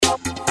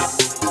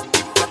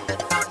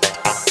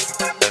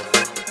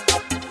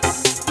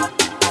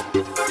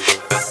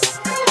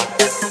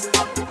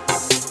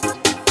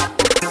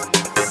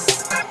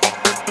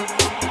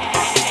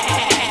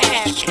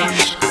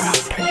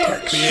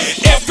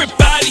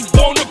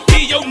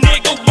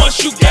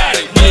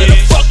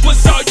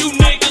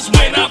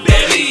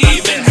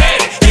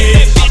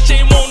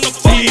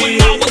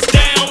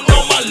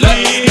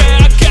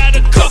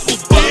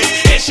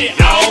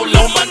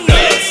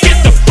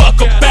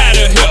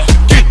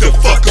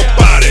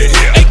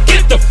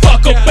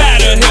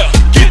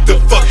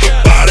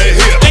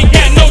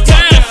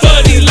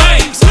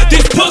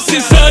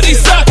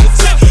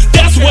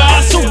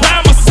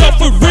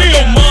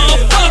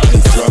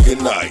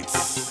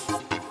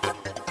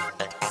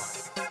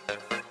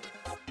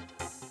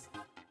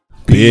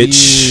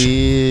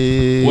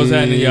bitch. What's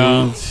happening,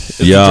 y'all? It's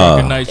the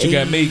Drunken Nights. You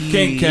got me,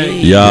 King K.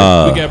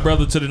 Yeah. We got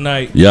Brother to the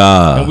Night.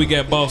 Yeah. And we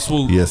got Boss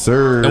Swoop. Yes,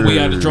 sir. And we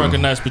got the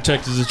Drunken Nights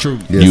Protectors of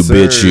Truth. Yes, you sir.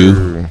 bitch, you.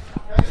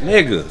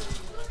 Nigga.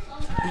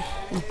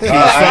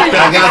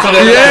 I got to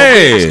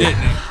that.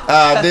 Yeah.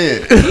 I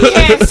did. He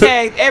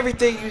hashtagged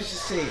everything you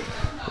just said.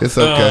 It's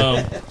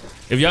okay.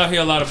 If y'all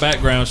hear a lot of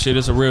background shit,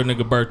 it's a real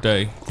nigga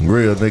birthday.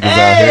 Real niggas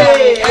out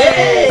here.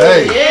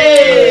 Hey.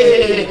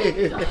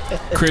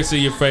 Chrissy,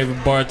 your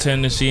favorite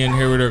bartender, she in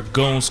here with her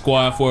goon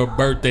squad for her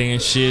birthday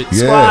and shit.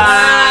 Yes.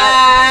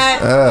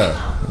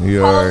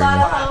 You already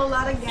know.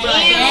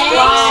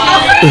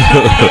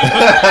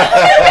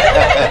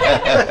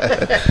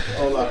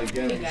 Whole lot of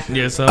games.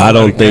 Yeah, so I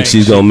don't think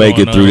she's gonna make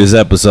it through this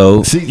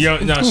episode.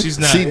 No, she's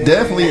not. She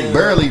definitely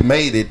barely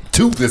made it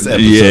to this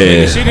episode.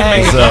 Yeah. She didn't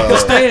make it up the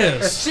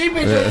stairs. She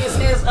been drinking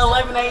since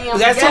 11 a.m.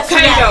 That's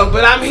okay though,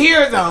 but I'm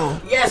here though.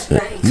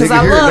 Yesterday. Because Nigga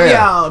I here love now.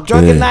 y'all.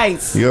 Drunken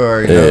Nights. You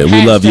already know. Yeah,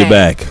 we love you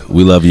back.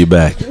 We love you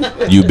back.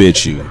 You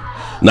bitch, you.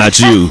 Not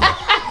you,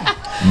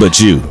 but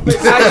you.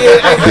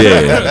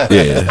 Yeah,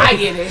 yeah. I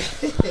get it.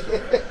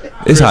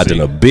 It's hot than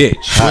a bitch.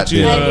 Hot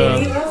you,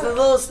 damn. It's a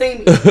little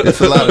steamy.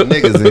 It's a lot of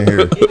niggas in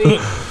here.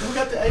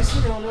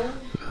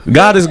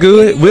 God is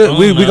good.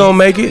 We gonna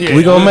make it. Yeah,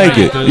 we gonna make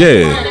it. we'll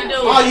Yeah.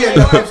 Oh yeah,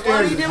 the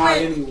upstairs is hot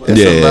anyway.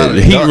 It's a lot Yeah. of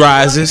The heat dark-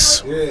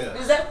 rises.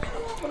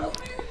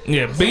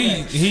 Yeah, B,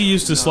 he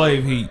used to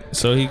slave heat,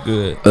 so he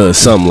good.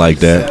 Something like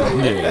that.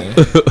 Yeah.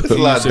 It's a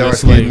lot of dark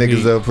skinned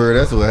niggas up here.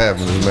 That's what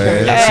happens,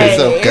 man. Hey,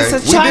 It's okay. it's a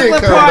We did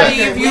chocolate come party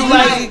back. if you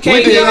like. You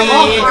can't did. get on.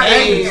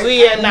 Hey,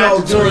 we are No,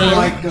 not during drunk.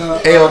 like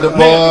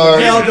Elderbar,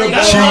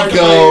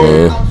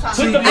 Chico.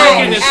 Put the mic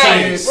in his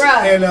face.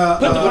 and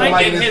Put the mic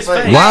in his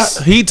face. Why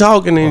he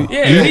talking and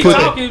Yeah, you he put?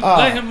 talking.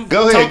 Let him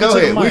Go talk ahead, to go the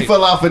ahead. We mic.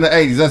 fell off in the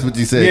 80s. That's what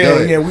you said. Go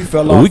ahead. yeah, we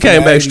fell off. We came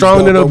in the back 80s,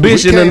 stronger than though, a but we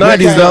bitch in the came back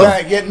 90s though.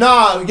 back. Yeah,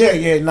 nah, yeah.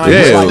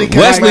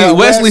 Yeah,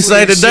 Wesley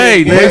say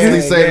today, nigga.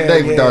 Wesley say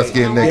today for dark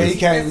skinned Yeah, he niggas.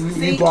 came.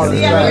 We brought it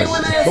See, back.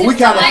 everyone else But we is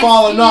kind of light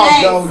falling off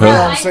skin. though. You know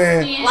what I'm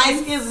saying? Light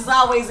skins is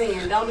always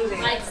in. Don't do that.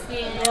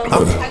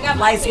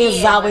 Light skins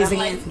is always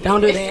in.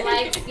 Don't do that.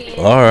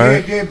 All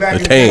right. Yeah, back in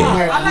the I day, we can't.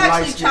 had I'm the light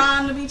actually skin.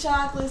 trying to be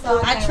chocolate,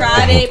 so I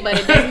tried it, but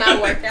it does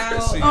not work out.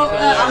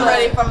 I'm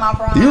ready for my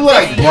bronze. You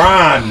like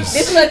bronze.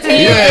 This is a 10.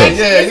 Yeah,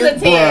 This you're is a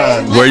 10.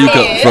 bronze. Where you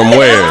come from?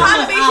 Where? I'm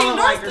trying to be team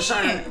dark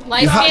skin.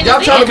 Light skin Y'all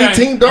is trying to it? be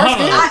team dark Hold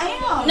skin? on. I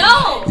am.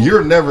 No.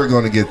 You're never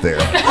going to get there.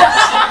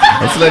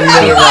 I'm just letting you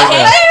know that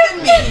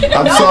right now.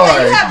 I'm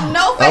sorry. You have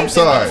no faith I'm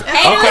sorry. in us.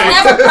 Hey, Okay.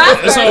 never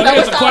prosper. So Don't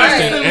here's a start.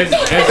 question: as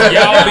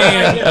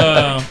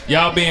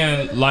y'all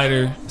being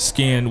lighter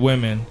skinned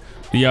women,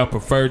 do y'all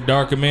prefer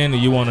darker men, or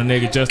you want a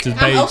nigga just as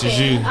beige as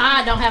you?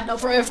 I don't have no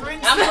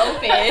preference. I'm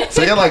open.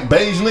 So y'all like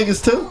beige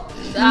niggas too?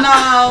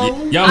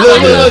 No. Y'all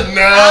Look, fuck-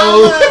 no.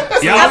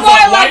 y'all I'm fuck more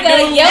white like a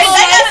dudes? yellow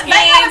They gotta be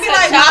skin like to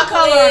my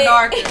color or chocolate.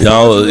 darker.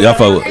 Y'all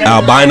fuck with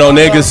albino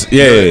niggas?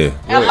 Yeah.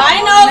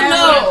 Albino,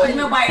 no.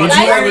 Nobody. Would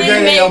you ever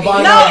date an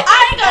albino? No,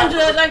 I ain't gonna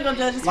judge. I ain't gonna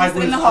judge. It's Like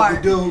what's in the with heart.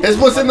 the dude. It's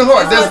what's in the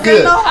heart. That's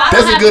good.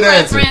 That's a good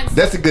answer.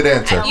 That's a good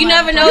answer. You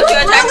never know You if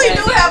you're really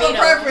do attracted to have a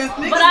albino. preference.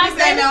 Niggas But I be saying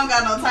they said don't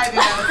got no type. They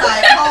got no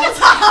type. Whole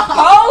time.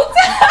 whole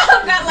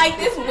time got like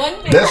this one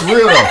thing. That's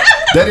real.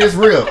 That is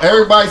real.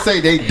 Everybody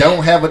say they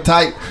don't have a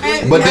type,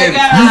 but then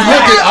you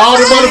look at all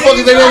the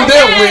motherfuckers they done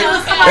dealt with,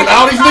 and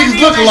all these niggas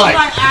look alike.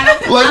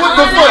 Like what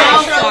the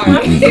fuck?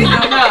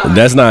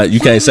 That's not. You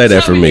can't say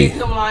that for me.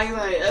 Come on, you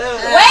like, Wait.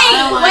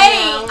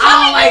 I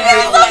don't like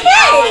this. It's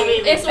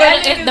okay. It's where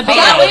the baby.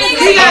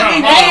 He gotta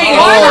be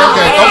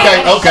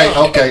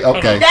Oh,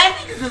 okay. That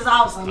niggas is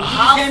awesome.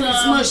 Awesome.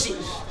 Smushy.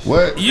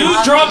 What? You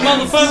drunk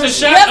motherfucker,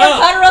 shut You ever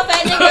up. cuddle a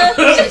fat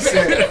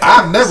nigga?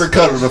 I've never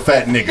cuddled a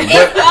fat nigga,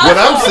 but what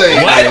I'm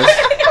saying is,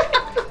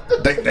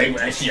 they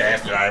she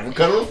asked me I ever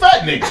cuddled a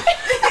fat nigga.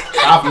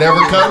 I've never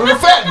cuddled a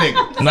fat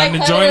nigga. Not in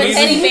the joint either.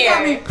 Teddy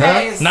bear.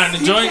 Huh? Not in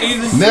the joint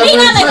either. Never. He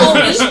not like a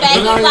beach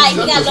bag. He's like,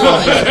 he got little.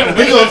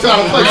 We gonna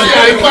try to play. See, I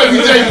ain't play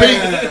with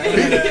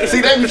JP. See,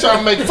 they be trying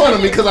to make fun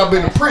of me because I've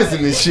been in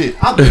prison and shit.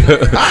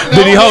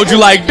 Did he hold you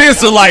like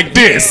this or like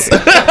this?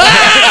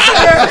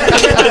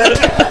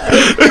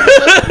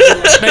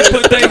 They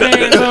put their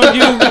hands on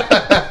you.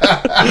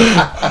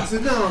 I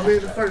said, no,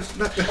 man, the first.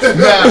 Nah, you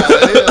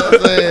know what I'm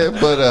saying?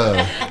 But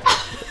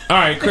All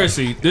right,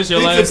 Chrissy, this your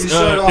He last. took his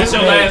shirt off. This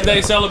your last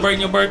day celebrating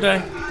your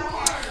birthday.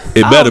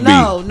 It better be.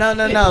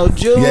 No.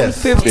 June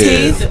Yes.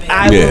 15th,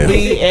 I Yeah. will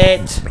be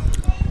at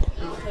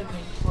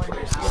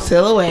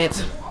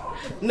Silhouette.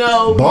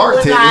 No,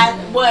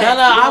 Bartending? What? No,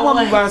 I won't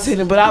be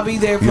bartending, but I'll be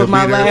there for You'll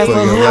my be there last for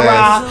little your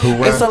last hurrah.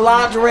 hurrah. It's a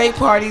lingerie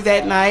party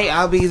that night.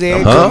 I'll be there.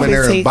 I'm June coming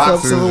there in 15th,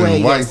 boxers Silhouette.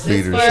 and wife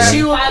beaters.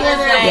 She will be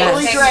there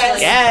fully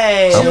dressed.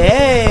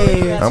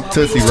 Yay. I'm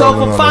Tootsie So rolling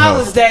for on the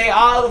Father's house. Day,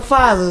 all the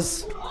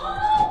fathers.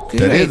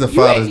 That is a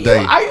Father's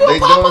Day. Are you They a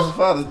doing papa? it for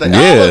Father's Day.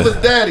 Yeah. All of us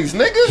daddies,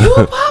 nigga. You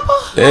a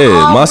papa?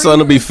 Yeah, my son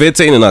will be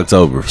 15 in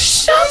October.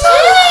 Shut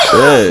up.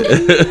 Yeah.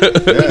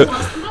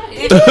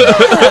 You,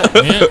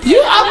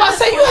 I'm about to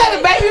say you had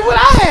a baby when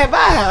I had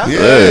mine.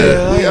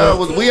 Yeah.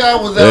 We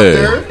all was out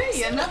there.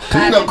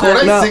 'Cause you know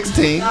Corday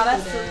 16.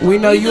 We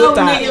know you a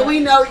thought. Nigga, we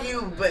know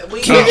you, but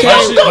we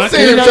Don't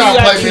say him trying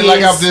to play me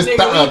like I'm just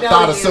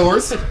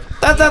Thottosaurus.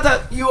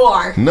 You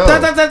are. No.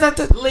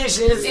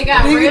 Delicious. It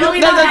got real.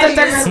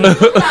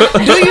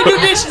 Do you do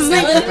dishes,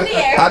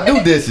 nigga? I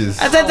do dishes.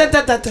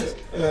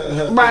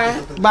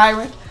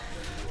 Byron.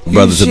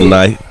 Brother to the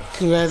night.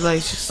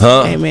 Congratulations.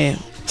 Huh? Amen.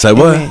 Say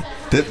what? Amen.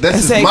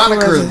 That's his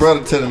moniker's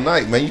brother to the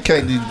night, man. You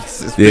can't do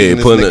Yeah,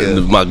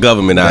 putting my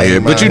government out here.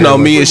 But you know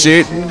me and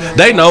shit.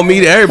 They know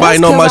me. Everybody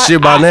know my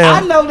shit by now. I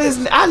know this.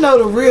 I know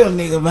the real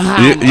nigga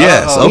behind me.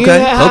 Yes. Okay.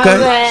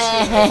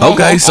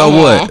 Okay. So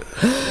what?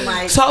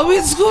 So we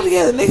went to school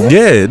together, nigga.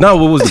 Yeah. No.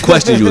 What was the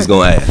question you was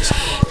gonna ask?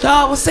 No,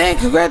 I was saying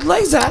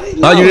congratulations. I didn't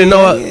know. Oh, you didn't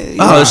know?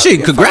 Yeah.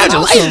 Shit.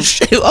 Congratulations.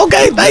 Shit.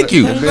 Okay. Thank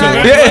you.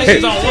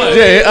 Congratulations on what?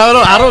 Yeah.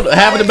 I don't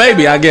having a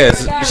baby. I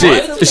guess.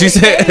 Shit. She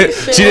said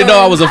she didn't know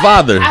I was a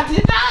father. I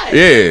did not.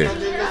 Yeah.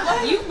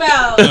 You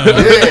about.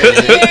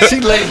 Yeah. She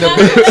laid in the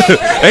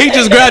bitch. He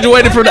just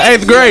graduated from the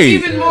 8th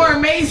grade. Even more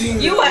amazing.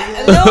 You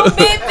a little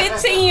bit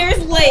 15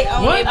 years late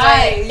on it,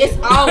 but it's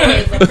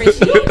always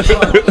appreciated.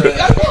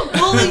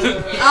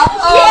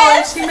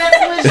 Oh, she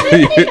messing with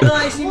you.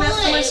 Like she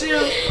messing with you.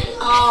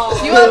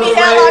 Oh, You want me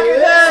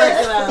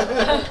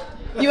headlocker?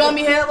 You want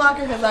me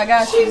headlocker? Because I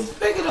got you. She's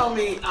picking on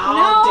me No,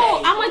 all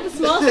day. I'm like the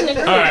smallest in the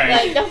group. All right.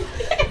 Like, don't-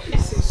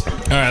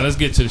 All right, let's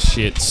get to the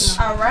shits.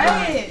 all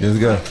right. Let's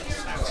go.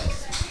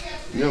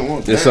 You don't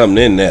want There's that. something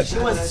in that.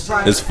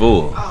 It's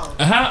full.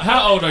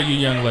 How old are you,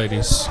 young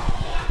ladies?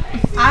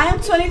 I am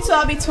 22.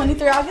 I'll be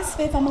 23 August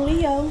 5th. I'm a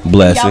Leo.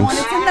 Blessings. Y'all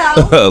wanted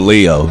to know.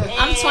 Leo.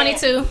 I'm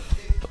 22.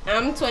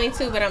 I'm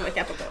 22, but I'm a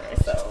Capricorn,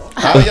 so.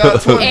 How y'all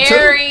 22?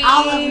 Aries.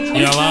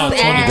 Y'all all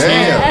 22.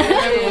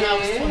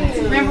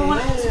 Damn. remember when?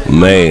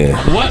 Man.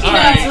 What? All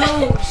right.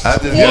 I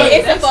just Yeah, got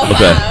it's a 4-5.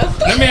 Okay.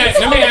 Let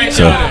me ask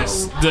y'all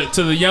this.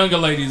 To the younger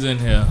ladies in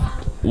here,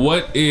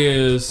 what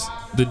is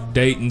the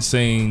dating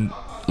scene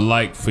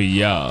like for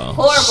y'all?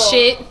 Horrible.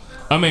 Shit.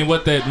 I mean,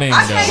 what that means,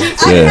 though. I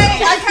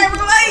can't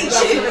relate. To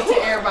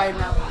everybody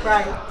now.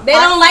 Right. They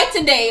don't like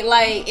to date.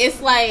 Like,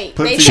 it's like,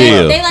 Put they, it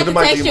Chill. they like Put to the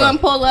mic text in you your and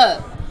pull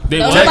up. They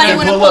Don't want- nobody and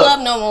want to pull pull up.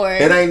 up no more.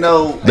 It ain't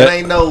no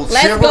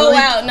Let's chivalry. go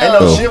out, no. Ain't no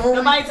Oh. chivalry.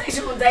 Nobody takes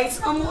you on dates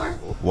no more.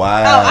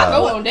 Wow. I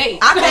go on dates.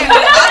 I gonna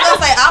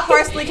say I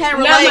personally can't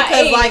Not relate my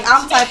because age. like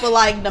I'm type of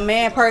like the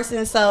man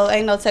person, so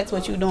ain't no text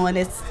what you doing.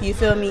 It's you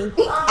feel me.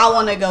 I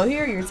want to go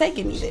here, you're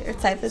taking me there,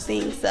 type of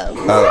thing. So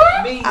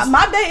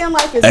my dating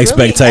life is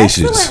Expectations.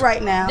 really excellent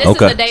right now. This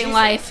Okay. is the dating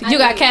life. You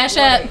got cash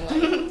up.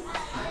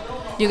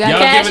 You got Y'all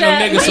cash giving them up.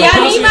 niggas some Yeah, I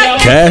pussy, need my y'all?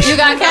 Cash? You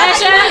got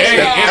cash up.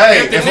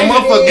 Hey, if a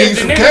motherfucker give you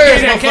some cash,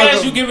 motherfucker,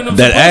 you giving them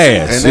That some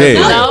pussy. ass. And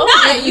Yeah. No,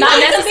 not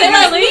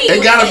necessarily. it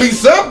gotta be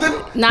something.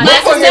 Not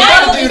Motherfucker ain't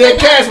about to give you that necessarily.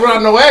 cash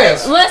without no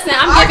ass. Listen,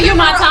 I'm giving you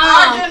my Our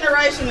time.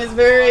 generation is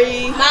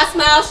very. My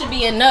smile should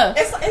be enough.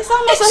 It's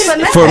almost a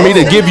finesse. For me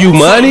to give you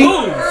money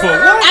Ooh, for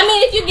what? I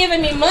mean, if you're giving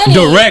me money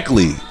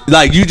directly,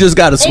 like you just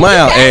gotta if you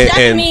smile cash out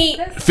and me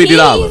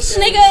 $50. keys,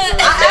 nigga.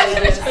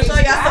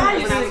 You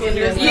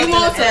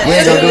want We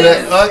ain't gonna do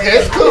that. Okay,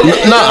 it's cool.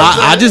 No,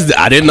 I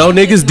didn't know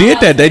niggas did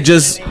that. They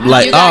just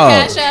like You got oh.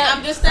 cash up.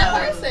 I'm just that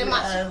person.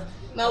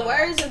 My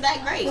words are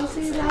that great. I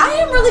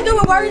am really good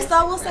with words, so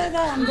I will say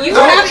that. You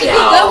have to be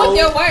good with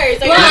your words.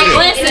 Look,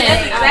 listen.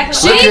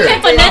 She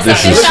can finesse a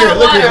fish out of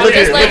water.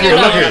 Just let you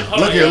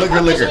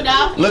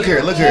know. Look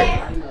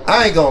here.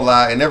 I ain't gonna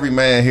lie, and every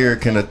man here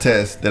can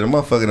attest that a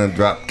motherfucker done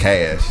dropped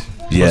cash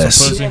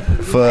Yes. Pussy.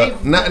 for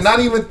not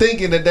even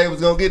thinking that they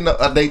was gonna get no.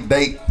 They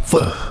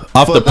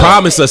Off the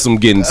promise of some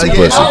getting some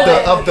pussy.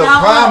 of the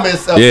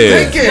promise of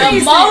Yeah.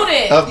 thinking.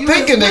 Motive. Of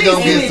thinking they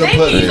gonna get some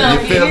pussy. You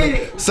feel me?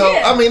 So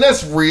I mean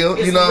that's real.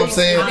 You know what I'm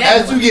saying?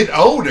 As you get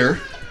older,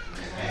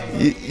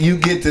 you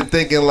get to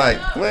thinking like,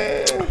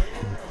 well,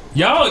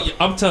 Y'all,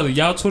 I'm telling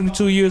you, y'all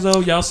 22 years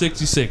old, y'all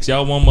 66.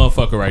 Y'all one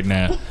motherfucker right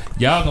now.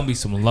 Y'all gonna be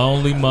some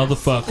lonely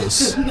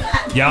motherfuckers.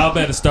 Y'all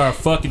better start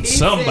fucking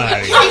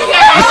somebody.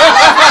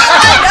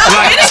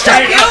 Like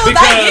straight up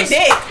because.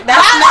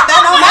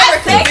 My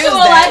sexual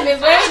life is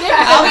very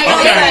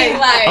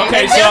different.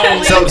 Okay,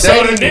 So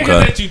so the dating-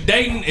 niggas that you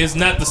dating is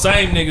not the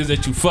same niggas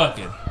that you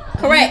fucking.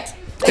 Correct.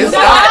 it's listen.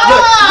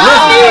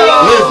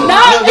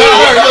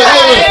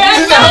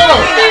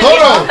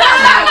 Hold on.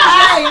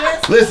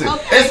 Listen,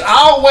 it's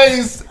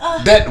always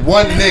that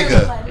one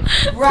nigga.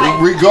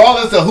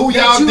 Regardless of who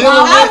y'all dealing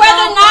I'd with.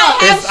 rather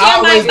not have It's share my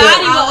always body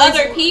that-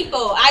 with other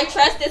people. I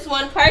trust this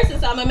one person,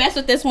 so I'm gonna mess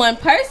with this one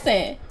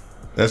person.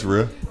 That's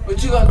real.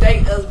 But you gonna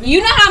date us?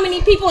 You know how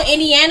many people in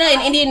Indiana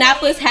and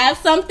Indianapolis have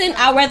something?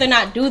 I'd rather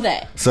not do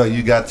that. So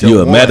you got your You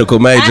a one. medical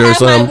I major or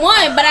have my something?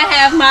 one, but I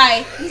have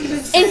my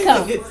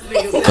income.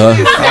 Huh?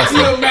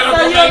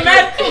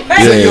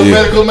 So you a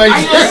medical major.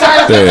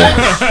 Yeah.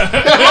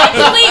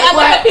 Actually, I'm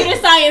a computer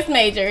science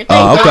major.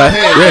 Oh, okay.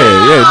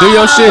 Yeah. Do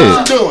your What shit.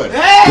 you doing?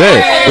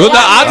 Yeah. Well,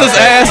 no, I just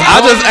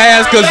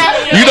asked because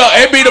you know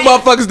it be the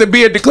motherfuckers that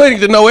be at the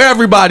clinic to know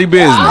everybody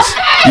business.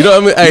 You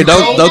know what I mean? Hey,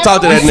 don't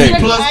talk to that nigga.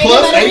 A++.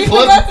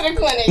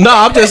 No,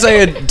 I'm just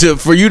saying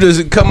for you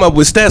to come up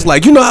with stats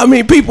like, you know how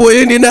many people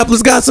in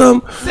Indianapolis got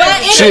something?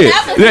 But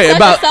Indianapolis is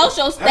such a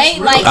social state.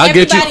 Like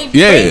everybody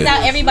brings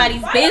out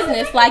everybody's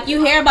business. Like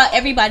you hear about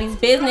everybody's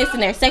business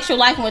and their sexual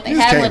life and what they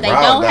have and what they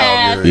don't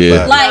have.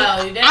 Yeah. Like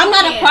I'm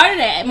not a part of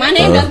that. My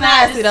name does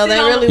not.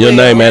 Your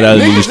name ain't out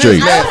in the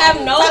streets. I don't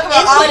have no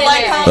input in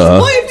that.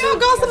 Boy, if you don't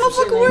go to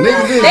motherfucking world,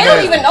 They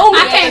don't even know me.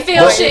 I can't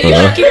feel shit. You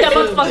gotta keep that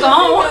motherfucker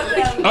home.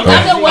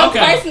 I'm the one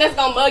person that's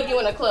gonna mug you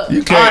in a club.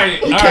 You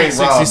can't, all right,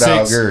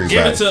 66. Girls,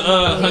 Give it to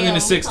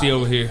 160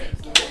 over here.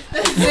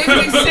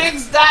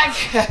 66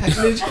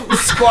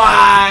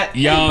 squad.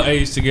 Y'all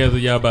age together.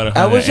 Y'all about 180.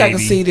 I wish I could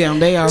see them.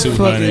 They are 200.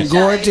 fucking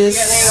gorgeous.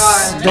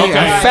 They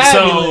are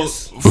fabulous.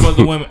 So for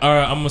the women,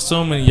 I'm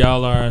assuming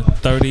y'all are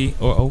 30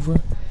 or over.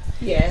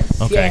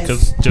 Yes. Okay,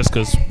 because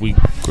we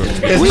grew up together.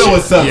 There's no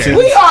assumption.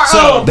 We are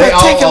all they all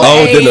particular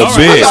old age. than a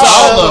bitch.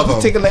 All of them.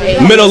 Particular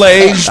age. Middle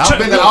aged. I've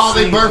been to all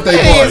their birthday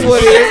It is parties.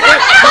 what it is.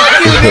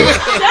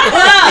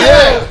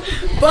 Yeah.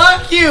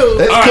 Fuck you.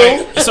 That's All cool.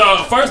 right.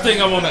 So first thing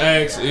I want to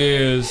ask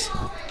is,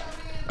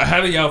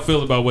 how do y'all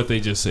feel about what they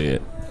just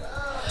said?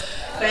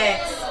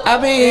 I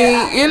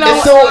mean, you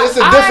know, It's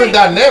a different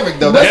dynamic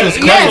though. That's what's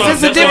crazy. yes,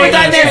 it's a different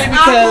dynamic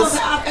because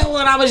I felt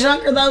when I was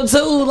younger though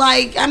too.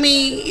 Like I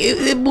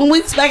mean, when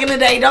we was back in the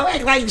day, don't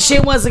act like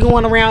shit wasn't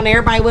going around.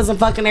 Everybody wasn't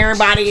fucking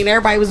everybody, and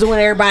everybody was doing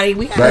everybody.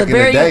 We got Back a in the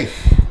very day,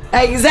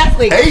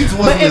 exactly. AIDS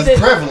wasn't as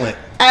prevalent.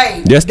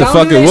 Hey, Yes, the don't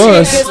fuck do it that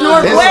was. shit, 'cause It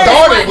Northwest-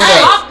 started with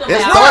Hey, us. It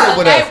started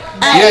with us.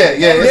 Yeah,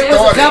 There it was a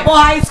started. couple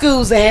high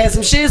schools that had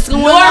some shit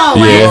going on.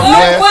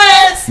 Yeah.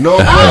 Northwest.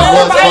 Northwest was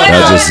Everybody fucked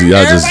knows, up.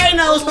 y'all just- everybody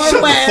knows Shut the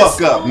Northwest.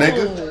 fuck up,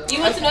 nigga. You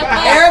went to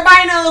Northwest.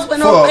 Everybody knows what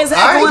Northwest I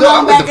had ain't going go. on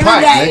I'm back with in the the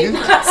pipe, day.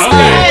 nigga. So,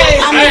 Hey,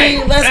 I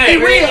mean, let's be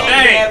real.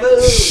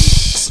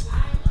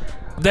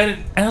 That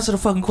didn't answer the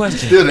fucking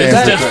question. Still the It's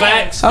answer. just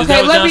facts. Is okay,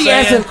 that what let y'all me saying?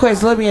 answer the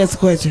question. Let me answer the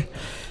question.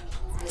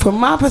 For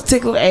my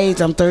particular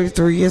age, I'm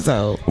 33 years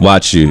old.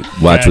 Watch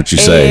what you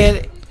say.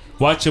 And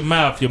Watch your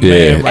mouth, your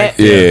Yeah, man right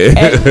there.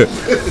 yeah.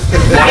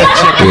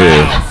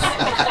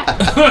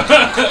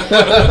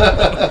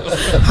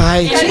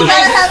 hi,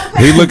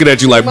 He looking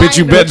at you like, bitch,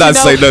 you better not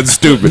say nothing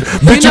stupid.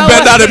 Bitch, you know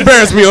better what? not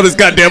embarrass me on this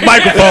goddamn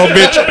microphone,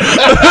 bitch.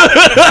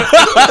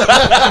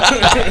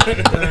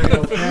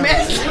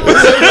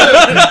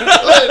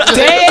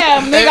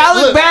 damn, nigga, I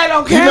look bad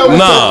on You know camera. what's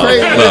Nah, so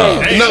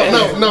crazy?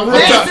 nah. No.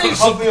 Real talk.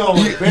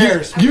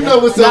 You know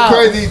what's so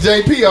crazy?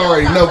 JP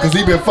already know because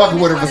he been fucking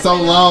with her for so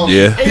long.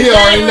 Yeah. He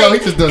already know. He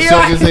just done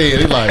shook his head.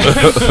 He like,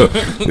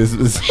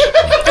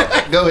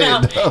 go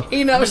ahead. No.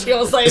 You know she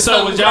don't say So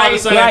something was y'all the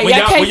same? Right, When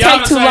y'all y'all can't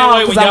take the too same long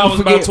way when 'cause I y'all will was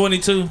about forget.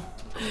 22?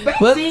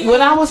 But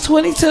when I was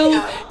 22,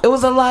 it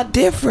was a lot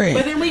different.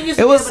 But then we used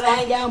It to be was able to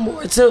hang out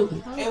more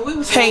too. we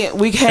hang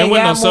wasn't no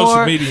out social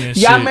more. media and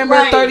Y'all shit. remember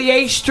Right.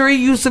 38th Street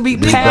used to be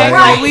packed. bang.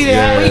 Like we didn't,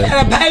 Yeah. We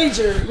had a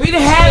pager. we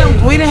didn't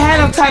have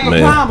them type of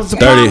Man, problems. The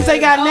 30 problems they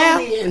got now.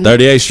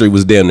 38th Street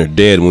was damn near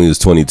dead when he was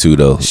 22,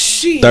 though.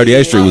 Shit.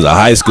 38th Street was a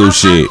high school I'm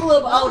shit. a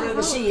little older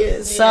than she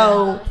is,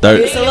 so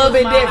Thirty- it's a little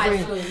bit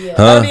different.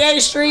 Huh?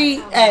 38th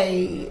Street,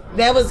 hey,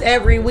 that was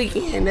every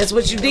weekend. That's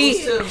what you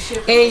did,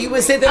 and you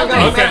would sit there and go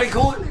from Okay. every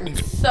corner.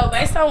 So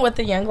based on what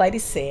the young lady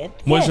said,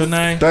 What's your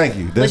name? Thank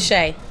you. That's-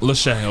 Lachey.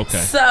 Lachey, okay.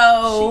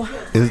 So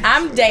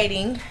I'm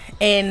dating,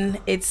 and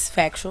it's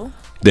factual.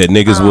 That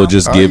niggas will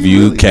just Are give you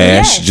you really?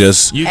 cash Yes.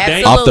 just You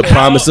dating? off the Absolutely.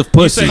 promise of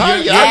pussy. You say How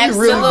you're- you really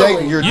Absolutely.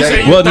 dating? You're You say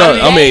dating. you- Well, no,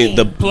 I mean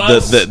the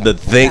Plus the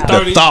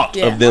 30. thought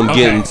Yeah. of them Okay.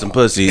 getting some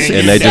pussy And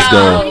and you they just say-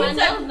 going. You don't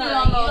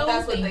know if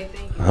that's what they think.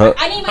 Huh?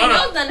 I need my Hold on.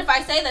 nails done. If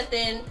I say that,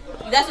 then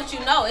that's what you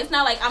know. It's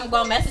not like I'm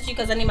gonna message you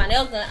because I need my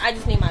nails done. I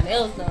just need my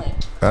nails done.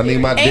 I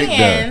need my dick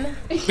done.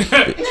 And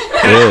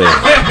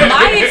Yeah.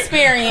 my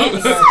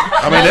experience.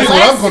 I mean, that's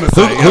what I'm gonna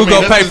say. Who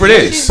gonna pay for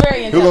this?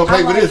 Who gonna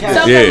pay for this? So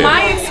bitch? Yeah. from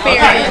my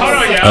experience, Hold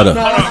on, y'all. Hold on.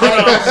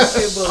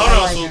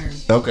 Hold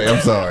on. Okay,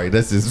 I'm sorry.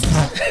 This is.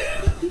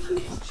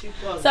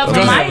 So Go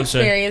from my ahead, Lachey.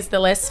 experience, the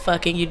less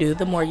fucking you do,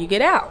 the more you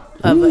get out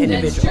of an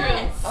individual.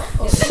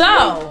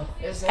 So,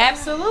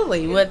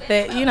 absolutely, with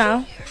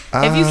the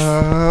if you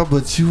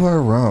But you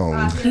are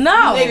wrong.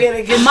 no, my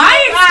experience, my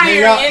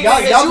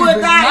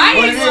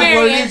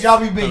experience. Y'all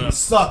be beating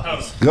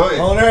suckers Go ahead.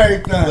 on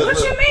everything. What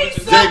you mean?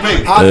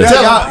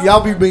 JP.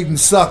 Y'all be beating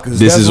suckers.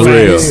 This That's is what it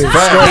real. is. Straight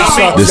Facts.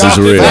 suckers. This is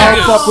Y'all- real. I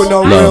don't fuck with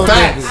no No. real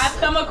Facts. niggas. I've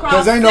come across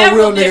Cause ain't no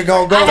real nigga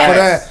gonna go for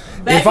that.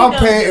 If I'm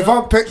paying,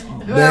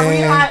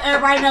 man.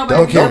 Everybody know, Don't,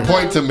 baby. don't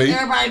point to me.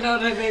 Everybody know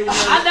that baby.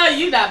 I know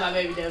you not my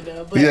baby dum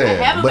but I Yeah,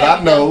 have a but baby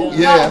I know.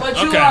 dum-dum. Yeah.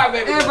 But you Okay. are a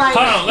baby. Everybody.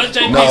 Hold on. Let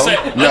JP No, say.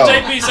 no.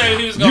 Let JP say what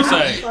he was gonna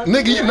say.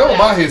 Nigga, you know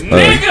my history.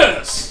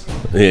 Niggas.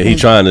 Yeah, he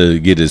trying to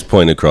get his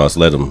point across.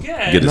 Let him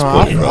get his No,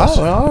 point I across.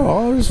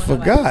 always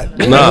forgot.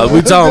 Nah,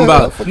 we talking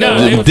about No,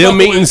 they were them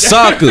fucking eating with-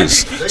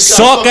 suckers,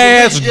 suck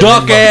ass,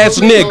 duck ass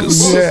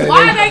niggas. Yeah,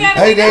 Why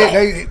they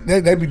gotta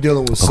they be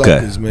dealing with Okay.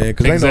 suckers, man.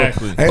 Cause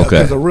Exactly. They know, Okay.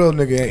 Cause a real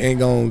nigga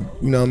ain't gonna,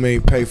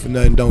 pay for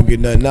nothing, don't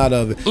get nothing out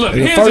of it. Look,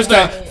 And the here's first the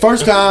time, thing.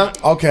 first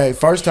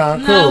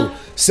time, cool.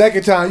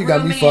 Second time, you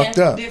got me fucked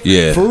up.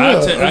 Yeah. For real.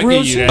 I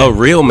give you that. A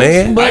real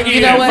man? But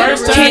you know what?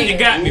 First time you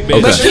got me, baby.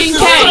 But King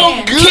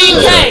K. King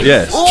K.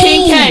 Yes.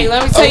 King K.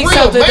 Let me tell you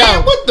something,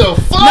 though. What the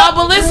fuck? No,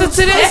 but listen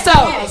to this,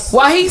 though.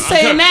 While he's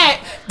saying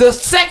that, the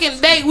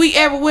second date we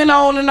ever went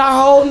on in our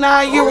whole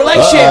 9-year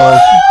relationship,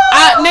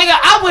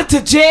 I went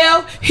to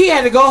jail. He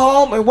had to go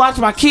home and watch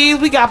my kids.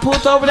 We got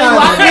pulled over there.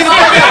 Second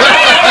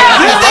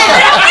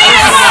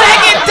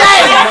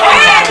date.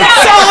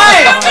 So,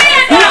 hey,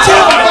 you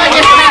tell me.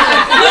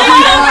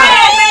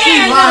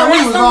 We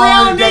was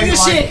already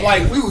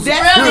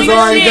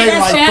dating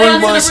like 3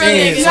 months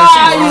in. That's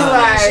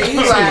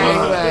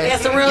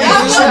a real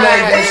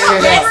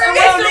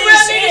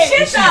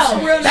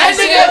That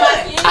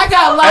nigga, I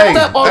got locked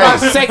up on our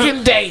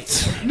second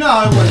date.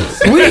 No, it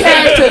wasn't. We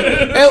had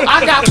to.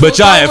 I got. But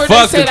y'all had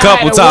fucked a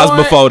couple times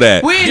before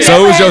that.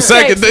 So it was your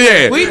second.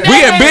 Yeah, we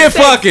had been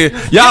fucking.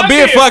 Y'all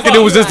been fucking. It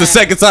was just the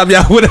second time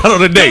y'all went out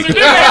on a date.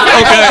 Okay,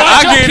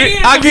 I get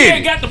it. I get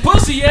it. Got the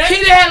pussy yet? He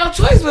didn't have no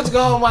choice but to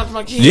go home and watch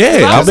my kids.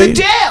 Yeah, I was in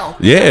jail.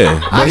 Yeah.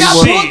 I got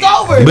pulled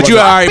over. But you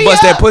already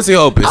bust that pussy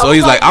open. So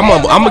he's like, I'm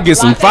gonna get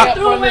some fuck.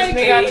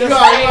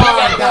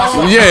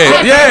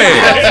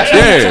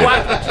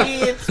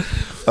 Yeah.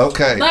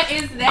 Okay. But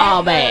is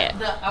that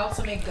the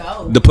ultimate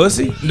goal? The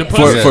pussy?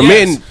 For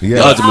men,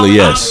 Yes. ultimately,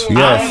 yes.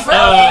 Yes.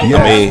 I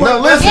mean, No,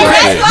 listen.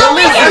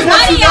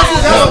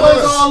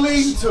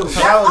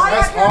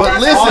 But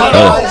listen.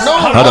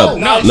 hold up.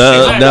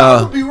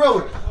 No. Be real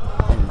with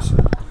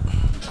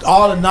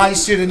all the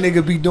nice shit a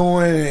nigga be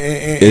doing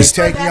and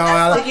taking y'all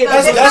out.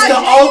 That's the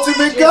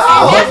ultimate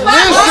goal. But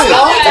listen.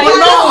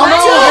 No,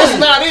 that's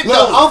not it Look,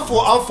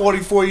 though. I'm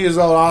 44 years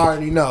old. I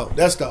already know.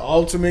 That's the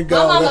ultimate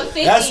goal. My mama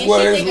 50 That's and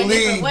where she it think a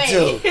different leads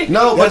way. to.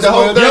 No, but the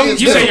whole thing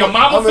is You say your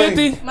mama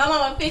 50? My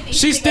mama 50.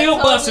 She's still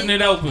busting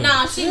it open.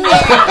 No, she married.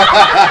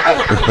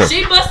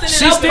 She busting it open.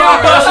 She's still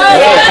busting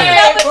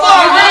it open.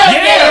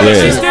 Yeah, but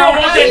she still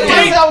want that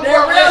dick.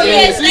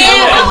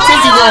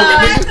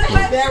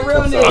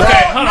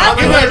 Okay, hold on.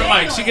 Give her the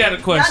mic. She got a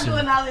question. Not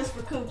doing all this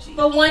for coochie.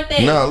 For one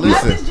thing. No,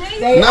 listen. No.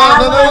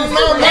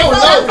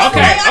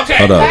 Okay.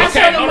 Hold on.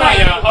 Okay, hold on,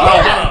 y'all.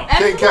 Hold on.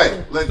 King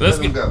K, let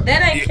him go.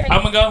 That ain't true.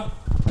 I'm gonna go.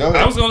 Go I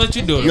ahead. was gonna let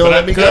you do it, You gonna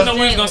let me because I go? know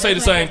we was gonna say the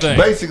same thing.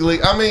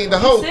 Basically, I mean, the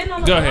whole. Go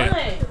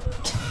ahead.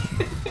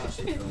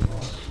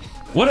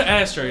 What an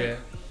ashtray at?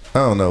 I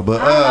don't know, but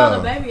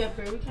the baby up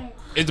here. We can't.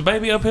 Is the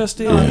baby up here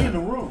still? In the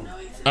room.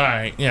 All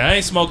right. Yeah, I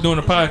ain't smoked during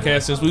the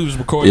podcast since we was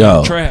recording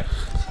Yo. the trap.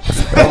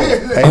 hey,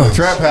 the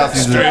trap house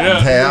is Straight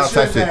up. all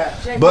type shit.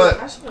 But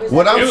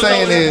what I'm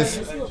saying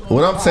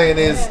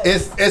is,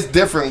 it's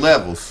different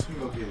levels.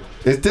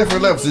 It's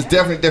different levels. It's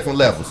definitely different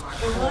levels.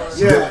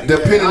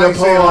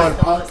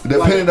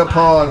 Depending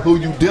upon who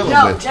you dealing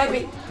with.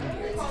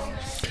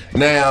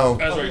 Now,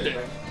 That's right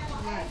there.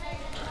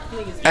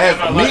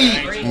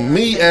 as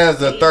me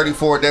as a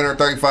 34, then or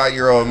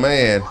 35-year-old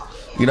man,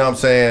 you know what I'm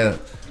saying?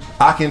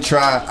 I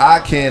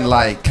can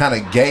like kind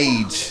of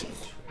gauge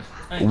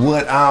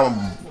what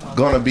I'm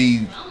gonna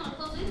be,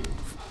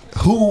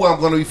 who I'm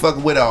gonna be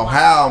fucking with, or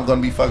how I'm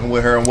gonna be fucking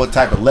with her, and what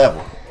type of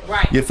level.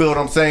 Right. You feel what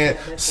I'm saying?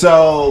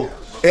 So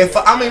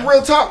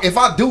real talk, if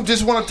I do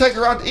just want to take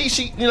her out to eat,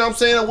 you know what I'm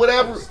saying, or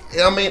whatever,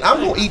 I'm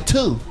gonna eat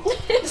too.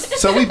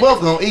 So we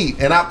both gonna eat,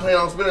 and I plan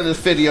on spending this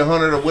 50,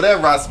 100, or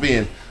whatever I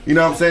spend. You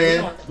know what I'm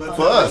saying?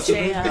 For us. No.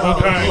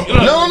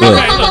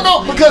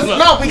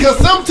 Because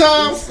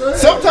sometimes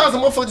the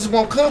motherfucker just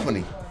want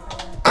company.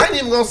 I ain't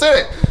even gonna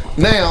say that.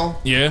 Now,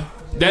 Yeah.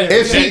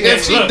 if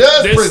she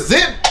does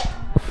present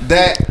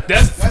that,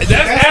 That's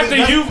after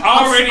you've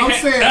already I'm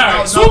had. saying, All right,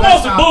 no, Swoop on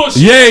that's some not-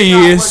 bullshit. Yeah,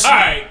 he is. All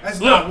right, That's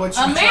look. not what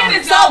you A man trying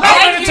is to gonna I'm take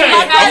finna you tell you.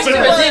 like how you I'm present finna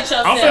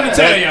yourself.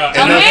 tell y'all. A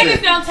man is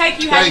gonna take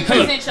you how you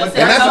present yourself.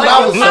 And that's So what if I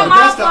you was come saying.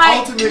 off like,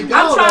 ultimate I'm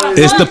goal, trying to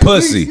though. It's the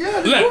pussy. Look,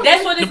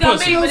 That's what it's the gonna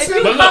pussy. be. But if you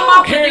But come look,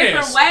 off a here it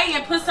different is. way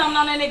and put something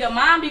on that nigga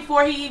mind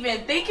before he even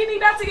thinking he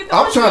about to get the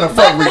I'm pussy, trying to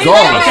fuck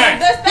regardless. Okay.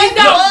 he's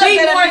gonna be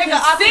more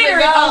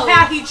considerate on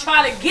how he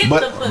try to get the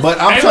pussy. But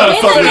I'm Hey, trying to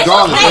look. fuck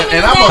regardless,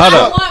 and I'm Hold I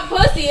up. want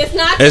pussy. It's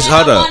not It's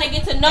that hold I up. want to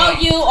get to know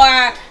you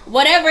or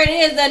whatever it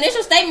is. The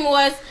initial statement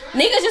was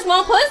niggas just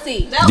want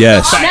pussy.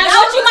 Yes. Now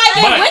what you might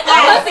get But- with the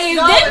pussy is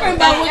different,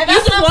 but you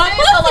just want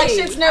pussy.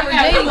 Shit's never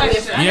genuine.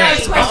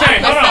 Yes.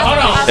 Okay, hold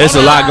on. It's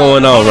a lot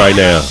going on right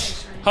now.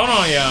 Hold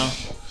on, y'all.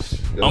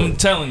 I'm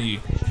telling you,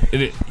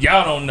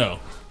 y'all don't know.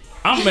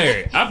 I'm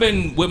married. I've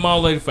been with my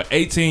old lady for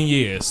 18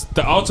 years.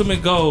 The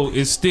ultimate goal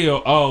is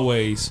still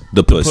always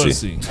The pussy.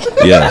 pussy.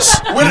 Yes.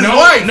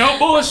 No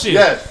bullshit.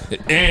 Yes.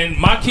 And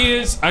my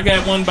kids, I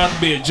got one about to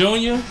be a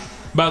junior,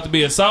 about to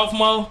be a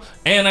sophomore,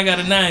 and I got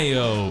a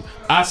 9-year-old.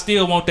 I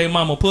still want their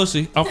mama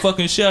pussy. I'm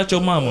fucking shit out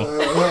your mama.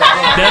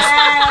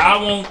 I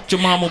want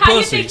your mama How you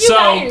pussy. think you So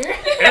got here?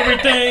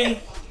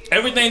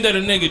 everything that a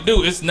nigga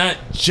do, it's not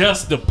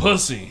just the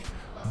pussy,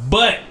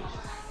 but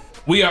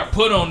we are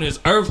put on this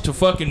earth to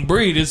fucking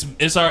breed.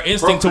 It's our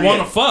instinct to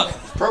want to fuck.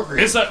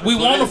 Procreate. It's we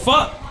want to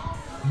fuck,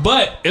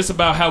 but it's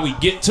about how we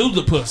get to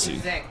the pussy.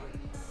 Exactly.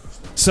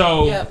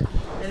 So Yep.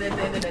 And at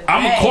the end of the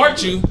I'm gonna day-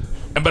 court you,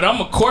 But I'm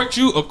gonna court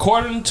you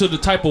according to the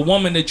type of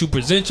woman that you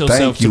present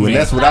yourself to me. And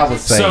that's what I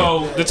was saying.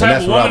 So the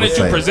type of woman that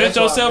you present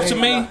yourself to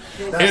me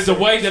is the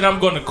way that I'm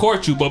gonna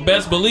court you. But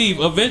best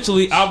believe,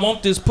 eventually, I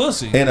want this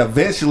pussy. And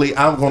eventually,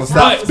 I'm gonna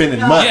stop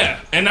spending money. Yeah,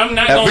 and I'm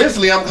not.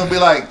 Eventually, I'm gonna be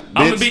like,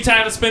 I'm gonna be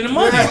tired of spending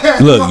money.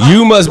 Look,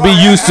 you must be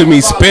used to me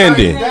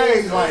spending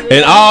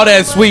and all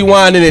that sweet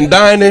whining and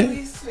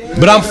dining,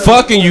 but I'm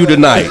fucking you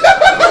tonight.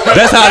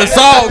 That's how the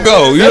song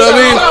go. You know what I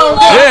mean?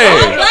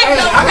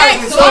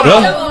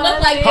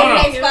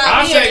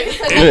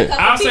 Yeah.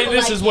 I'll say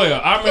this as well.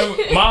 I remember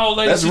my old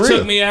lady, she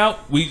took me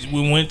out. We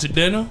went to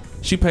dinner.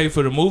 She paid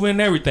for the movie and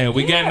everything.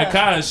 We got in the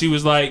car and she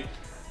was like,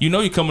 you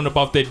know you coming up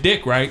off that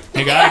dick, right?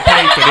 Nigga, I done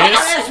paid for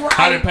this.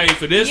 I done paid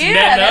for this and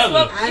that and the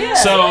other.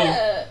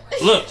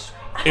 So, look,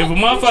 if a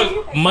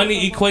motherfucker,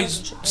 money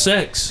equates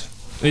sex.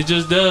 It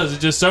just does. It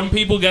just some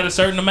people got a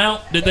certain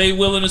amount that they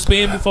willing to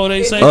spend before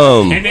they say,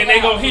 and then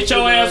they gonna hit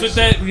your ass with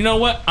that. You know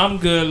what? I'm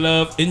good,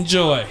 love.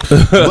 Enjoy.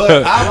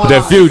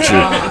 The future.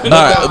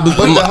 But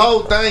the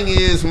whole thing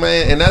is,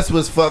 man, and that's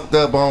what's fucked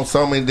up on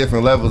so many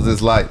different levels.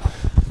 Is like,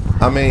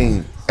 I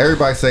mean,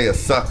 everybody say a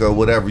sucker or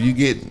whatever. You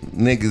get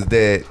niggas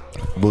that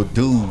will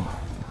do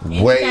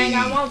way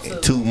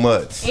too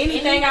much.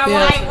 Anything I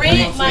want,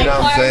 rent, my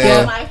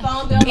car, my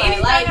phone bill, my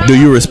light. Do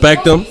you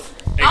respect them?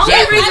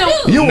 Exactly.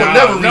 You will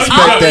never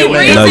respect that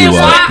man. No, you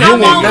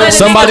won't.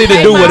 Somebody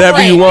to do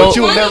whatever you want. But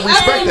you will never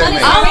respect that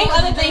man.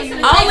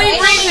 Only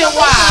reason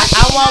why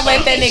I won't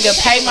let that nigga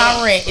pay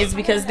my rent is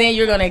because then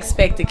you're gonna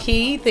expect a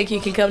key, think he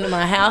can come to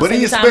my house. But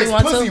he expects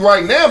pussy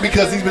right now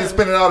because he's been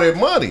spending all that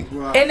money.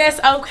 And that's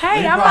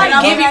okay. I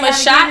might give him a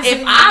shot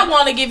if I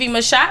want to give him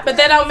a shot, but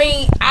that don't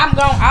mean I'm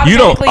gonna. You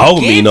don't owe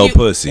me no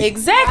pussy.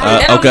 Exactly.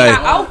 That don't mean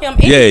I owe him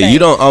anything. Yeah, you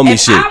don't owe me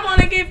shit. I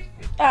want to give.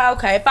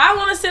 Okay, if I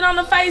want to sit on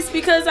the face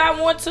because I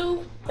want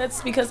to,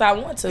 that's because I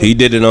want to. He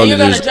did it on. And you're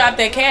gonna drop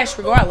that cash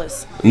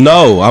regardless.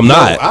 No, I'm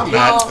not. No, I'm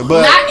not.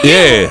 But not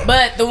you,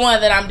 but the one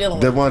that I'm dealing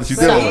with. The one that you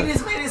dealing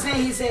with.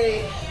 He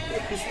said.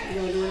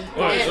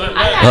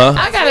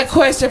 I got a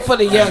question for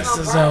the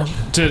youngsters though.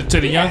 To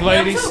the young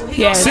ladies?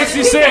 Yeah.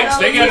 66.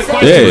 They got a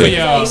question for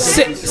y'all.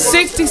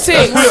 66.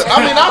 I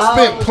mean, I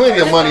spent plenty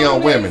of money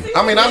on women.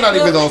 I mean, I'm not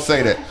even gonna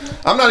say that.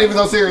 I'm not even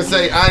gonna sit here and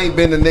say I ain't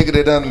been the nigga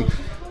that done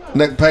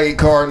paid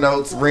car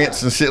notes,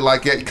 rents, and shit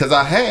like that, because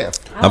I have.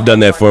 I've done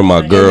that for my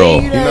girl.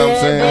 You know what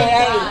I'm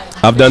saying?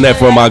 I've done that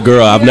for my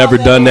girl. I've never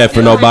done that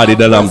for nobody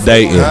that I'm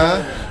dating.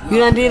 You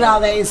done did all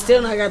that and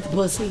still not got the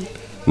pussy.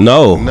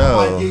 No.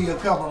 Might give you a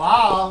couple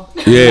hours.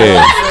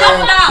 Yeah.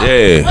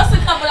 Yeah. What's a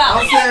couple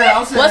hours?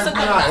 I'm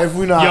saying if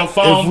we're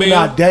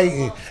not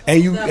dating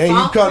and you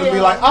come to me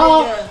like,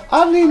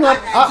 I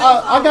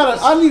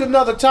need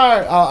another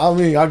tire. I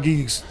mean, I'll give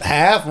you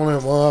half on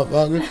that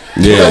motherfucker.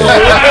 Yeah.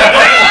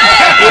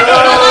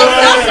 Sometimes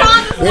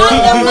it's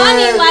not the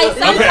money, like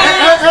sometimes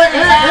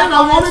I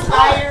want a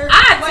tire. I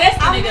test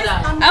the nigga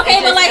though. Okay,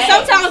 but like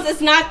sometimes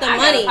it's not the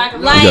money.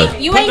 Like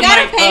you ain't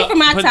gotta pay for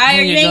my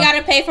tire, you ain't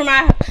gotta pay for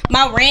my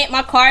rent,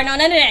 my car, no,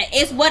 none of that.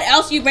 It's what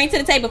else you bring to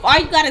the table. If all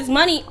you got is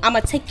money,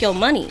 I'ma take your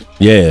money.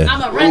 Yeah.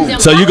 I'ma rent them.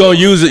 So you gonna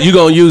use it? You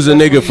gonna use a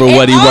nigga for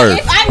what he worth?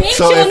 If I need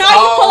you, no,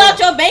 you pull out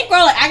your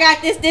bankroll. Like, I got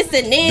this,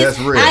 and this. That's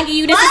real. I give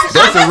you this.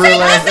 That's a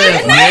real ass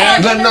answer.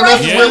 No,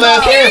 that's a real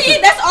ass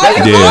answer. That's all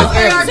you're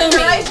offering to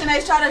me.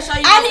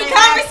 I need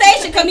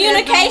conversation,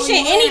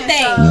 communication,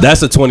 anything.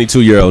 That's a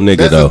 22-year-old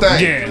nigga though.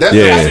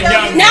 Yeah.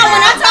 Now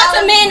when I talk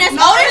to men that's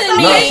older than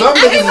me,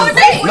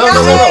 No.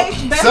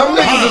 Some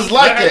niggas is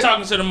like that.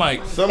 Talking to the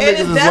mic. Some It niggas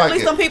is is definitely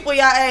like some it. people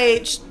your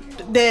age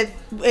that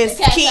is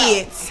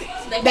kids.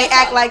 They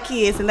act like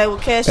kids and they will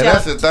cash And out.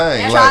 that's the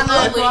thing. Trying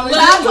Like, to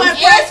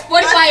impress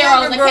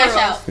 45-years that cash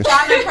out.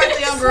 Trying to impress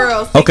the young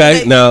girls.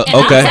 Okay, now,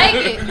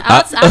 okay.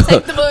 I'll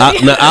take the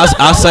booty. Now,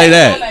 I'll say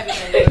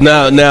that.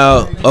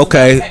 Now,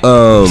 okay.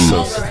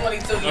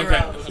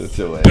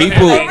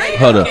 People,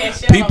 hold up.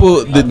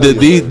 People,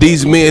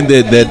 these men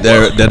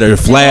that are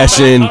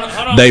flashing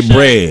they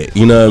bread.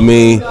 You know what I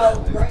mean?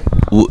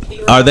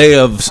 Are they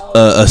of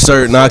a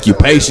certain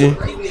occupation?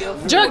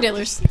 Drug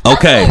dealers.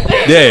 Okay.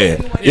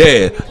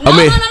 Yeah. No.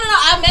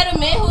 I met a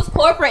man who's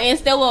corporate and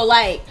still will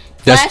like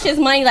flash his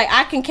money. Like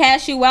I can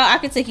cash you out. I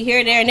can take you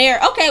here, there, and there.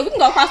 Okay, we can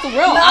go across the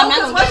world. I'm not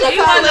gonna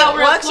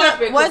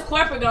What's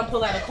corporate gonna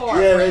pull out a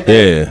car?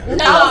 Yeah.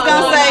 No, I was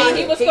gonna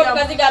say he was corporate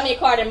because he got me a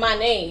card in my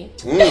name.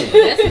 That's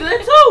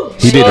good too.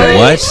 He did a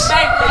what?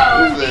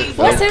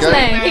 What's his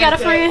name? He got a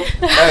friend.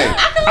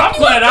 I'm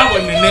glad I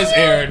wasn't in this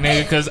era,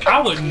 nigga, because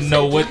I wouldn't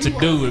know what to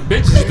do. If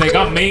bitches think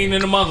I'm mean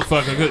in the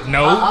motherfucker.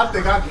 No. I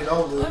think I get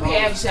over it. Let me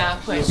ask y'all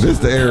a question. This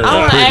the era.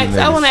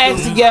 I want to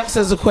ask the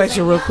youngsters a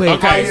question real quick.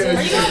 Okay.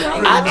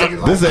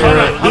 This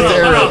era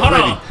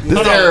pretty.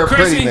 This era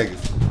pretty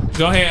niggas.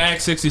 Go ahead and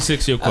ask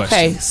 66 your question.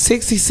 Okay,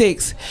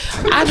 66.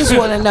 I just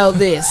want to know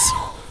this.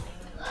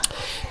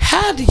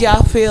 How do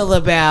y'all feel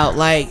about,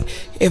 like,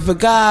 if a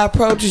guy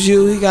approaches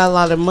you, he got a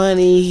lot of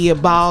money, he a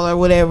baller,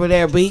 whatever,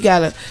 but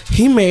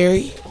he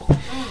married.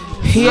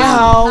 He at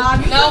home.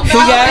 He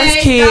got his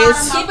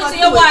kids. Keep it to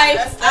your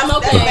wife. I'm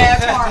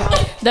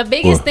okay. The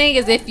biggest thing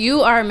is if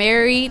you are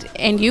married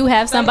and you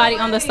have somebody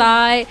on the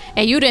side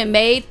and you done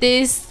made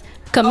this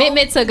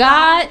commitment to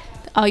God.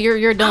 Oh,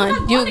 you're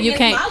done. You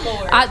can't.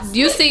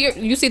 You see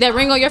that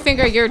ring on your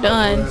finger. You're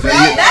done. So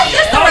you'll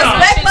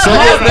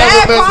never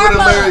mess with a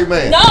married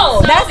man.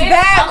 No, that's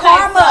bad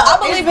karma. I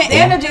believe in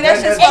energy. That's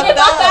just fucked up. And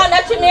if I found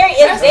out you're married,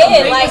 it's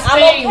dead. Like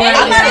I'm okay.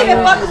 I'm not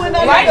even fucking with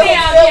no right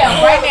now.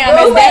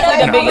 That's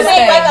definitely the biggest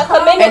thing. Like a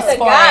commitment as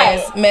to far God.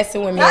 as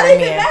messing with Not married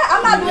even men. that.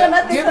 I'm not doing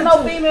nothing to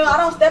no female. I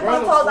don't step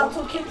on toes. I'm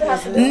too cute to have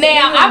to do.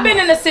 Now I've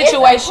been in a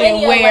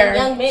situation where.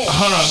 Hold on,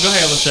 go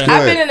ahead, Lachey.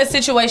 I've been in a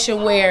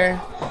situation where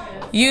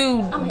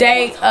you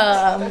date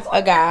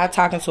a guy,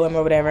 talking to him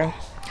or whatever,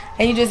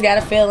 and you just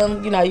gotta feel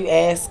him. You know, you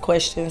ask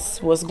questions,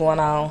 what's going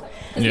on,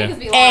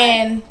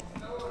 and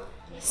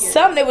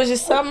something, it was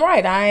just something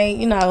right. I ain't,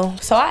 you know.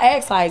 So I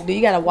asked, like, do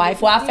you got a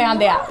wife? Well, I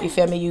found out. You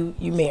feel me?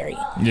 You married.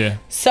 Yeah.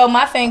 So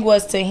my thing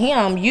was to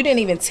him, you didn't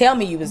even tell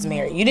me you was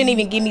married. You didn't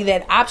even give me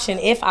that option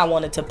if I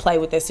wanted to play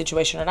with that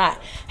situation or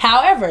not.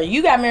 However,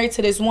 you got married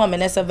to this woman.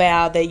 That's a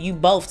vow that you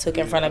both took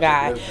in front of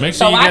God. Make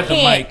sure you get the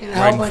mic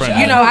right in front of you.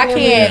 You know,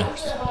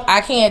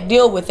 I can't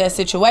deal with that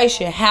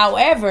situation.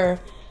 However,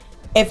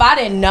 if I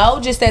didn't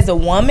know, just as a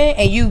woman,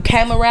 and you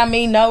came around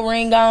me, no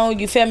ring on,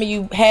 you feel me,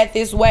 you had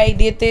this way,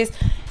 did this,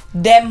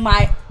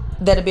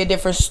 that'll be a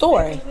different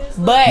story.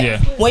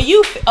 But when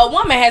a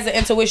woman has an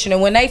intuition,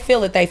 and when they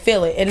feel it,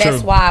 and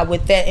that's why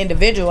with that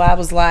individual, I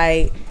was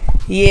like,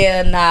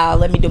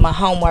 let me do my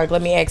homework,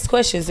 let me ask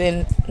questions,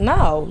 and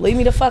no, leave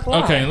me the fuck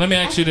alone. Okay, let me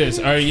ask you this: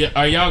 Are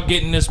y'all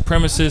getting this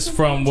premises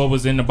from what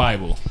was in the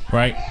Bible,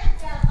 right?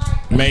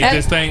 Made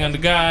this thing under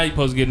God, you're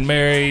supposed to get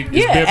married.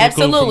 It's biblical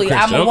absolutely. From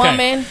I'm a okay.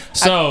 woman.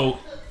 So,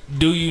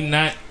 do you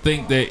not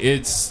think that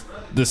it's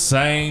the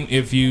same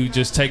if you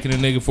just taking a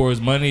nigga for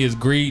his money? Is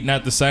greed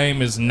not the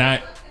same as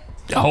not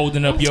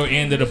holding up your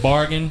end of the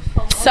bargain?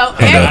 So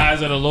in the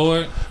eyes of the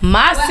Lord,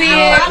 my thing is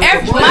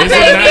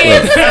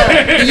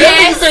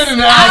yes.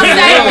 I'll say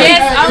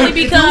yes only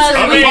because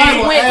we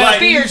went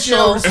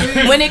spiritual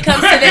when it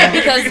comes to that,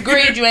 because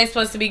greed, you ain't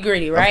supposed to be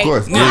greedy, right? Of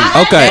course.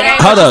 Okay,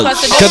 hold on.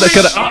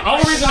 The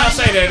only reason I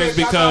say that is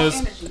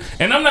because,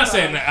 and I'm not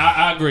saying that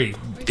I agree.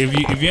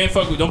 If you ain't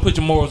fuck with, don't put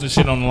your morals and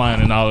shit on the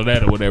line and all of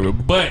that or whatever.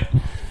 But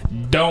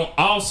don't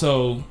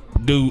also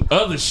do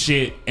other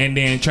shit and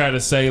then try to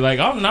say like,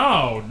 oh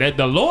no, that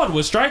the Lord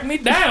would strike me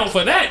down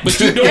for that, but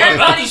you doing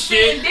other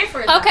shit.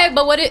 Okay,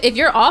 but what if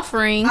you're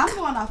offering? I'm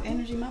going off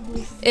energy, my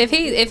belief. If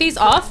he's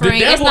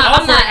offering, it's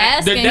not. I'm not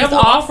asking. The devil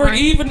offered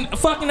even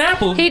fucking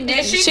Apple. He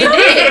did. She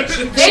did.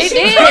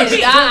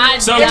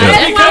 So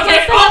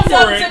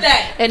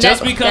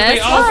just because they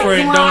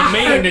offering don't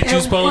mean that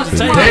you're supposed to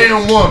take.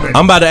 Damn woman.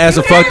 I'm about to ask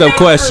a fucked up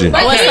question.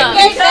 But he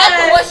gave back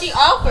for what she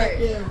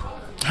offered.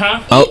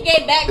 Huh? He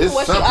gave back for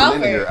what she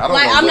offered.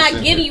 Like, I'm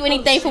not giving you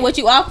anything for what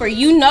you offer.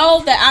 You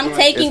know that I'm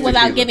taking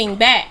without giving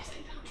back.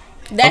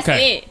 That's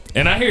it.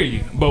 And I hear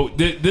you, but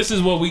this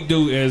is what we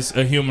do as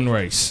a human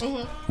race.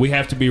 We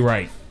have to be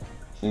right.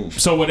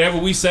 So whatever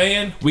we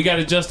saying, we got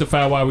to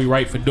justify why we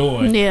right for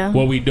doing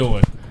what we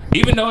doing.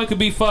 Even though it could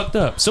be fucked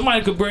up.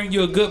 Somebody could bring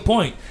you a good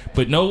point,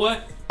 but know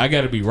what? I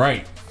got to be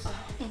right.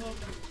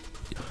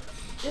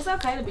 It's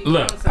okay to be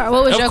wrong. Right,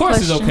 what was your course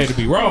question? It's okay to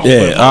be wrong.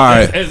 Yeah, all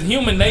right. As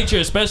human nature,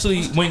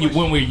 especially when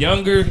we're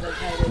younger,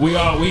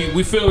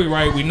 we feel we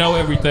right. We know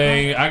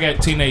everything. I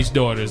got teenage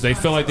daughters. They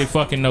feel like they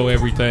fucking know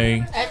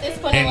everything. At this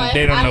point and in life,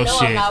 they don't know I know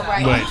shit. I'm not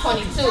right. But, I'm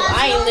 22.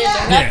 I ain't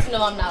lived enough to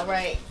know I'm not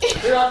right.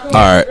 All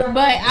right.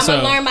 But I'm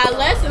gonna learn my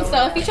lesson.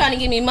 So if you're trying to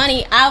give me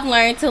money, I've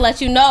learned to let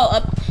you know.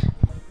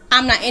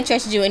 I'm not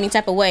interested in you any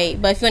type of way.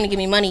 But if you want to give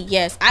me money,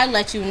 yes, I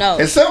let you know.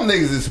 And some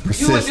niggas is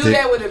persistent. You would do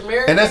that with a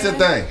married and that's the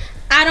man? thing.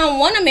 I don't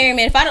want to marry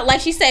man. If I don't,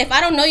 like she said, if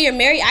I don't know you're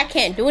married, I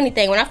can't do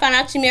anything. When I find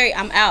out you're married,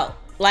 I'm out.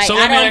 Like, so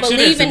I don't believe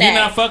in if that. You're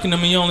not fucking him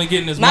and you're only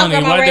getting his My money.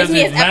 grandma Why raised does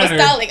me it as matter?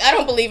 apostolic. I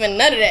don't believe in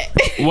none of that.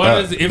 Why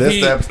does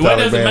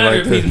it matter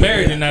if he's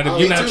married or not? If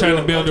you're not trying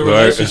to build a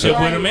relationship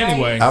with him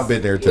anyway. I've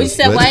been there too. You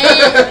said what?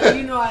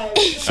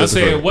 I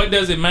said, what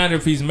does it matter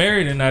if he's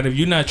married or not if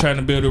you're not trying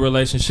to build a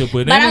relationship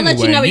with him But anyway? I'll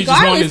let you know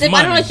regardless. If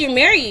I don't money. let you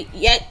marry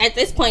yet at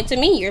this point, to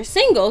me, you're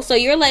single. So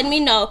you're letting me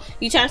know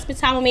you trying to spend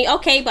time with me.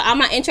 Okay, but I'm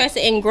not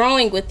interested in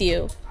growing with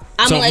you.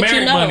 I'm so gonna let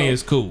you know. money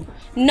is cool.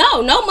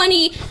 No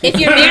money. If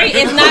you're married,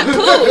 is not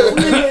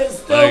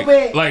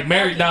cool. Like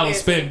married dollars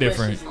spend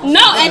different.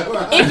 No, and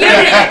if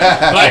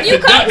you're like if you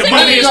come the to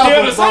money me, is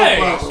still the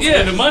same.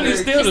 Yeah, the money is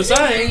still the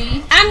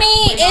same. I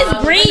mean,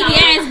 it's greed,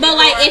 yes, but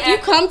like if you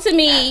come to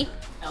me,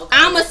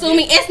 I'm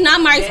assuming it's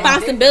not my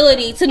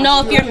responsibility to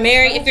know if you're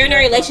married, if you're in a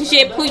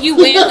relationship, who you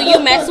with, who you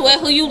mess with,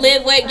 who you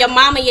live with, your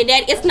mama, your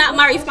dad. It's not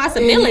my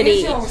responsibility.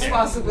 It's your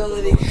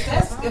responsibility.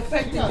 That's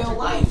affecting your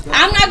life.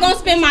 I'm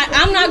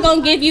not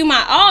gonna give you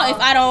my all if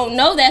I don't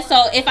know that.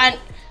 So if I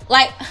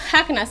like,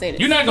 how can I say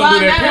this? You're not gonna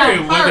do that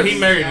period whether he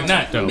married or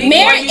not though.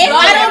 Married, if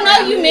I don't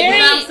know you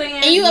married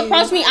and you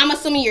approach me, I'm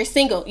assuming you're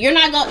single. You're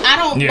not gonna. I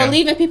don't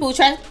believe in people who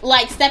try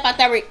like step out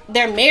their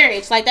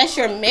marriage. Like that's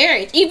your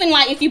marriage. Even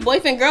like if you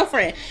boyfriend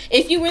girlfriend,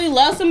 if you really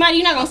love somebody,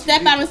 you're not gonna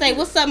step out and say,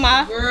 "What's up,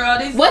 ma? Girl,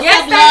 what's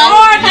yes, up, they love?"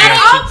 are. That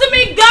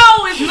ultimate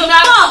goal is to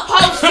fuck.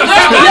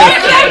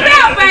 You're stepped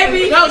out,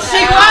 baby. No,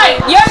 she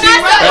right. You're not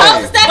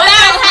supposed to step out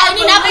and have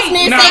any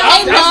nervousness. Say,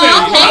 "Hey,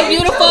 love. Hey,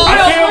 beautiful."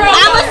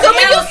 I'm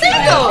assuming you're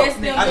single.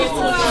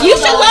 You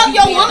should love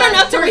your woman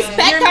enough to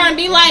respect her and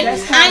be like,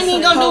 I ain't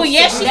even gonna do it.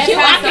 Yes, she cute.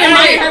 I can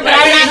admire her, but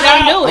I'm not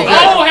gonna do it.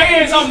 All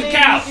hands on the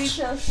couch.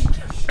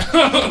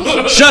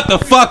 Shut the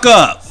fuck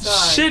up.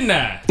 Shouldn't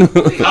I?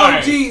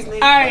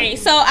 Alright,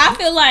 so I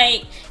feel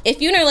like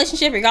if you're in a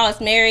relationship,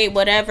 regardless, married,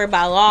 whatever,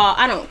 by law,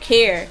 I don't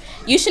care.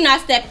 You should not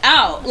step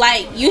out.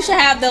 Like, you should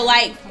have the,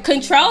 like,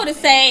 control to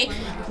say,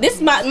 this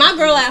is my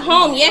girl at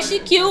home. Yeah, she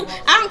cute.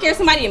 I don't care if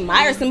somebody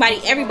admires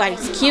somebody.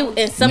 Everybody's cute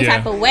in some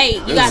type of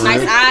way. You got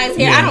nice eyes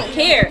here. I don't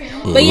care.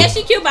 But yeah,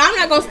 she cute, but I'm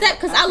not going to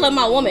step because I love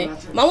my woman.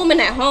 My woman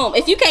at home.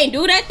 If you can't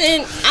do that,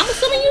 then I'm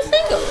assuming you're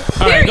single.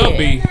 All right, go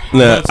be.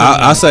 Now,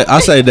 I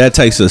say that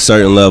takes a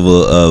certain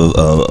level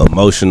of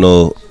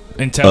emotional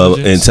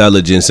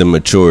intelligence and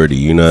maturity.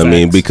 You know what I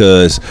mean?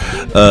 Because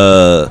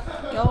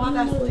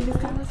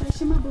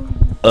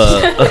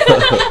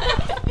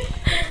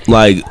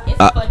like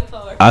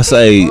I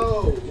say,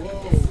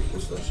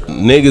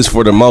 niggas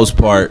for the most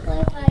part,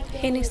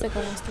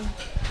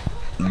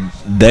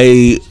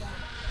 they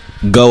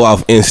go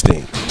off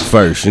instinct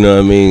first. You know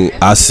what I mean?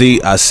 I see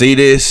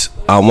this.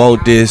 I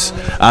want this.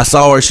 I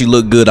saw her. She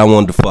looked good. I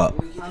wanted to fuck.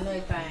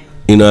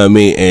 You know what I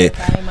mean?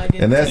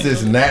 And that's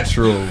just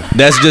natural.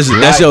 That's your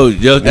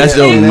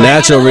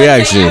natural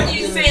reaction.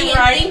 You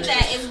think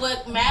that is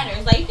what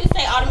matters. Like you can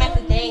say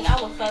automatically, dang, I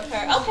will fuck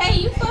her. Okay,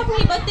 you fuck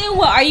me, but then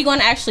what? Are you going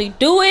to actually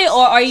do it,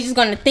 or are you just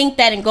going to think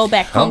that and go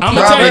back home? I'm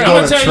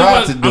gonna tell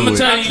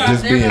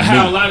you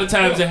how a lot of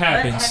times it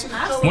happens.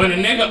 When a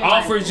nigga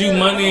offers you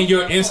money and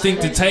your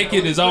instinct to take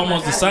it is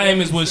almost the same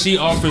as when she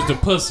offers the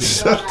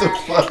pussy.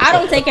 I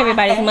don't take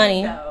everybody's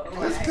money.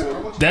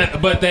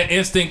 But that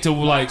instinct to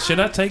like, should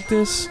I take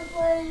this?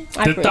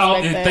 The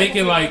thought and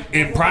thinking like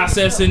and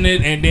processing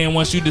it, and then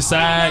once you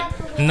decide,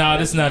 nah,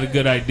 this is not a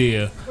good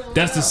idea.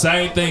 That's the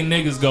same thing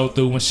niggas go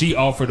through when she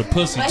offered a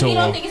pussy to him. But he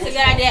don't think it's a good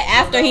idea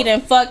after he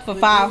done fucked for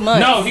 5 months.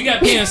 No, he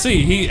got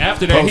PNC. He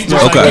after that he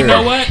just like, you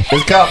know what?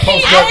 It's called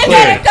post I done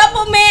got a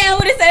couple men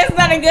who said it's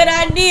not a good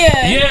idea.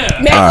 Yeah.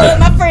 Mess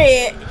with my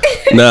friend.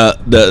 Now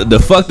the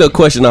fucked up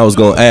question I was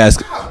gonna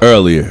ask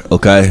earlier,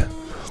 okay?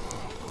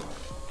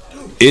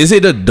 Is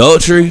it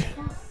adultery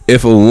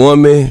if a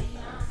woman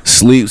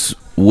sleeps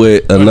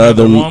with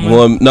another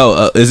woman?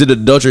 No, is it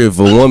adultery if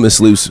a woman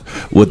sleeps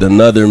with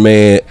another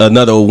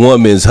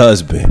woman's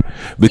husband?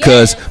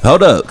 Because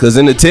hold up, because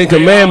in the Ten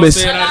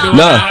Commandments, in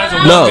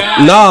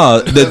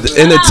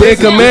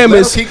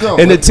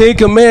the Ten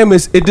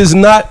Commandments, it does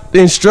not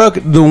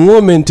instruct the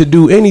woman to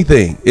do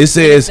anything. It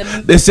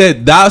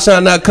said, "Thou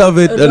shalt not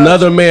covet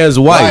another man's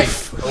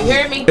wife." You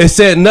hear me? It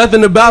said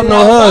nothing about no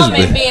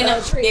husband.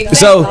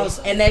 So,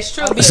 and that's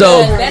true. Because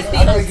that's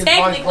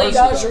technically.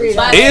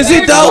 Is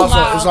it though?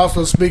 It's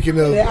also speaking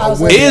of.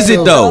 Is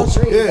it though?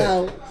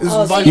 Yeah. You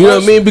know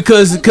what I mean?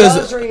 Because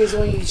adultery is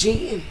when you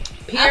cheating.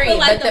 Period.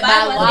 Like but the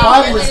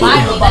Bible is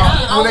speaking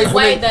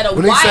about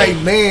when they say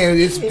man,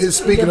 it's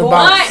speaking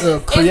about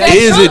creation.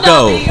 Is it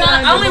though?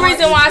 The only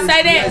reason why I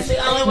say that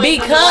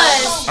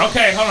because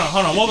okay,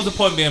 hold on. What was the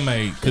point being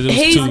made? Because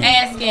he's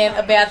asking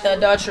about the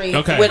adultery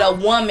with a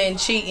woman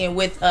cheating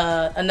with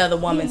another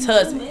woman's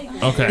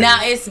husband. Okay. Now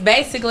it's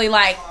basically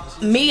like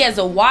me as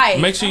a wife.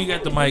 Make sure you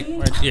got the mic.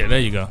 Right. Yeah, there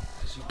you go.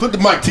 Put the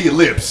mic to your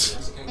lips.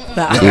 We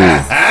know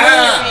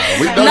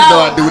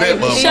I do that,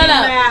 mother. Shut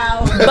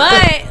up.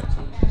 But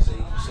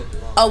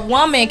a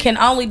woman can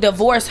only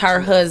divorce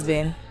her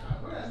husband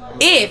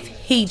if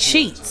he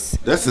cheats.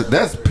 That's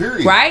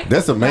period. Right?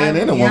 That's a man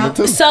and a woman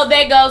too. So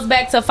that goes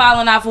back to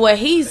following off what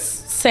he's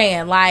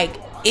saying. Like,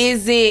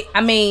 is it?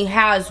 I mean,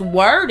 how it's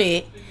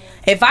worded.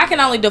 If I can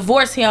only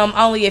divorce him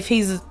only if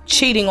he's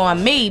cheating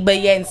on me, but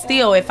yet and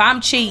still, if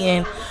I'm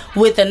cheating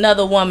with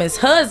another woman's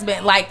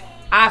husband, like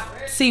I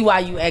see why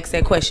you asked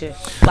that question.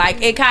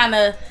 Like it kind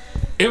of.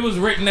 It was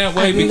written that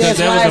way because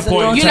that was the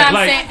point. You know what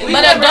I'm saying?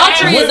 But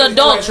adultery is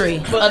adultery.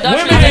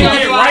 Women ain't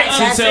get rights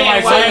until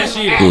like last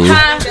year.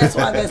 That's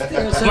why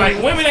that's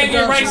like women ain't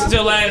get rights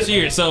until last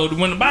year. So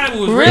when the Bible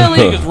was really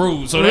niggas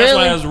ruled. So that's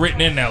why it was written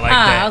in there like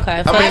that.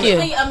 Okay.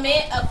 Actually,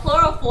 a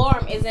plural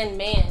form is in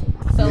man.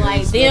 So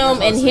like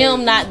them and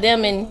him, not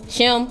them and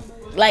shim.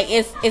 Like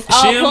it's all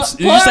shims?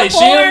 Did plural you say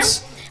form.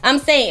 shims? I'm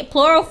saying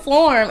plural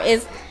form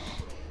is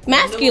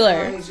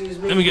masculine.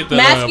 Let me get the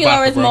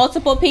masculine is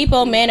multiple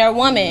people, man or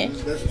woman.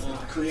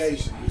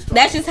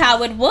 That's just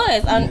how it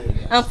was.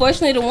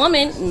 Unfortunately, the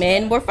woman,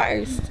 men were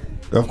first.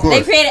 Of course.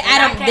 They created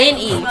Adam, then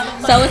Eve.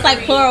 So it's like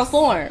plural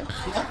form.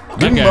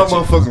 Give me my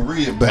motherfucking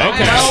rib back.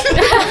 Okay.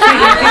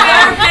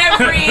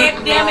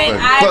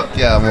 Fuck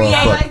y'all,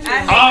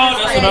 motherfucker. Oh,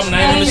 that's what I'm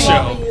naming the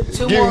show.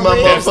 Give me my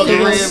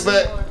motherfucking rib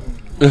back.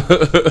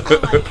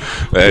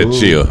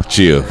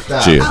 Chill.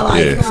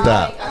 Yeah,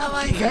 stop. I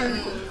like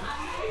her.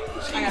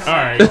 All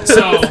right,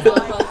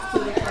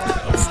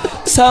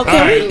 So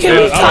can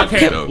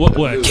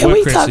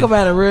we talk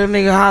about a real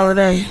nigga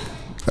holiday?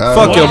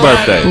 Fuck your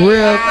birthday.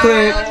 Real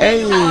quick.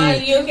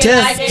 Hey,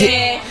 just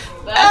get.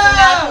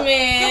 Stone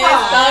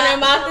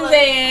him off his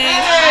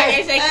head. I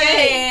can shake your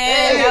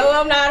hand. No,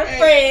 I'm not a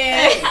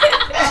friend.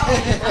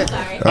 I'm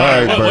sorry. All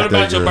right, what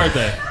about your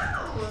birthday?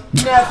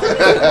 You just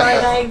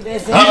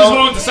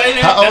wanted to say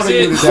that? How old are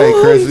you today,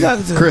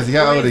 Chrissy? Chrissy,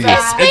 how old are you?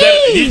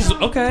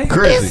 Okay.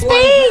 Chrissy.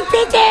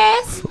 bitch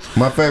ass.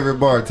 My favorite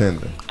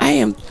bartender. I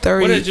am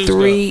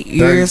 33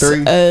 years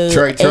 33? old.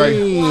 Trey.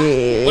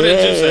 What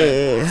did you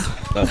say?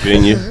 Up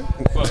in you.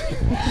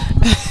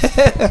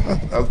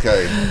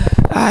 Okay.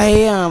 I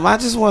am. I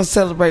just want to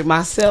celebrate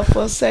myself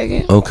for a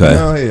second. Okay.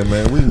 Go ahead,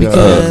 man. We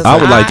I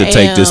would like to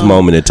take this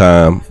moment in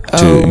time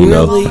to,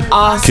 really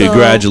awesome.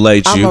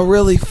 congratulate you. I'm a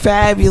really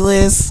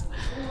fabulous.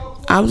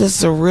 I'm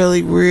just a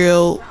really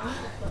real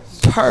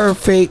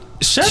perfect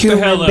Shut human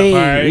the hell up, being.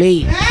 all right?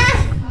 Me.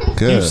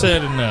 Good. You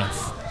said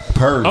enough.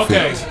 Perfect.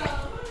 Okay.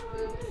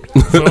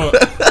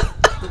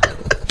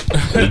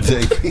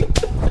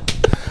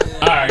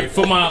 All right,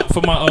 for my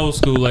old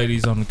school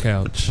ladies on the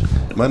couch.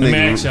 Let me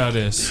ask y'all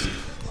this.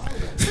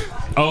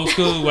 Old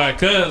school, why?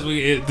 Cause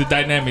the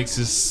dynamics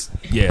is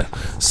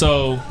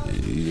So,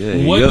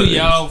 what do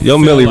y'all? Your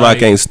Millie like,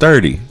 Rock ain't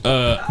sturdy.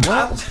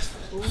 What?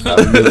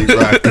 Millie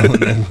Rock on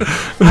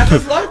that. I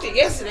just learned it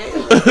yesterday.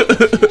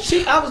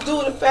 I was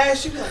doing it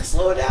fast. She was like,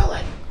 slow it down,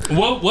 like.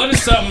 What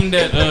is something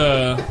that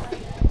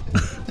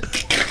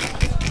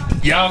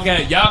y'all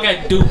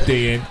got duped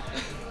in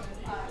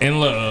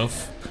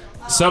love?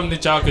 Something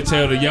that y'all could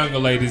tell the younger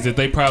ladies that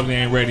they probably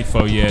ain't ready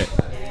for yet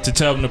to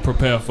tell them to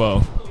prepare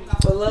for.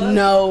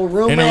 No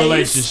roommates. In a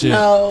relationship.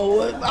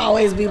 No,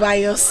 always be by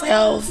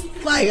yourself.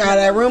 Like all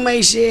that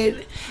roommate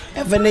shit.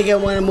 If a nigga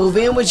want to move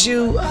in with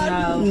you,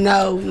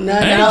 no.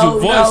 Your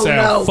voice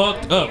sound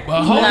fucked up.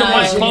 Hold the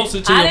mic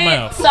closer to your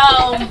mouth. So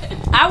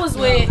I was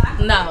with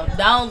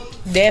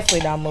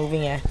definitely don't move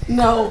in.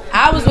 No,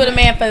 I was with a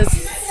man for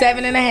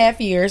 7.5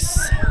 years.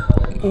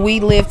 We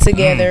lived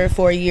together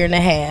for 1.5 years,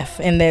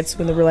 and that's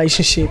when the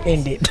relationship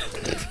ended.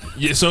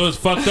 Yeah, so it's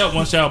fucked up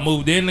once y'all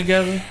moved in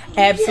together?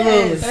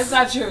 Absolutely. that's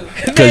not true.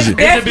 That's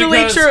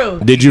definitely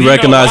true. Did you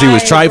recognize he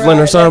was trifling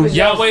or something?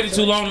 Y'all waited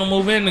too long to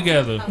move in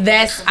together.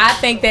 I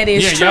think that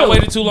is true. Y'all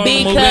waited too long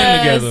to move in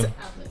together.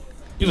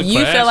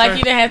 You feel like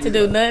you didn't have to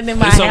do nothing in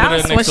my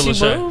house when she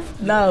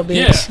moved? No,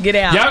 bitch. Get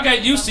out. Y'all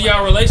got used to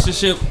y'all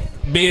relationship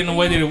being the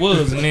way that it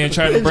was, and then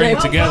trying to bring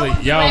it together.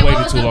 Y'all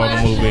waited too long to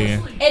move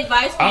in.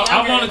 Advice for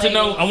I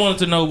wanted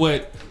to know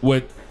what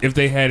if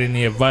they had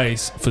any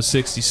advice for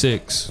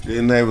 66.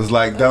 And they was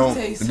like, don't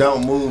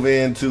move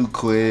in too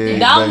quick.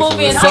 Don't move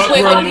in too Fuck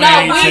quick. No, roommates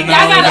y'all and all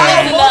gotta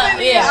that. listen up.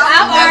 Yeah.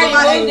 I've already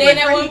moved in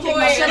at one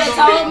point. Should have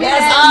told me.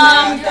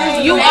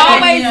 You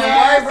always.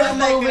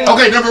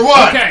 Okay, number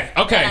one.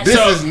 Okay. This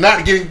so, is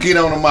not getting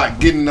on the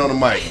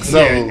mic.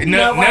 So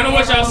none of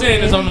what y'all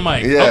saying is on the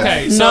mic. Yeah.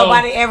 Okay, so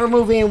Nobody ever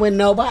move in with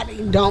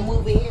nobody. Don't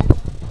move in.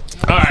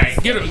 all right,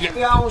 get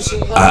Your own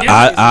shit.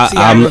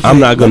 I'm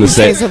not gonna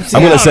say.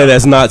 I'm gonna say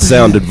that's not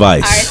sound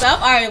advice. All right, so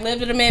I've already lived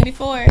with a man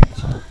before.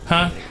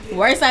 Huh?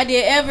 Worst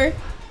idea ever.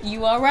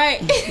 You all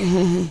right?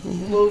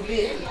 Move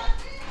in.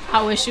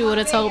 I wish you would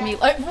have told me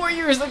like 4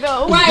 years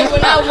ago. Right,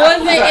 when I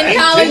wasn't in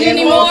college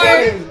anymore.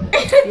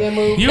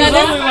 You was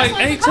only like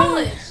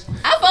 18.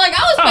 I felt like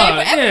I was paying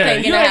for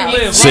everything in the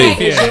house. See,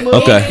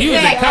 okay. You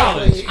was in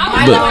college. I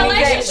was in a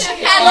relationship.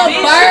 Had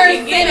little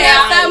birds sitting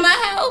outside my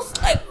house.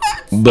 Like what?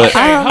 But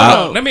Hey, hold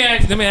on. Let me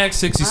ask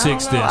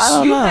 66 this. I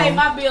don't know.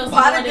 My bills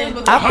more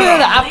than I feel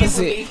the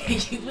opposite.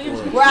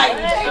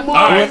 Right.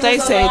 What they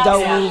say,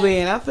 don't move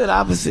in. I feel the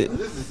opposite.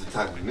 this is the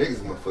type of niggas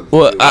motherfuckers.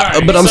 well,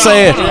 but I'm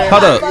saying,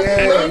 hold up.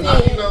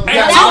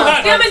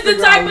 Them is the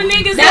type of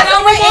niggas that That's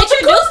what we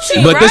introduced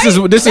you. But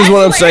this is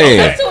what I'm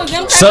saying. Them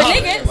type Some- of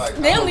niggas.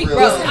 Then we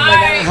grow.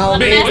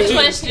 Next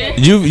question.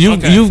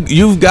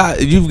 You've got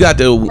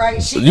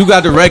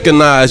to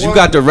recognize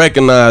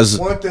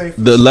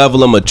the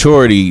level of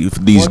maturity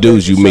these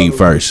dudes you meet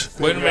first.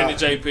 Wait a minute,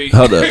 JP.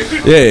 Hold up,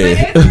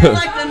 yeah.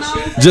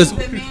 Just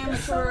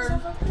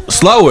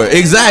slower,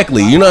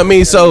 exactly. You know what I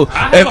mean? So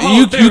if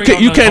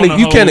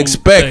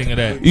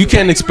you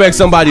can't expect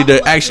somebody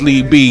to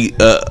actually be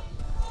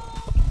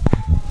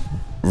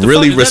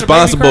really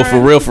responsible for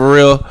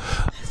real.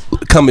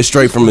 Coming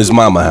straight from his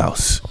mama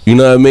house, you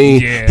know what I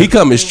mean? Yeah. He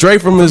coming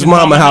straight from his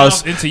mama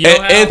house into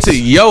your house? into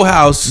your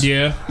house.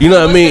 Yeah. You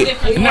know what I mean? Nah,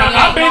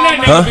 I've been that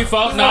nigga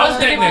before. No, I was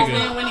that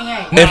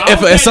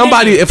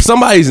nigga. If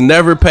somebody's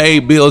never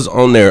paid bills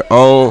on their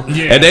own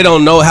and they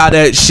don't know how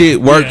that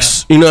shit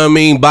works, you know what I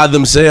mean, by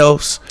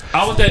themselves.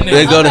 I was that nigga.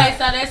 They go to, So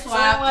that's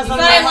why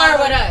they learn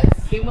with us.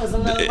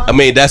 I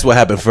mean, that's what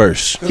happened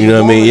first. You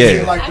know what I mean?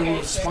 Yeah. Like the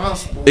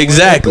responsible.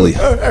 Exactly.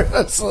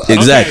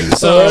 Exactly.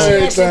 So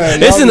It's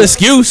an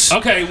excuse.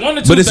 okay, one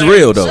or two. But it's things.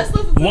 real though.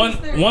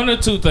 One or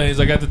two things.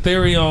 I got the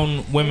theory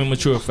on women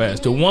mature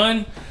faster.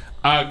 One,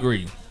 I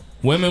agree.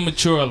 women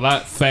mature a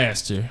lot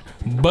faster,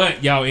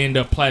 but y'all end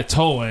up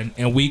plateauing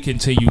and we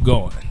continue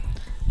going.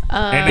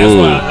 And that's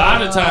why a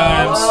lot of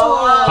times.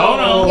 Hold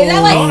on. Is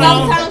that like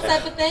sometimes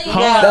type of thing?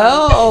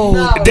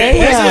 Oh,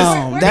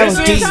 damn. That was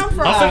deep. I'm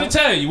finna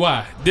tell you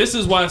why. This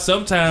is why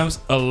sometimes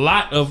a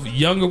lot of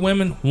younger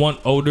women want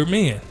older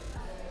men.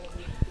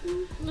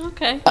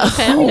 Okay.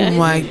 Oh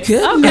my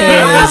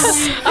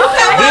goodness.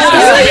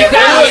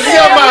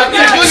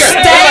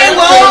 Stay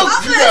woke.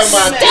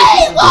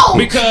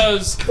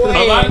 Because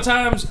a lot of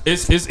times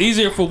it's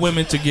easier for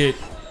women to get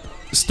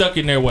stuck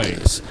in their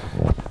ways,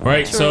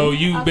 right? True. So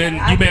you've been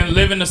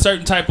living a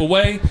certain type of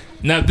way.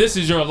 Now this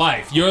is your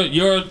life,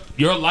 your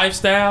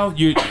lifestyle.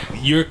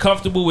 You're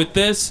comfortable with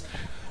this.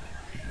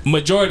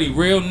 Majority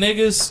real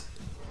niggas,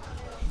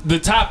 the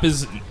top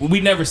is we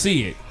never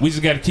see it. We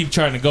just got to keep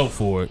trying to go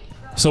for it.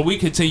 So we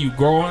continue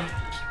growing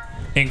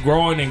and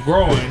growing and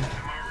growing,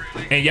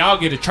 and y'all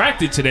get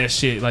attracted to that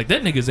shit. Like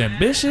that nigga's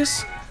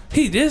ambitious.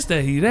 He this,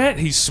 that, he that.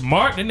 He's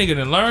smart. That nigga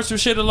done learned some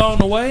shit along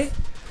the way.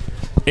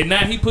 And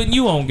now he putting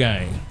you on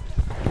game.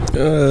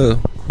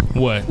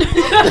 What?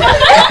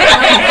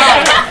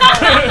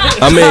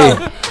 I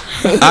mean,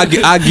 I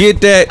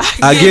get that.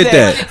 I get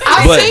that.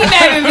 I've seen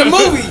that in the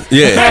movie.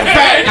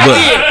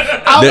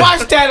 Yeah. I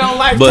watched that on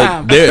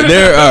Lifetime. But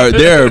there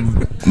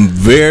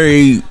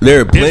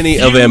are plenty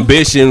of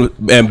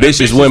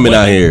ambitious women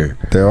out here.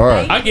 There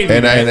are. I give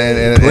you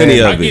that.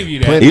 Plenty of it.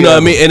 You know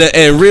what I mean?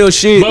 And real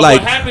shit. But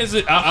like what happens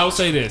is, I'll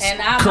say this: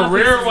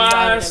 career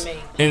wise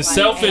and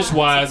selfish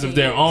wise of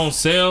their own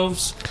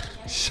selves.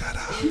 Shut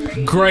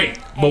up. Great,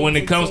 but when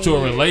it comes to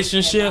a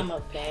relationship,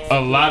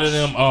 a lot of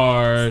them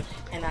are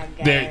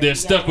they're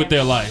stuck with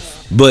their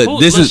life. But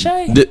this is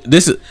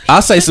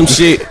I'll say some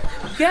shit.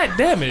 God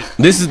damn it!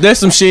 There's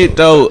some shit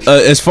though.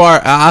 As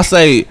far I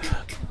say,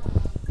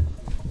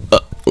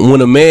 when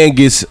a man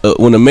is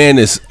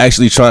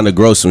actually trying to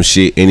grow some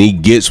shit and he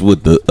gets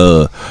with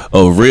a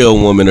real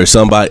woman or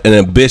somebody, an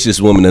ambitious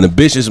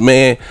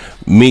man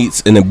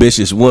meets an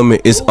ambitious woman,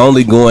 it's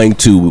only going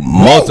to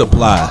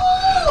multiply.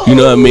 You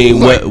know what I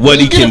mean? What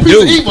he can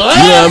do. You know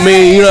what I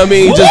mean? You know what I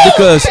mean? Just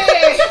because.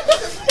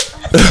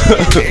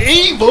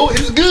 Evil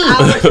is good.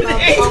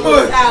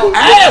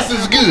 Ass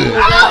is good.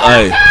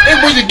 Hey.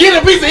 And when you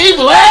get a piece of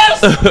evil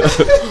ass,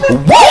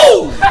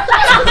 whoa!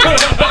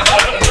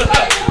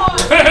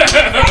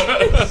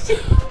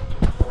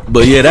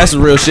 But yeah, that's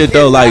real shit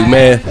though. Like,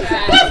 man,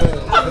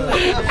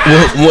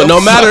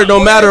 no matter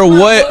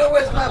what.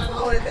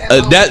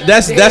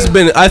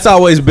 That's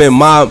always been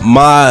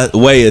my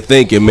way of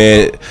thinking,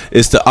 man,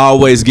 is to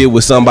always get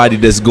with somebody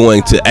that's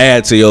going to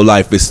add to your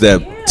life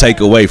instead of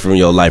take away from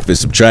your life and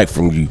subtract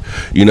from you.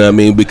 You know what I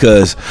mean?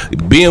 Because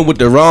being with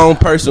the wrong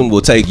person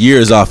will take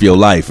years off your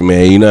life,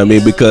 man. You know what I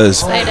mean?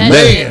 Because you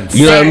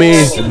know what I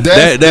mean?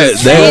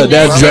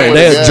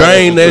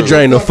 They'll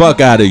drain the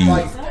fuck out of you. You know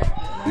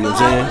what I'm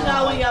saying?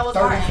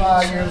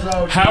 35 years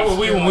old. How were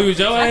we when we was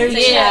your age?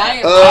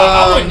 Yeah.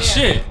 I wasn't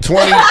shit.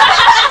 20.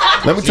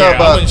 Let me talk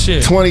about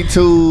 22. 22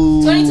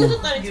 to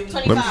 32,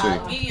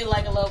 25. Give you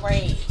like a low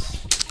range.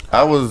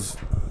 I was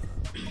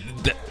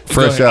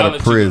fresh out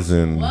of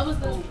prison. What was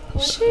the?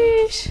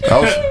 Sheesh.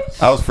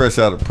 I was fresh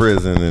out of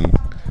prison and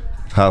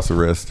house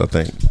arrest, I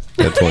think,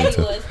 at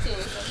 22.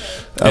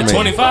 At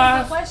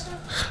 25?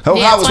 How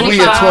was 25.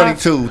 We at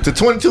 22? To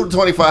 22 to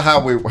 25,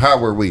 how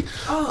were we?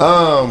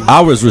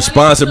 I was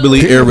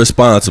responsibly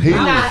irresponsible.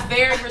 I was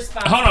very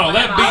responsible. Hold on,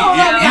 let B.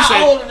 You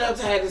said old enough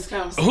to have this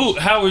conversation.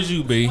 How was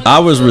you, B? I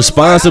was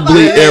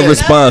responsibly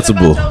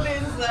irresponsible.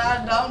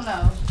 I don't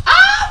know.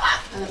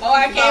 Oh,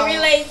 I can't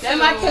relate to. That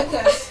my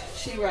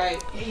She right.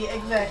 Yeah,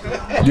 exactly.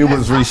 You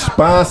was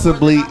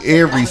responsibly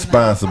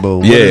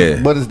irresponsible.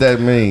 Yeah. What does that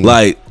mean?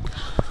 Like,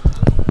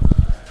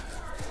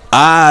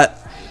 I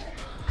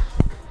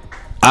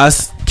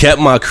kept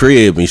my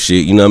crib and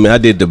shit, you know what I mean? I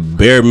did the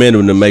bare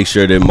minimum to make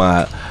sure that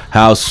my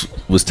house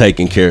was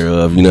taken care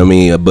of, you know what I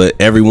mean? But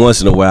every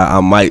once in a while, I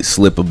might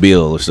slip a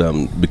bill or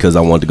something because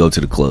I wanted to go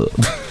to the club.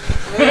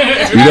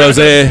 You know what I'm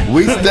saying?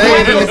 We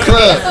stayed in the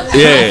club.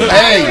 Yeah.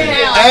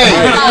 Hey,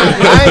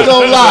 I ain't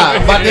gonna lie.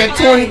 By that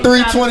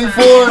 23,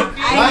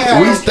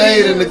 24, we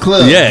stayed in the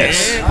club.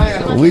 Yes.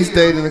 We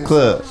stayed in the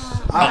club.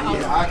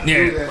 I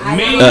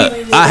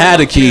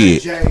had a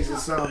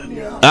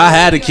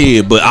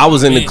kid. But I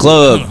was in the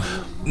club,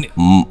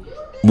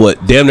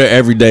 damn near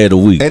every day of the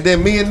week. And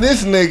then me and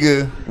this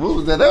nigga, what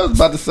was that? That was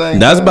about the same.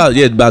 That's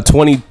about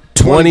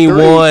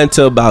 21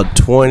 to about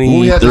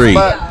 23.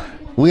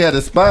 We had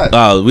a spot.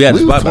 Oh, we had a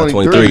spot about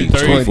 23.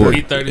 24.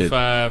 He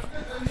 35.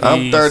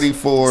 I'm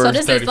 34. So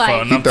this is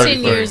like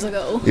 10 years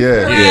ago.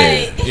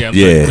 Yeah.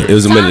 It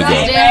was a minute ago.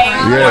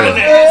 Yeah.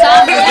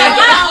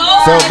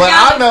 So, but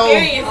I know.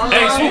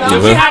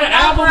 Did we have an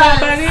album back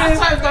then?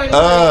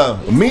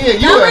 Me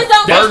and you first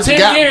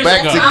got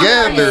back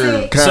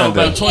together, kind So of.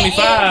 about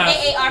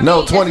 25.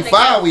 No,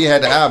 25 we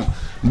had the album.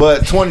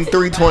 But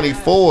 23,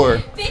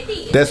 24,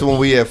 that's when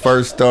we had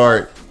first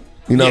start,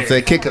 you know what I'm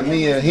saying, kicking.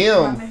 Me and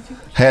him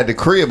had the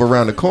crib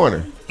around the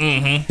corner.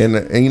 Mm-hmm. And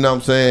you know what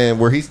I'm saying,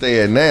 where he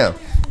stay at now.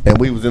 And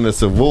we was in the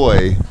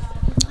Savoy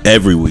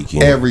Every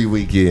weekend. Every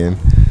weekend.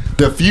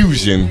 The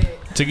fusion.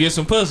 To get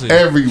some pussy.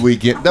 Every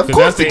weekend. Of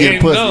course to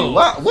get pussy.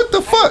 What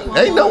the fuck?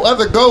 Ain't no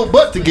other goal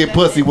but to get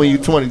pussy when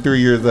you're 23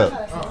 years up.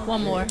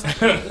 One more.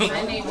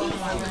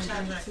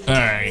 All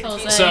right.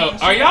 So,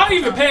 are y'all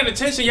even paying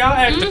attention? Y'all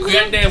asked the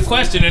goddamn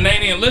question and they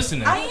ain't even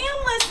listening. I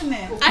am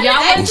listening.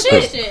 Y'all ain't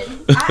shit.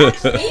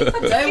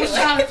 They was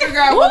trying to figure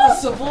out what the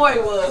Savoy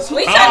was.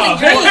 We trying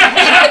to drink.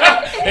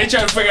 They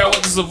trying to figure out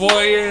what the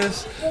Savoy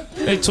is.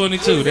 They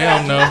 22. They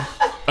don't know.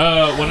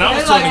 When I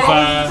was 25,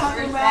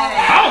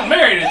 I was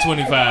married at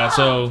 25,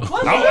 so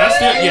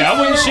I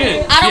wasn't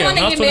shit. I don't want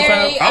to get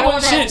married. I don't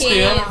want to have kids.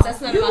 Still.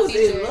 That's not my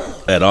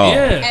future. At all.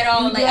 Yeah. At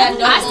all. Like,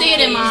 I see it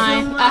in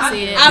mine. I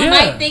see it. I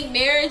might think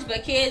marriage,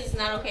 but kids is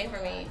not okay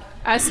for me.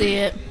 I see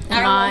it in I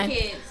don't mine. want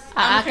kids.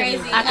 I crazy.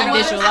 I can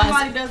visualize.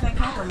 Everybody doesn't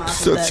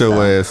compromise. Shut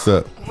your ass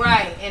up.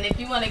 Right, and if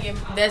you want to get,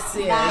 that's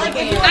it. Like,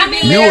 if you I want to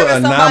mean, be You married an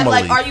with somebody,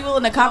 anomaly. like, are you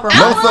willing to compromise?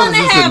 I'm willing to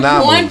Motherfuckers is have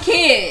anomaly. one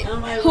kid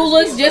who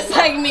looks just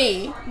like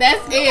me.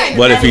 That's it.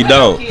 What if he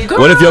don't?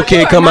 What if your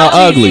kid come out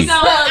ugly? I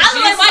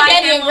look like my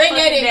daddy and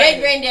granddaddy and great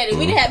granddaddy.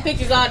 We done have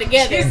pictures all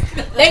together.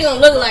 They gonna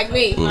look like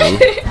me.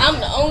 I'm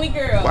the only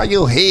girl. Why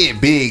your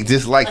head big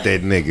just like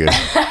that nigga?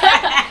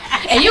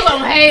 And you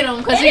gonna hate him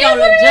because he gonna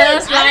look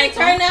just I like ain't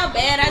turned out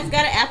bad. I just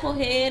got an apple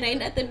head. Ain't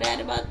nothing bad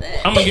about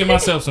that. I'm gonna give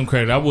myself some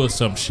credit. I was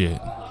some shit.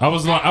 I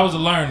was a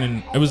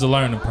learning. It was a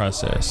learning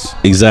process.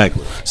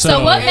 Exactly.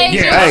 So what made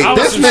you? Hey, I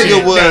was this some nigga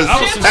shit. was.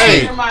 I was some Hey,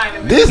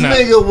 shit. this Nah.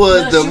 nigga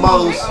was the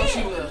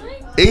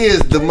most. Is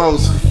the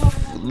most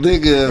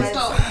nigga.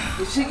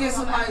 She gets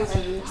somebody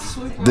to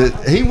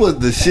sweep. He was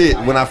the shit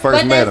when I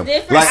first But met that's him.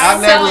 different. Like I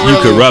never You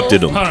really.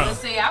 corrupted him. Hold on.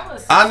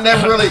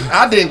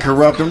 I didn't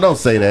corrupt him. Don't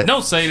say that.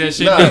 Don't say that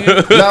shit. No.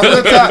 Nigga. No, real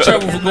You talk. in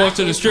trouble for going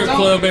to the strip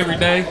club every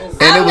day.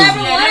 And I it was. never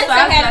wanted to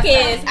have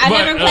kids. I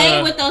But, never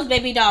played with those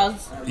baby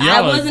dolls. I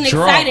y'all wasn't are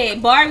drunk.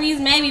 excited. Barbies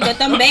maybe, but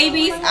them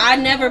babies, I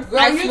never. Girl,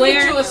 I you swear.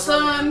 get you a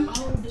son.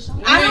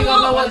 I You ain't don't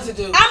gonna know what to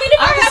do. I mean, if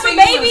I can have see a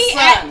you baby a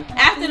son.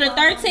 after the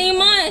 13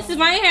 months, if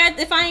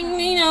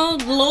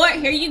I Lord,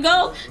 here you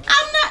go.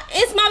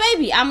 It's my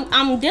baby.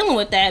 I'm dealing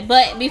with that.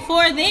 But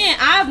before then,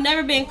 I've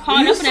never been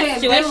caught up in that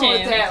situation. Dealing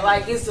with that,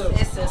 like it's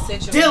a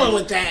situation. Dealing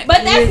with that.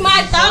 But that's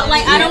my thought.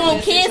 Like, I don't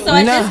want kids, so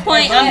at this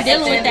point, I'm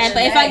dealing with that.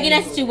 But if I get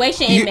in that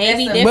situation, it may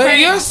be different. But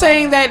you're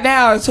saying that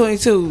now at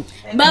 22.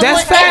 But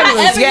that's fabulous. If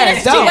I ever get a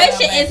Yes,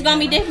 situation, it's gonna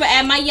be different.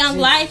 At my young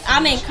life,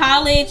 I'm in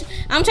college.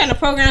 I'm trying to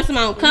program some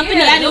my own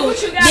company. I do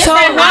different So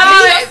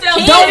hobbies.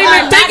 Kids don't are even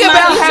not think my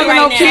about future having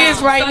no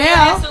kids right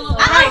now.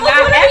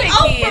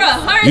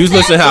 You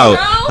listen how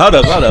hold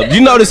up. You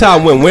notice how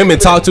when women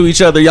talk to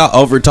each other, y'all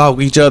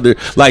overtalk each other.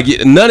 Like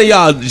none of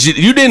y'all,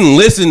 you didn't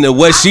listen to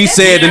what she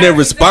said and then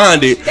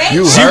responded. She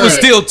was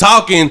still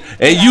talking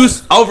and you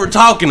over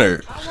talking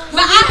her.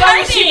 But I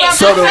heard it.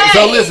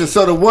 So listen.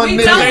 So the one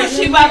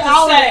nigga.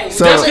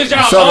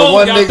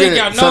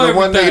 So the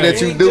one nigga that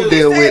you do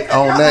deal with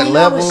on that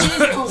level.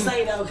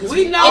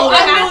 We know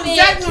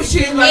exactly what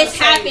she's about to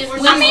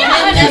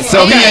say.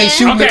 So he ain't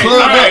shooting the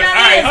club up. All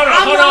right,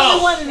 hold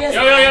on.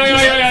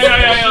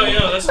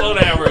 Yo. Let's slow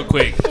down real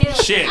quick.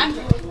 Shit.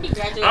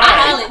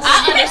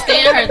 I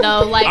understand her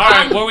though. Like, all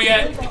right, where we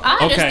at? I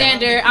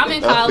understand her. I'm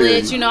in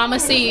college. You know, I'm a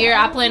senior.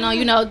 I plan on,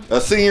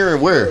 a senior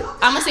in where?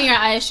 I'm a senior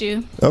at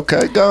ISU.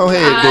 Okay, go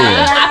ahead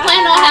then. I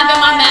plan on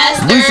having my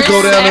master's. We used to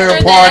go down there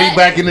and party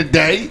back in the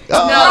day. No,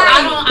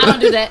 I don't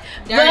do that.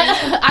 But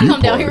I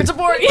come down here to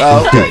party.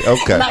 Oh,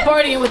 okay. I'm not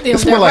partying with them.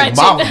 It's more like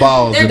mouth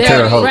balls and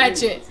Terre Haute.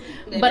 Ratchet.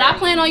 But I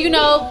plan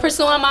on,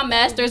 pursuing my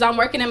master's. I'm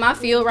working in my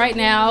field right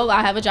now.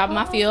 I have a job in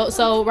my field.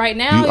 So right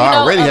now, you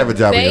already have a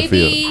job in your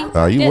field.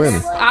 Oh, you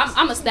winning.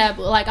 I'm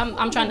established. Like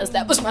I'm trying to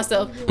establish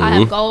myself. I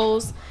have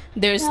goals.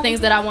 There's things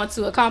that I want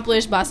to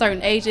accomplish by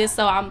certain ages.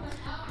 So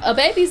a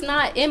baby's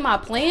not in my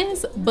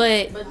plans.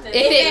 But if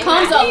it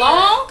comes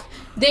along,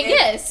 then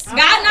yes. God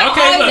knows.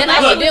 Okay, then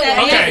I should do it.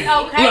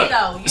 Okay,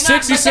 though.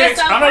 66.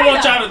 I don't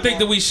want y'all to think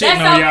that we shitting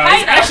on y'all.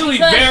 It's actually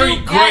very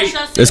great.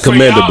 It's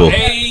commendable.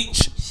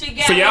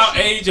 For y'all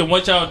age and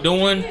what y'all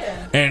doing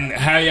and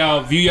how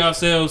y'all view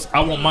yourselves,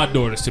 I want my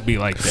daughters to be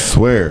like that.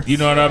 Swear. You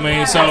know what I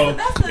mean? So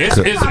it's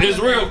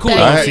real cool.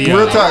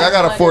 Real talk. I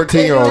got a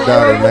 14-year-old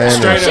daughter, man.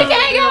 Straight She up. can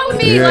hang out with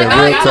me. Yeah, Like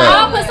real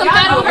I'll talk. put some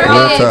fat on her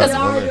Real head. talk. Cause my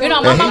And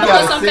mama he put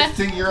got some a fat.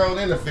 16-year-old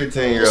and a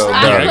 15-year-old Yeah,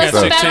 I daughter. put got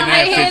some 16 fat on her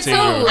and head 15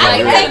 too. years old. Like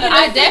Yeah.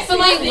 I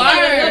definitely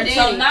learned.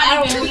 So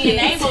not even being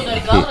able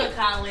to go to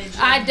college.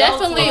 I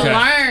definitely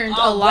learned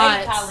a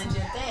lot.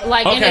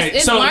 Like, and Okay,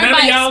 it's so learned none by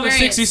of y'all in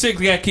experience.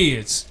 66 got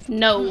kids.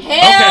 No.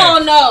 Hell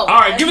Okay. no. All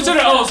right, give it to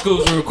the old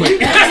schools real quick.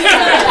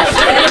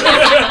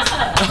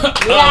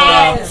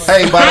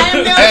 Hey,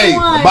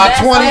 by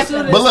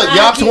 20, but look,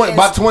 y'all 20.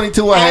 By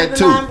 22, I had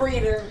 2.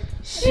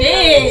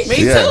 Shit.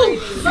 Me Yeah. too.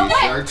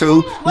 Her 2.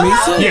 Me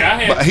too. Yeah,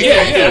 I had. But he yeah,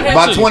 had yeah, I two. had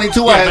By two.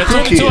 22, I had by 2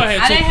 22, kids. I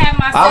had I two. didn't have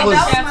my I was- I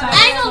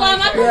ain't gonna lie,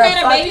 my cousin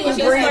had a baby when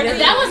she was 14.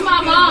 That was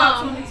my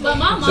mom. But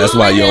my mom. That's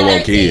why you don't had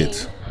want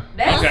kids.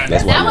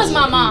 That was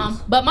my mom.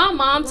 But my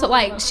mom,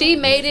 she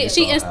made it.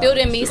 She instilled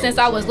in me since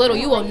I was little.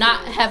 You will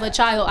not have a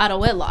child out of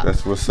wedlock.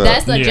 That's what's up.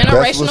 That's a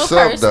generational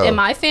curse up, in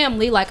my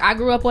family. Like I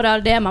grew up without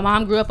a dad. My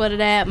mom grew up with a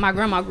dad. My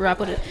grandma grew up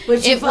with a.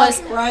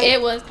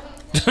 It was.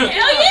 Hell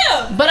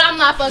yeah! But I'm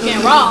not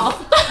fucking raw.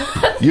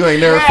 You ain't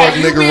never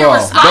fucking nigga raw.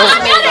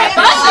 I didn't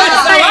fuck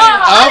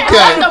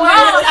okay.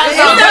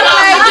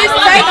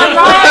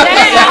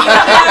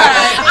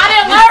 I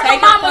didn't learn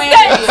from my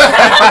mistakes.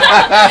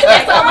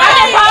 It's a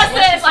learning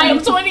process. Like I'm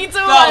 22. It's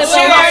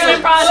a learning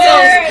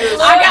process.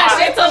 I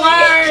got shit to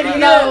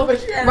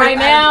learn. Right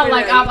now,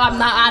 like I'm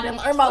not. I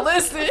didn't learn my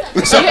lesson.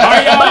 So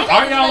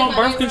are y'all on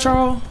birth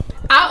control?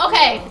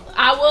 I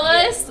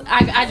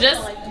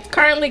just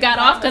currently got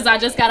off because I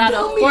just got out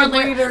of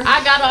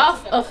I got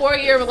off a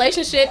 4-year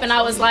relationship and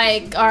I was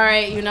like, all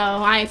right,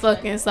 I ain't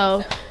fucking,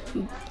 so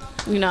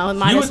might you would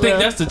as well. think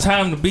that's the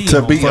time to be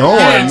on. But look,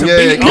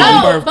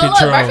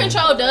 birth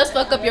control does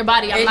fuck up your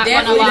body. I'm not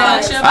gonna lie.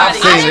 I've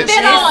seen it.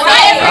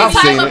 Every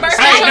type of birth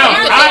control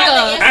you can think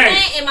of.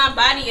 Implant in my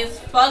body is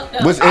fucked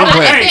up. Which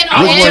implant?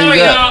 I'm telling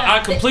y'all, I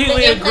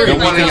completely agree.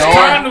 Because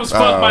condoms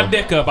fuck my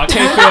dick up. I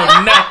can't feel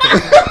nothing.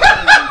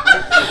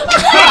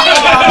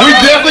 We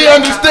definitely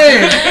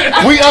understand.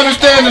 We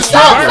understand the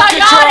struggle.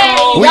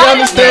 We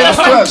understand the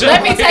struggle.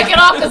 Let me take it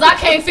off because I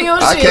can't feel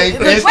shit. I can't.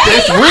 It's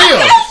real.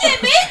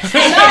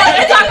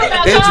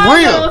 It's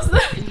real.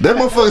 That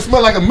motherfucker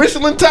smell like a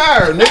Michelin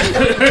tire,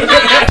 nigga.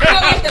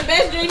 That's the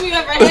best dream you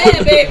ever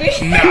had, baby.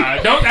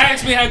 Nah, don't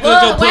ask me how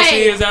good your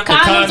pussy is after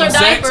condom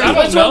sex. I don't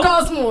Which know. one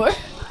costs more?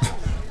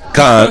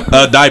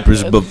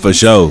 Diapers, but for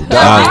sure. Okay.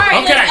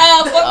 That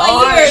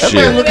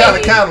man look kind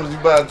of condoms you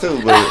buy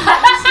too, but.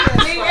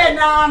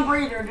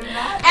 Non-breeder,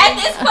 At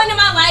this point in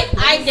my life,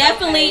 I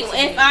definitely,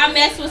 if I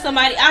mess with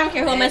somebody, I don't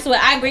care who I mess with,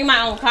 I bring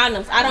my own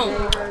condoms.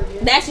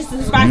 That's just a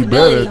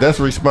responsibility. You better. That's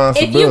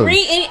responsibility. If you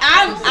read any,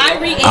 I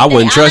read anything. I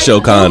wouldn't trust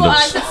your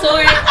condoms.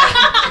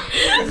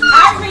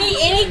 I read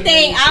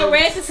anything. I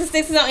read the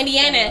statistics on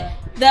Indiana.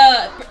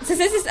 The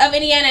statistics of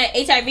Indiana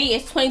HIV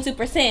is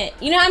 22%.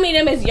 You know how many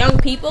of them is young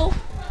people?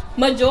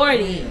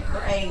 Majority.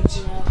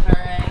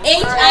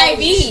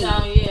 HIV.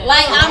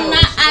 Like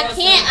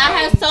I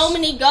have so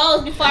many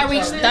goals before I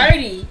reach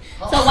 30.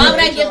 So why would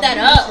I give that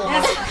up?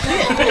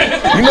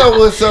 You know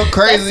what's so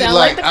crazy?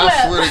 Like I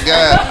swear to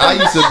God, I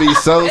used to be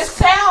so. It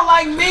sound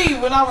like me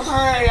when I was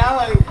hurting. I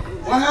like,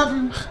 what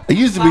happened? I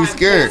used to be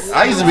scared.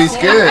 I used to be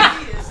scared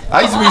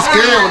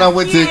when I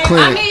went to the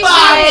clinic.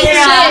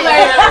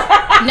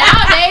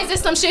 Nowadays,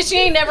 it's some shit you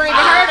ain't never even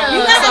heard of.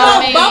 You got a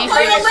little bump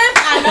on your lip?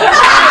 I know.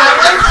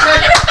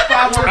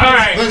 All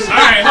right,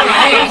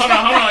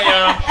 hold on,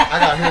 y'all. I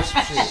gotta hear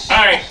some shit.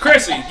 All right,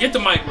 Chrissy, get the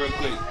mic real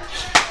quick.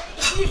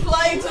 She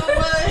played too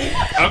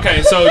much.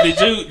 Okay, so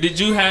did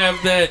you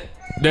have that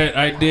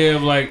idea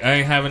of like I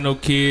ain't having no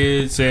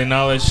kids and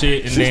all that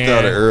shit? And She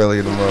started early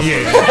in the month.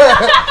 Yeah.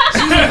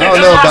 I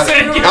don't know about.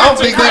 I don't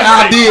think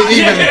that idea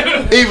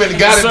even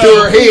got into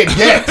her head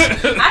yet.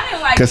 I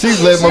didn't like. Cause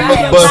she's letting my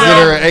mother bust in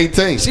her at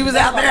 18. She was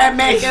out there at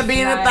Mecca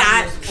being a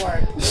thought.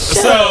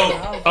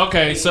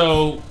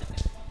 So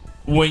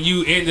when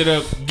you ended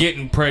up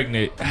getting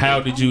pregnant, how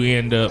did you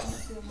end up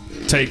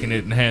taking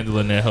it and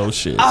handling that whole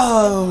shit?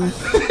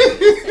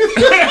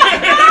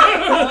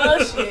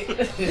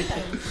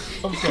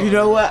 You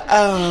know what?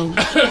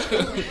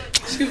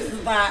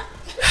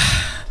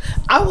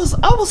 I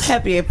was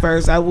happy at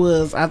first. I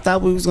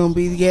thought we was gonna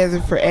be together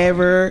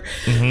forever.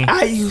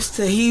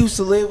 Mm-hmm. He used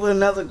to live with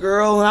another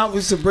girl, and I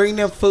used to bring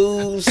them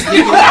food.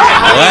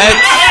 What?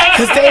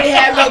 Because they didn't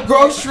have no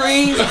groceries.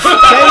 They didn't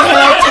have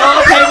no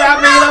toilet paper. I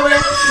bring it over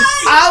there.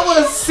 I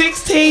was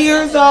 16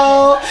 years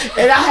old,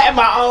 and I had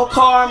my own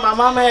car. My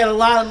mama had a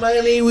lot of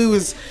money. We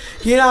was.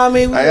 You know what I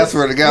mean? I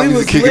swear to God, we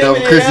was kicking over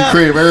Chrissy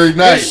crib every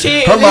night.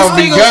 Her mom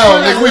be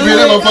gone, nigga. We be in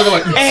that motherfucker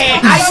like.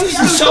 And I used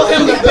to show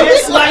him the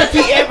best life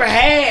he ever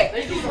had.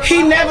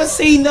 He never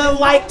seen nothing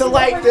like the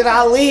life that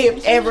I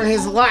lived ever in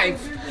his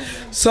life.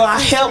 So I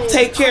helped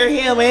take care of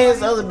him and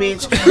his other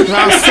bitch when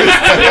I was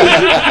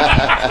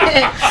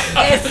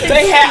 16.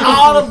 They had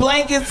all the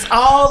blankets,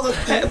 all the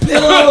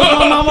pillows.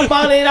 My mama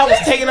bought it. I was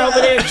taking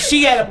over there.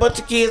 She had a bunch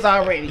of kids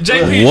already.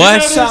 JP,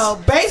 what? So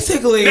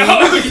basically,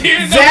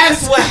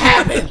 that's what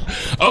happened.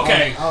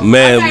 Okay.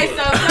 Man,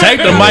 take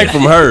the mic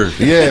from her.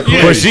 Yeah,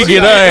 before she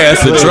get her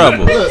ass in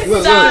trouble.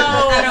 So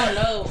I don't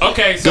know.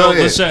 Okay, so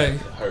Lachey.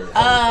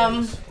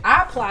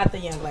 I applaud the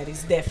young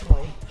ladies,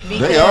 definitely.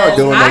 They are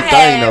doing their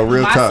thing though,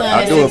 real talk.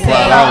 I do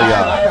applaud all of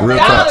y'all, real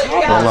talk.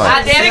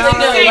 I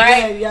definitely do,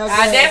 right?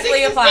 I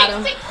definitely applaud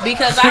them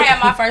because I had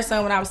my first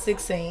son when I was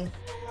 16.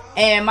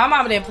 And my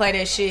mama didn't play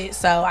that shit,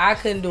 so I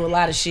couldn't do a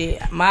lot of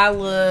shit. My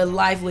little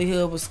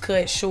livelihood was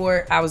cut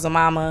short. I was a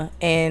mama,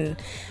 and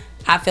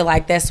I feel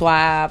like that's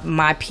why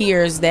my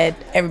peers, that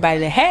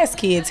everybody that has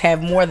kids,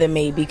 have more than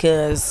me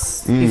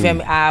because you feel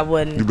me. I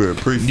wouldn't. You better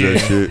appreciate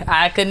that shit.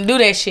 I couldn't do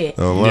that shit.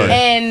 Oh, right.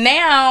 And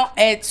now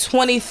at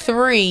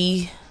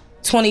 23,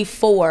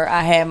 24,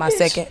 I had my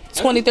second.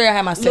 23, I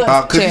had my second.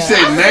 Cause you child.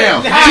 said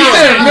now. Yeah. She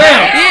said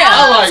now.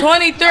 Yeah, like,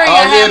 23. Oh I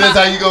yeah, had that's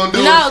how you gonna do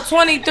it. No,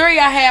 23.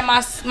 I had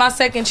my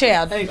second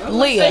child,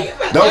 Leah.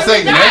 Don't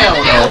say now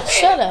though.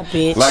 Shut up,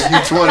 bitch. Like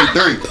you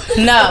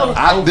 23. No,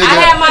 I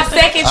had my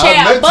second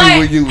child.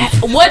 met you when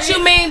But what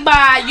you mean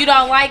by you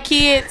don't like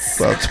kids?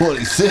 About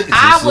 26.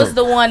 I was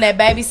the one that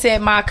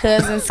babysat my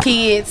cousin's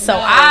kids, so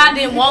I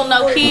didn't want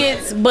no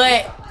kids,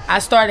 but I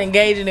started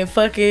engaging and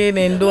fucking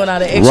and doing all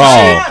the extra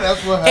shit.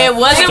 It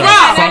wasn't wrong.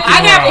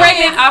 I got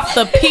pregnant off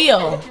the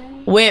pill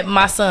with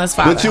my son's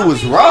father. But you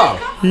was wrong.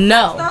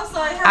 No,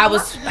 I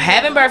was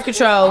having birth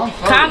control.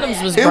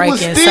 Condoms was It breaking,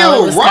 was so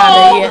still it was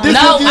wrong. kind of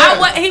no.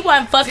 He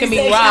wasn't fucking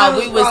me raw.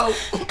 We was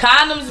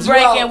condoms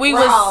breaking. We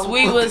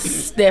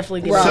was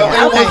definitely getting So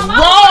it was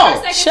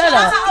wrong. Shut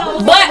up.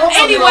 But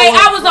anyway,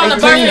 I was on the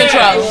birth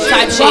control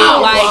type shit.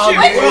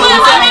 Like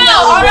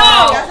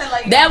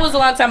that was a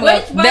long time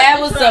ago. That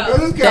was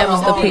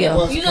the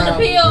pill. You on the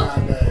pill?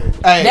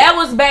 That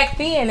was back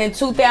then in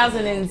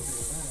 2007.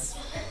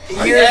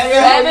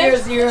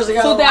 Years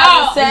ago.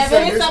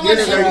 2007.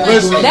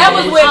 That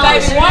was with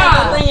Baby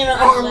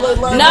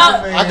Juan. No,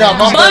 I got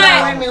my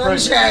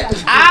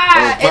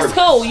it's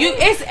cool.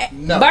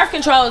 Birth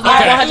control is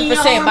not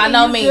 100% by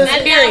no means.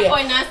 Period.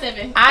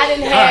 I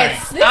didn't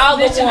have all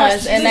the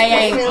ones and they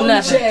ain't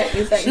nothing.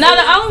 No,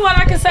 the only one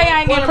I can say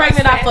I ain't get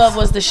pregnant off of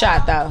was the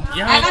shot though.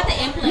 I got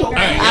the implant.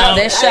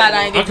 That shot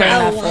I ain't get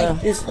pregnant off of.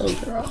 This little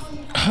girl.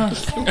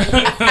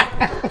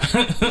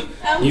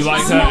 You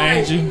like her,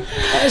 Angel?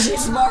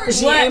 She's smart.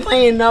 She ain't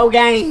playing no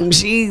games.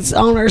 She's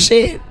on her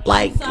shit.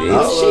 Like she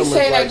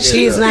said that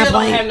she's not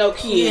playing. Have no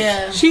kids.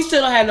 Yeah. She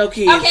still don't have no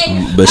kids.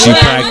 Okay. But she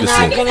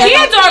practicing.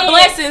 Kids are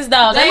blessings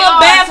though. They little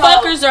bad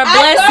fuckers are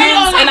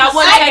blessings, and I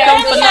wouldn't take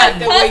them for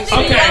nothing.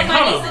 Okay,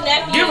 hold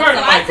on. Give her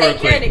the mic real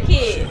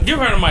quick. Give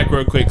her the mic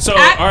real quick. So,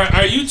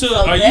 are you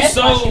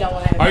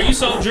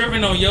so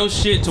driven on your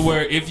shit to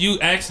where if you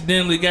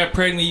accidentally got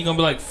pregnant, you gonna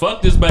be like,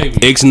 fuck this baby?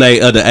 Ixnay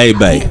of the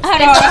A-Bay.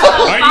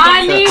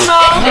 I need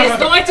more. It's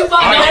going too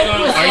far. Are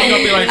you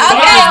gonna be like,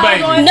 fuck this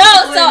baby? No,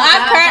 so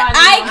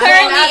I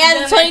currently,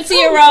 as a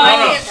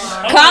 22-year-old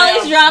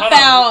college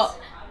dropout,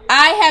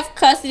 I have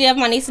custody of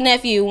my niece and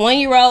nephew,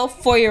 1-year-old,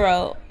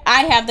 4-year-old.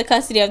 I have the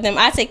custody of them.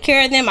 I take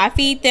care of them. I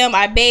feed them.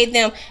 I bathe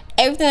them.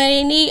 Everything that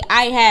they need,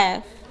 I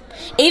have.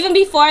 Even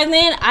before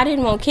then, I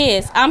didn't want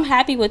kids. I'm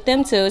happy with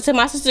them too. Till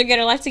my sister get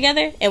her life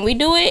together and we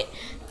do it,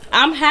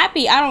 I'm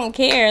happy. I don't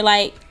care.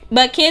 Like,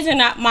 but kids are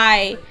not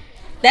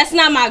that's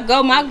not my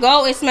goal. My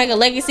goal is to make a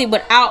legacy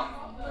without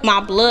my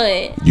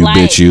blood. You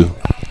bitch you.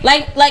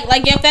 Like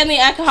your family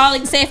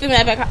alcoholic, say family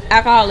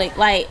alcoholic.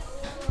 Like,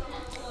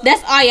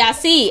 that's all y'all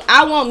see.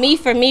 I want me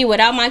for me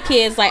without my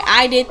kids. Like,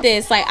 I did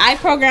this. Like, I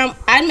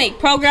make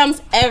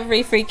programs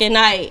every freaking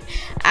night.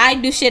 I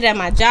do shit at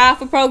my job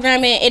for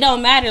programming. It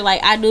don't matter.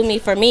 Like, I do me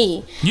for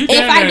me. You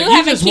if I do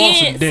have a just want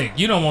some kid, dick.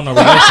 You don't want no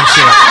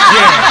relationship.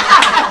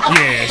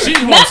 Yeah, she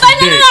just wants some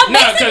dick. No,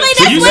 basically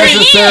that's what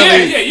it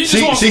is.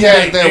 She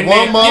has that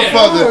one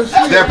motherfucker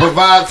that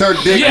provides her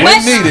dick when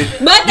needed.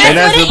 But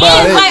that's what it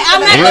is. Like, I'm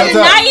not gonna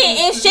deny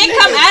it. If shit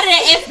come out of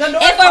it,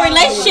 if a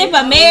relationship,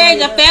 a marriage,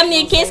 a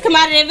family, and kids come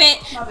out of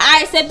it,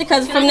 I accept it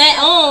because from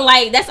that on,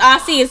 like, that's all I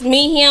see is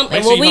me, him,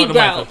 and what we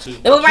grow.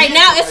 But right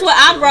now, it's what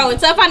I grow.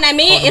 Until I find that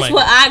man, it's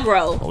what I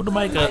grow. Hold the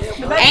mic up.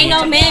 Ain't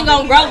no man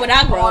gonna grow what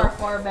I grow.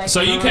 So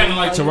you kind of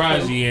like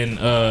Taraji and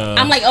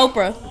I'm like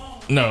Oprah.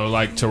 No,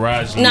 like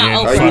Taraji.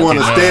 No, and you want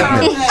to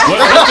stand me?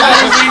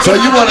 So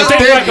you want to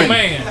think stand like a me?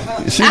 man?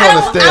 She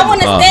want to stand I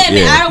want to stand me.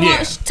 yeah. I don't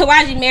want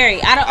Taraji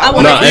married. I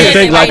want No, to and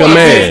think like a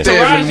man.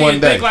 Taraji one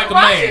and day. think like a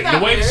man.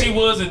 The way that she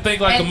was and think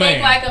like a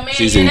man.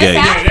 She's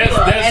engaged. Yeah,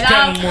 that's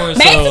kind of more so.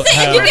 Basically,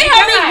 if you can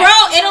help me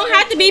grow, it don't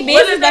have to be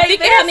business. But if you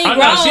can help me I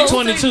grow, know, she's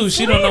 22.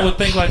 She don't know what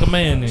think like a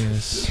man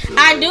is.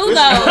 I do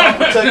though.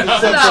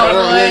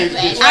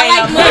 I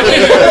like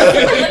movies.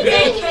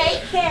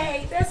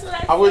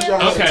 I wish y'all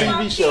had a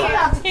TV show.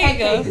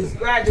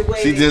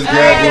 She just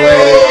graduated.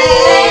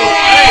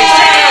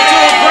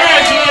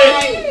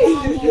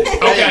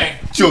 Okay.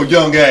 Your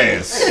young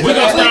ass. We're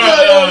gonna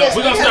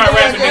start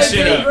wrapping this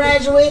shit up.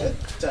 Graduate.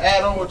 To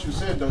add on what you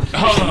said though.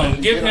 Hold on.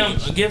 Give him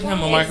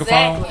a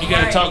microphone. You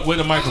gotta talk with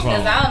a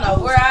microphone. I don't know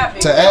where I've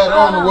been. To add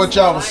on to what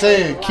y'all was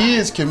saying,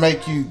 kids can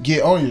make you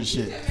get on your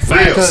shit.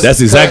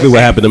 That's exactly what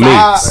happened to me.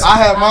 I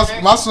had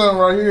my son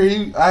right here.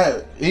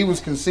 He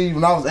was conceived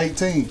when I was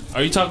 18.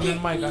 Are you talking to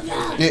the mic?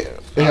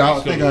 Yeah, I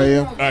think I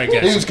am. All right,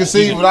 guys. He was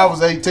conceived when I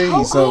was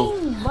 18, so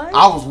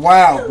I was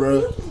wild,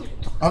 bro.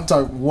 I'm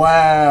talking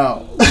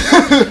wild.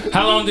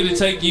 How long did it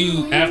take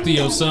you after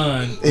your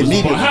son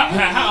was born?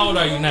 How old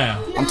are you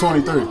now? I'm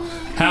 23.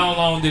 How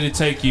long did it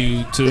take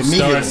you to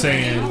start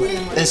saying?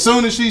 As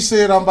soon as she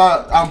said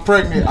I'm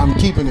pregnant, I'm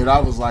keeping it, I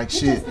was like,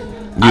 shit.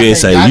 You didn't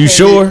say, you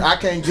sure? I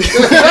can't get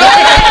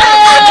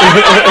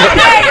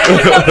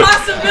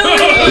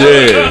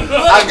Yeah.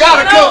 I got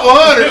a couple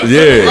hundred.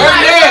 Yeah.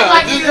 Right now.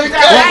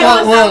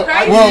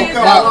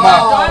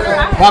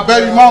 My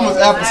baby mama's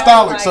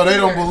apostolic, so they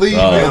don't believe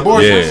in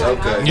abortions.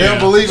 Yeah. They don't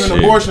believe in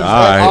abortions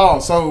at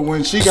all. So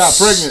when she got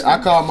pregnant, I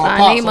called my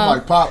pops. I'm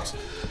like, Pops,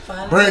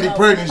 Brandy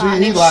pregnant.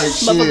 He like,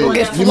 shit. You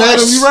made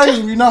them, you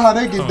raised them. You know how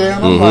they get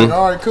down. I'm like,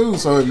 all right, cool.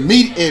 So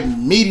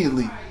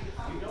immediately,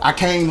 I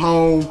came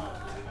home.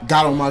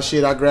 Got on my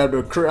shit. I grabbed the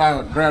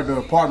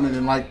apartment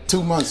in like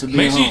 2 months.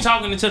 Make sure you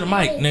talking into the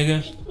mic,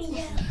 nigga.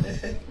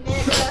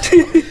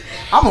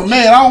 I'm a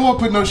man. I don't want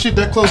to put no shit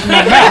that close to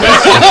my mouth.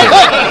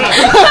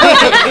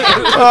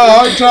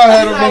 I'm trying to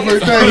have a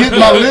motherfucking thing hit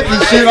my lip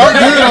and shit. I'm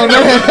good on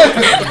that.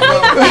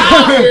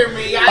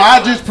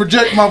 I just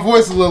project my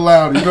voice a little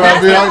louder. You know what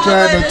I mean? I'm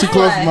trying to have that too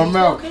close to my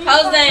mouth.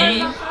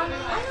 Jose.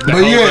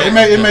 But yeah, it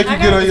make you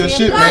get on your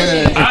shit,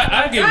 man.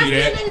 I give you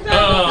that.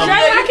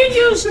 I can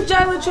use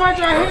Jalen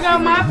Charger. Here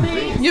got my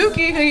thing. You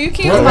can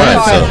One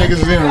time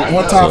niggas in.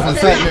 One time for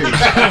fat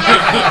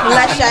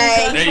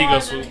niggas. There you go,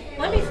 Swoop.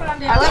 Let me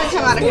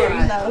come out of here.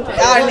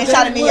 Y'all already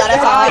shot at me, y'all.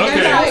 That's all.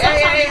 Okay.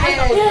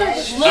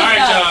 All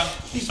right, y'all.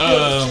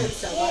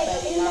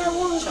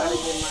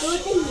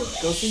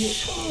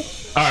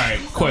 All right,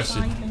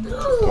 question.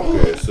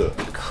 Okay, so.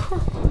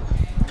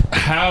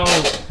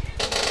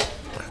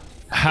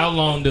 How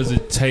long does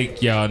it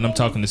take y'all? And I'm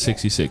talking to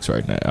 66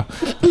 right now.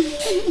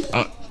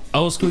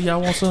 Old school,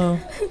 y'all want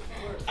some?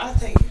 I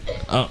think.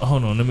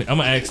 Hold on, I'm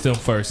gonna ask them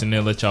first, and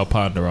then let y'all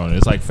ponder on it.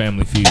 It's like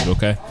Family Feud,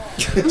 okay?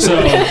 So,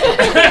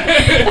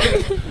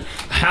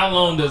 how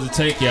long does it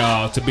take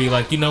y'all to be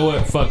like, you know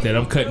what? Fuck that,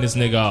 I'm cutting this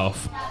nigga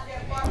off.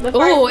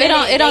 Ooh, it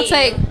don't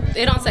take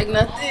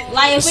nothing.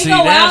 Like if we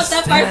go out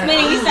that first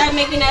minute, you start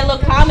making that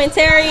little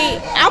commentary.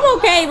 I'm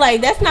okay. Like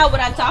that's not what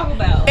I talk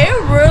about. It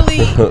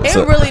really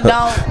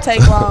don't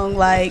take long.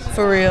 Like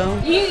for real.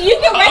 You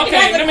can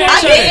recognize the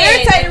I get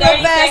irritated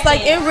real fast.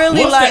 Like it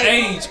really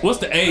What's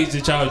the age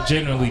that y'all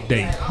generally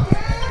date?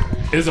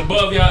 Is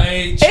above y'all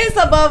age? It's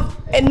above.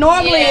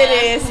 Normally it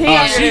is. He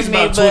younger she's than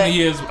me, about 20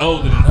 years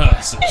older than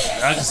her. So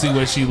I can see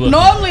what she looks.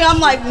 Normally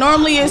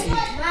it's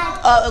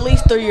at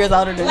least 3 years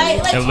older than me.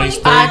 Like at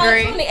least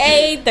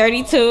 28,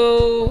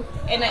 32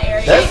 in the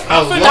area. That's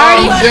a long 39.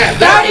 Yeah,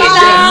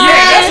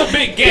 that's a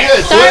big gap.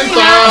 Yeah,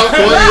 25,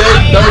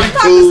 28, 32.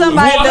 To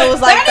somebody that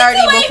was like 30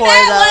 before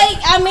though. Like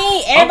I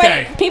mean,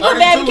 everybody people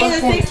bad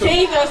kids at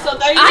 16, so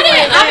 30.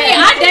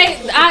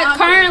 I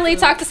currently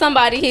talk to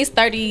somebody. He's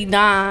 39.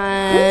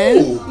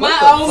 My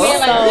own man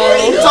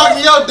like You talking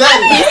to your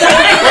daddy?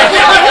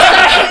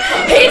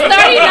 He's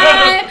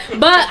 39,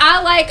 but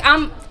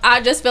I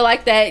just feel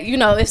like that, you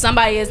know, if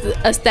somebody is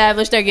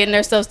established, they're getting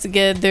themselves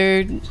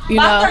together, you know.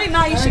 By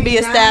 39, you should be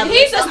established.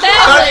 He's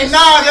established.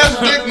 39, that's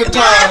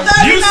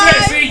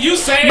dignitized. You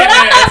said but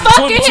I'm not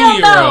fucking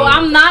him, though.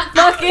 I'm I'm not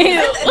fucking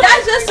him.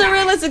 That's just a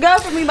realistic goal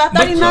for me. By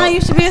 39,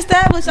 you should be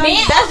established. I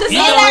mean, that's just know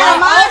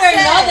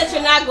that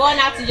you're not going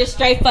out to just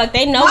straight fuck.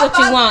 They know what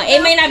you want.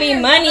 It may not be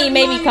money, it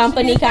may be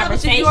company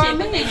conversation,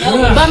 but they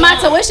know. But my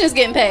tuition's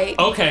getting paid.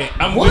 Okay,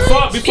 before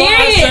I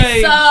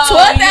say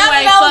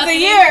 $12,000 a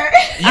year.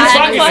 You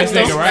fucking this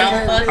nigga,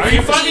 right? Are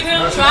you fucking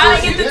him?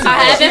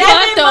 I haven't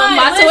fucked him.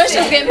 My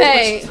tuition's getting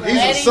paid. He's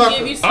a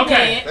sucker.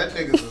 Okay. That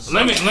nigga's a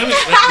sucker.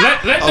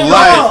 Let them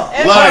Life.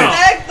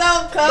 Sex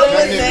don't come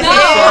with it.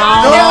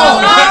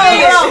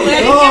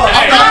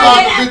 I got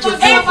 5 bitches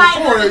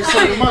before they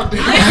suck my dick.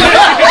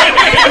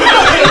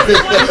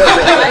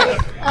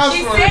 I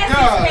swear to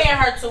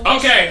God.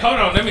 Okay, hold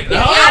on. Let me.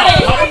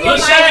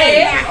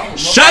 Lachey.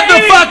 Shut the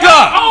fuck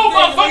up! Oh,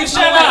 motherfucker,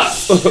 shut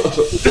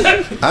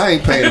I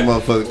ain't paying the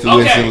motherfucker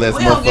tuition unless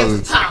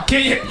motherfuckers. up.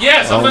 Can you?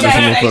 Yes, I'm Don't gonna get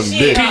have. motherfucking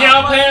dick. Can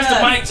y'all pass the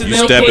mic to You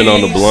them? stepping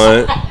on the please?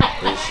 blunt.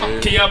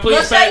 Can y'all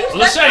please pass?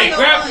 Lachey,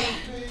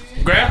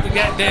 grab the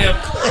goddamn.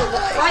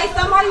 Why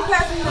somebody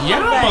passing the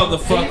Y'all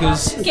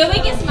motherfuckers. Can we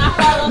get some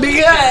follow?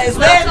 Because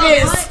that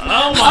is.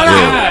 Oh my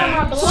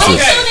god.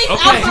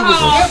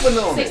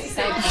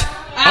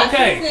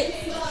 Okay.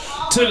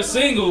 To the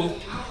single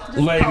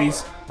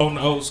ladies on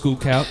the old school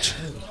couch.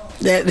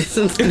 That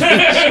isn't.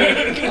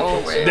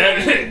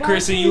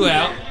 Chrissy, you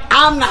out.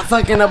 I'm not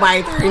fucking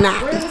nobody 39.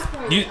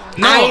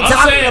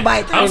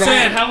 I'm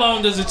saying, how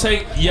long does it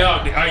take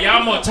y'all? Are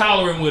y'all more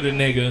tolerant with a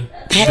nigga?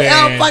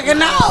 Hell fucking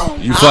no.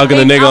 You fucking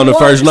a nigga on the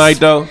first night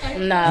though?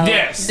 No.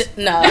 Yes.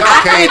 No.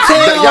 Y'all can't.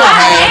 Y'all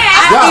have.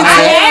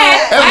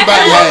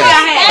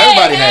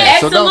 Everybody has.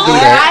 So don't do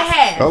that. I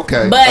have.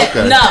 Okay. But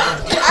okay. no,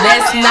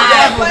 that's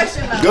not.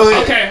 Go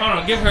ahead. Okay, hold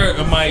on. Give her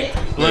a mic.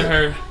 Let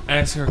her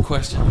ask her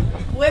question.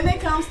 When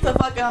it comes to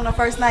fucking on the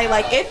first night,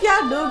 like if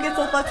y'all do get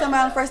to fuck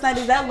somebody on the first night,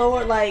 is that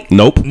Lord like?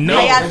 Nope. No.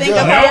 How y'all think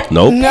about it?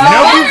 Nope.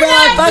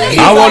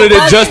 I wanted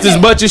it just as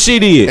much as she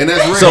did. And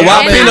that's real. So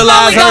why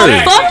penalize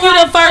her? Fuck you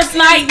the first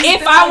night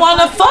if I want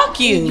to fuck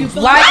you.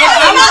 Like if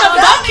I want to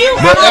fuck you,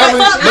 But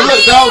look,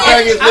 the whole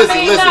thing is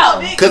listen,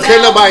 because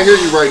can't nobody hear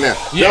you right now.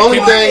 The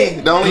only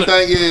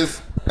thing is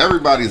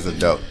everybody's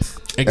adults.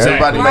 Exactly.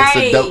 Everybody makes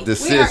adult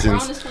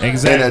decisions.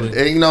 Exactly.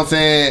 And you know what I'm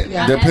saying?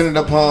 Depending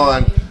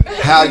upon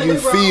how you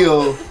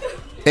feel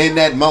in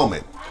that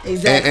moment.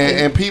 Exactly.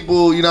 And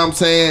people, you know what I'm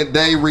saying,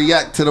 they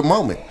react to the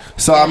moment.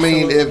 So I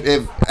mean, if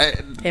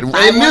in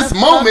this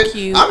moment,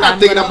 I'm not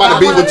thinking I'm about to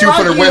be with you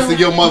for the rest of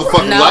your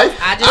motherfucking life.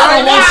 I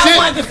don't want shit,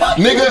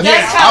 nigga.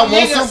 I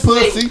want some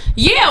pussy.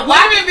 Yeah,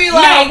 women be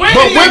like,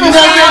 but women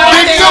want that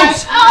dick too.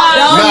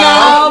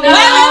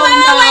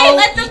 Wait,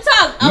 let them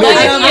talk.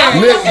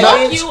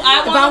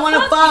 If I want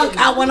to fuck,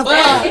 I want to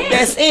fuck.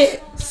 That's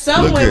it.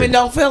 Some women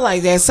don't feel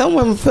like that. Some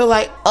women feel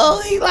like,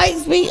 oh, he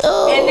likes me.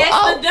 And that's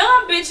the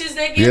dumb bitches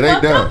that get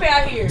fucked up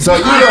out here. So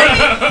you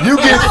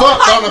get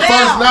fucked on the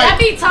first night. That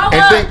be told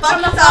up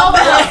from the phone.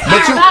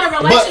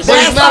 But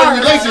it's not a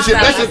relationship.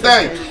 That's the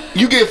thing.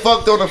 You get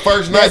fucked on the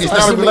first night. It's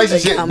not a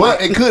relationship,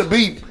 but it could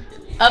be.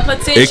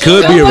 It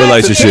could be a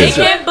relationship. It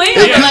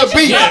could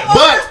be,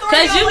 but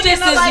because you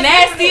just as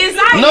nasty as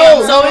I am.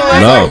 No.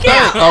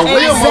 A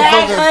real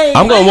motherfucker.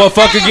 I'm gonna want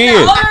fuck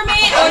again. Older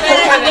man or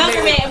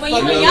younger man? When you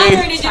were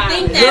younger, did you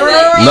think that?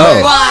 No.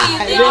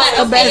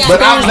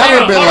 But I've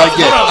never been like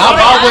that.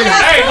 I've always.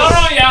 Hey, hold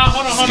on, y'all.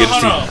 Hold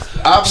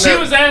on. She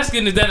was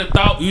asking, is that a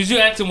thought? Was you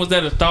asking, was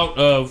that a thought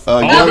of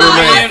older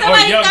men or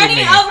younger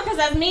men? Over because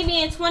as me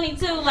being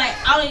 22, like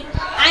I ain't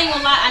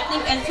gonna lie, I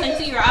think as a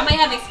 22-year-old, I may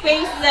have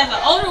experiences as an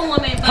older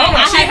woman. But hold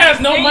on, she has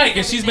no mic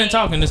and she's been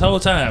talking this whole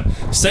time.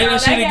 Say that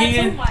shit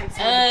again.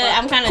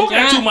 I'm kind of drunk. Who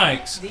got 2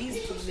 mics?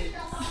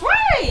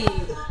 Right.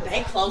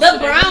 The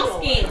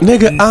brown skin.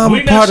 Nigga,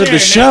 I'm part of the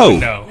show.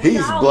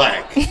 He's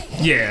black.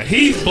 Yeah,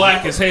 he's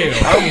black as hell.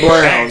 I'm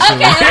brown.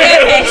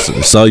 Okay.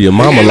 So your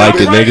mama like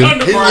it, nigga.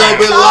 He's a little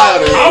bit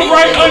louder. I'm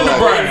right under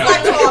brown.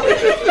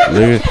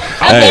 Nigga.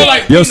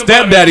 Hey, your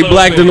stepdaddy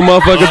black than the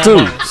motherfucker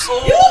too.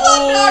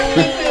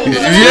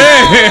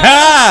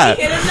 Yeah.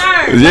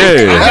 Yeah.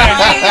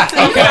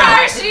 Okay.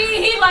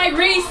 He like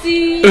Reese.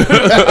 We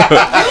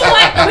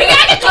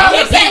gotta call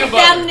him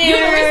down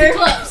there.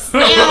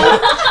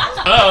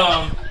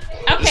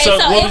 Okay, so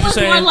it was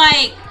more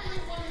like,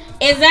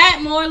 is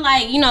that more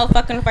like, you know,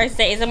 fucking the first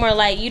date? Is it more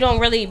like you don't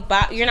really,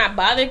 you're not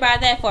bothered by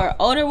that for an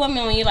older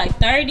woman when you're like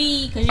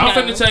 30? I'm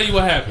finna tell you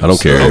what happened. I don't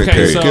care.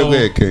 Okay, so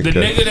the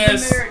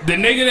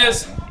nigga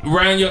that's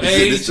around your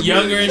age,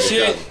 younger and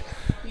shit,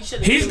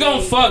 he's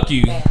gonna fuck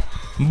you,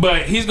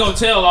 but he's gonna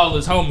tell all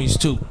his homies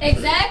too.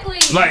 Exactly.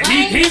 Like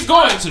he's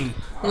going to.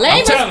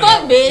 Lame as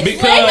fuck, bitch.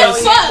 Because lame as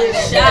fuck.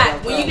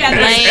 Shot. When you got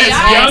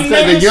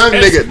the young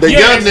nigga.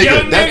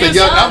 That's the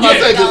young. I'm about to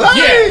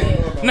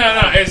say No,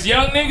 as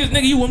young niggas,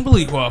 you wouldn't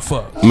believe who I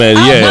fuck. Man,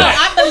 yeah.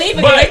 I believe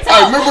it. But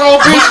remember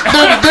old bitch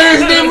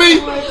dancing near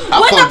me? I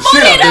fucked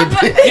shit up that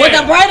bitch. With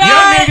the bright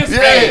eyes.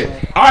 Yeah.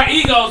 Our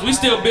egos, we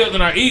still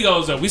building our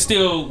egos up. We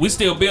still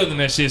building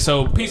that shit.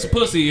 So piece of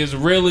pussy is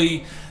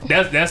really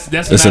that's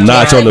it's a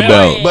notch on the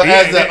belt. But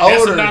as an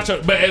older,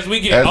 but as we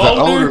get older, as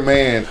an older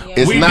man,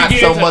 it's not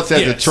so much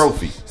as a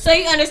trophy. So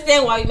you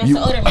understand why we mess with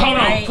older men, hold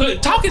on,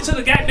 right? talking to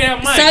the goddamn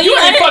mic. So you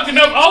ain't fucking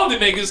up older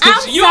niggas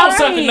because you don't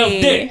suck enough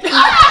dick. You don't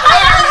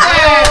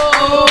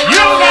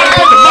gotta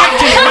put the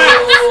mic to your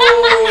mouth.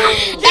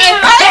 Hey,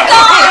 first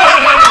off,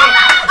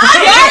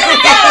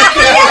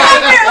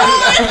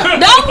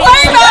 don't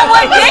worry about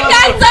what dick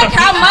I suck,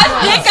 how much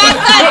dick I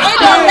suck. It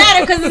don't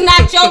matter because it's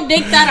not your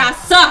dick that I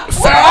suck.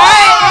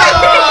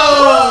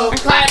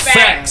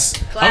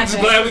 Facts. I'm just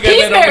glad we got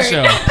that on the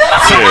show.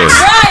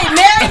 Right,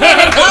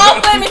 married all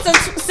women to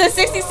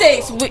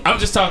 66. I'm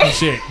just talking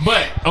shit.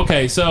 But,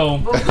 okay, so.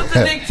 Put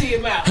the dick to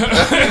your mouth.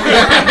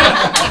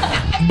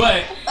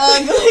 But.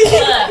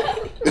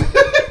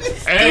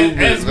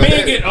 As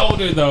men get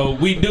older, though,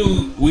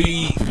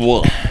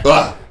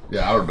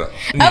 yeah, I don't know.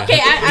 Okay,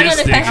 I know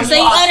the question. So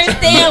you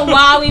understand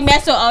why we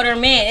mess with older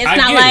men. It's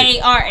not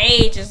like our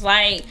age. It's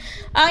like,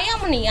 oh,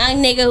 y'all want a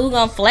young nigga who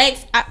gonna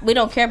flex. We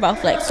don't care about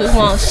flex. We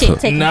want shit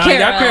taken care of.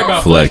 Y'all care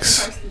about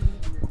flex.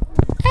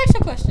 Ask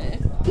your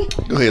question.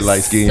 Go ahead,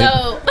 light skin.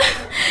 So,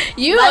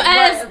 you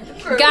gotten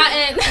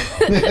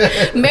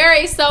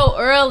married so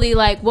early.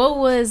 Like, what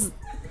was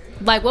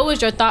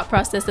your thought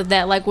process of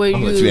that? Like, were you?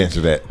 I'm gonna let you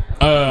answer that.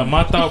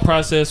 My thought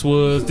process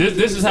was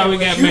this is how we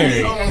got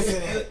married.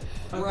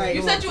 Right.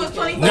 You said you was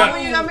 24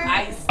 when you got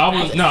married?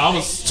 I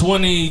was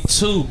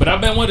 22, but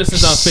I've been with her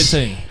since I was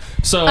 15.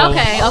 So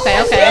okay.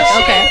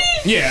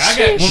 Yeah,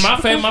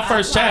 when my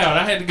first child,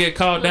 I had to get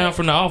called down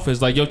from the office.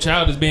 Like, your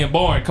child is being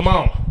born. Come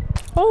on.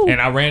 Ooh.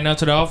 And I ran down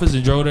to the office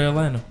and drove to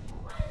Atlanta.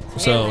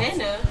 So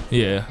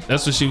yeah,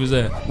 that's where she was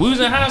at. We was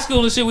in high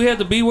school and shit. We had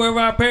to be wherever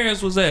our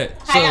parents was at.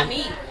 How y'all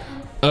meet?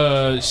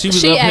 She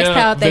was up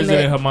here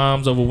visiting her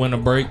mom's over winter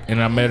break,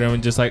 and I met her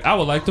and just like, I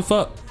would like to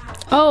fuck.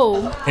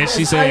 Oh. And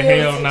she said,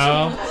 hell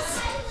no.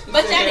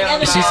 But y'all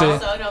together She now,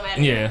 said, so it don't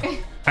matter. yeah.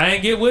 I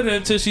ain't get with her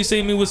until she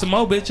seen me with some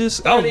more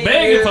bitches. I was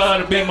begging for her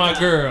to be my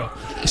girl.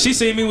 She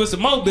seen me with some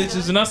more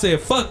bitches, and I said,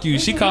 fuck you.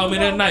 She called me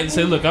that night and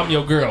said, look, I'm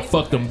your girl.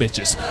 Fuck them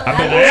bitches. I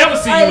better never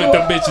see you with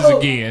them bitches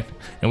again.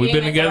 And we've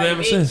been together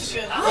ever since. So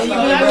you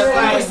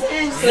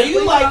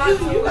got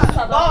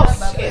the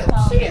boss.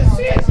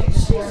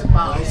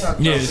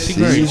 Yeah, she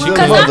great.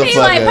 Because I mean,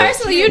 like,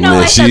 personally, you know,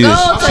 like, the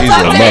goal to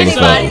talk to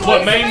anybody.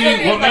 What made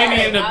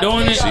me end up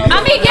doing it?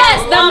 I mean,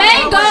 yes, the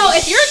main goal,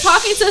 if you're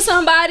talking to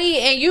somebody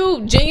and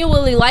you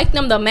genuinely like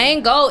them, the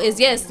main goal is,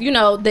 yes, you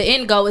know, the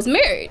end goal is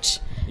marriage.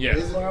 Yeah. It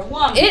is for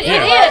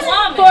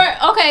a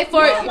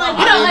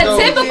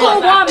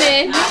typical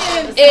woman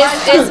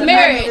is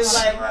marriage.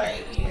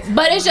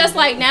 But it's just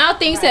like now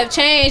things have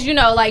changed,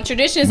 like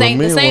traditions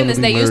ain't the same as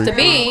they used to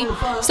be.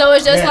 So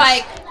it's just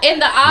like in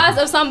the eyes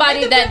of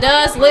somebody that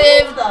does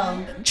live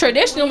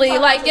traditionally,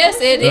 like yes,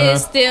 it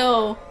is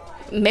still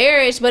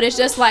marriage, but it's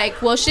just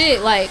like, well,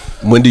 shit, like.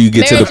 When do you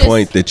get to the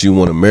point that you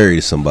want to marry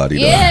somebody?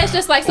 Though? Yeah, it's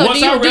just like, so do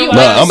you? No,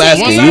 I'm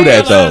asking you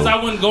that though.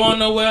 I wasn't going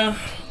nowhere.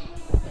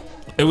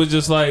 It was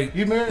just like,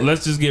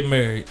 let's just get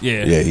married.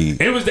 Yeah.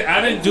 It was.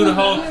 I didn't do the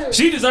whole.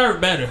 She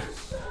deserved better.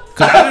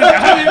 Cause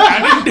I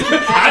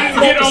didn't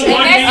get on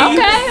one knee.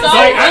 Okay.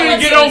 Like I didn't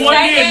get on one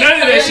knee and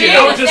none of that shit.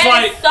 I was just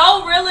like,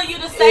 so real of you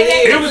to say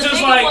that. It was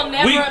just like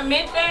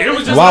it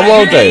was just why like,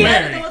 won't they?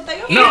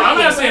 No, I'm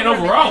not saying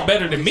overall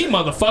better than me,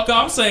 motherfucker.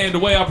 I'm saying the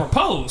way I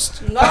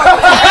proposed. Not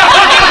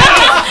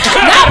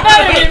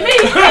better than me.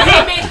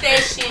 I meant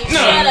that shit.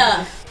 Shut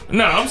up.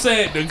 No, I'm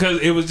saying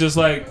because it was just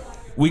like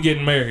we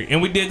getting married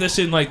and we did that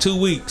shit in like 2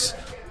 weeks.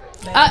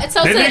 So to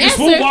nigga answer,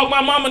 Swoop walked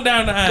my mama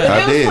down the aisle.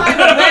 I did.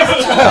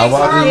 I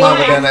walked his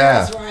mama down the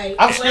aisle.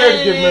 I'm scared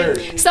to get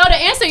married. So to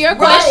answer your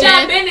question,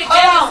 Hold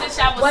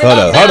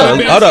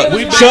up.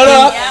 Shut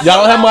up.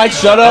 Y'all don't have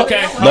mics. Shut up.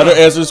 Okay. Let her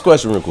answer this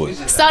question real quick.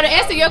 So to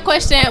answer your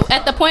question,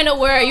 at the point of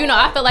where I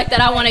feel like that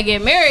I want to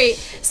get married.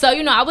 So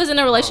I was in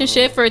a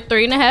relationship for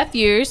 3.5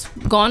 years,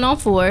 going on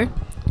 4.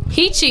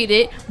 He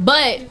cheated,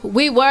 but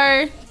we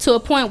were to a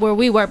point where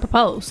we were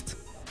proposed.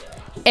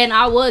 And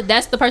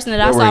that's the person that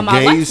I saw my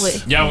life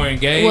with. Y'all were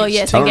engaged? Well,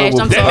 yes, engaged.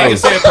 I'm sorry.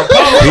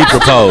 He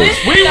proposed.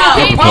 We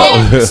were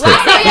proposed.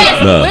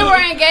 We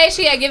were engaged.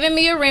 He had given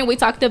me a ring. We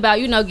talked about,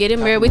 getting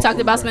married. We talked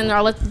about spending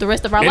the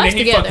rest of our lives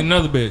together. And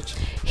then he fucked another bitch.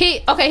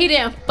 He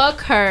didn't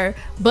fuck her,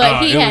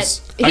 but he had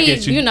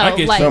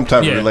some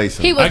type of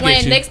relation. He was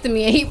laying next to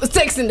me and he was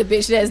texting the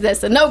bitch.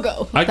 That's a no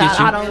go. I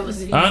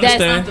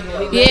understand.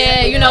 He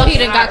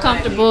done got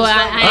comfortable.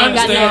 I ain't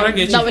got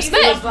no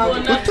respect. So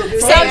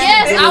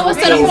yes, I was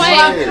to the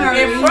point.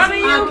 In front of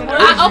you.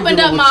 I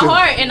opened up my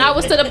heart and I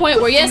was to the point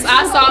where yes,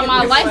 I saw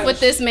my life with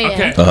this man.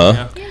 Okay.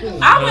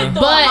 I went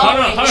through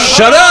hold on.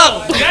 Shut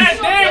up. God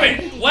damn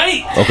it.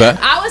 Wait. Okay.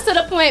 I was to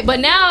the point, but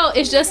now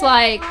it's just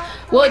like,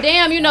 well,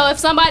 damn, if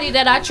somebody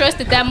that I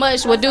trusted that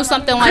much would do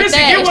something like Chrissy,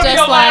 that, get it's one of just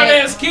your like loud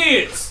ass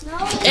kids.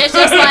 It's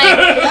just like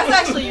That's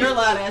actually your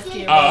loud ass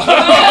kid.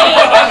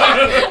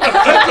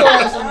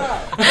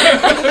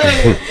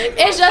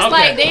 it's just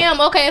like, damn,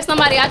 okay, if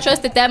somebody I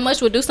trusted that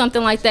much would do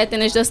something like that,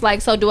 then it's just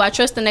like, so do I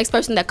trust the next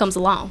person that comes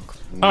along?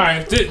 All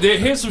right,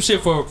 here's some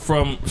shit from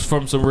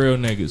some real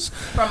niggas.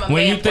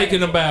 When you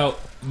thinking about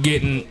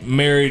getting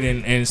married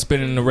and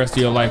spending the rest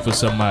of your life with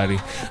somebody,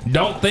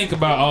 don't think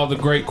about all the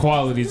great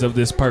qualities of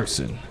this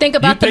person. Think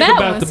about the bad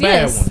ones.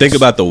 Yes. Think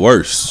about the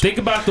worst. Think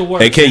about the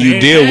worst. And can you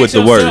deal with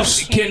the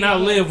worst? Can I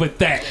live with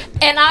that?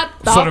 And I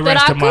thought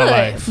that I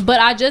could, but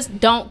I just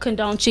don't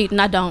condone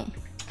cheating. I don't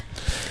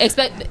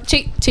expect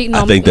cheating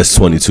on me. I think that's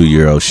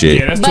 22-year-old shit.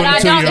 Yeah, that's 22-year-old. But I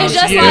don't. It's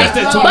just like,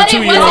 but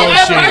it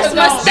wasn't the first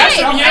mistake.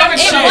 It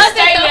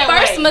wasn't the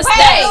first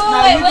mistake.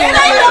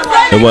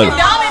 It wasn't.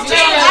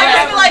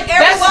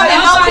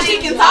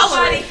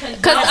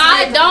 Cause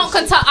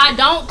I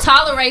don't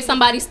tolerate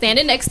somebody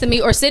standing next to me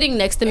or sitting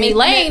next to me,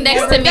 laying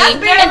next to me in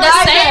the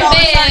same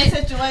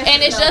bed,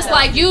 and it's just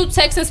like you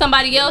texting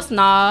somebody else.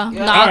 Nah. All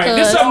right,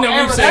 this is something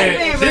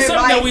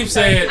that we've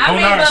said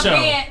on our show.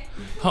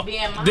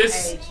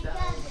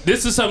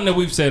 This is something that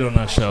we've said on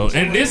our show,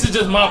 and this is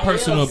just my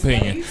personal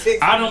opinion.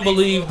 I don't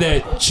believe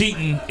that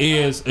cheating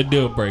is a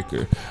deal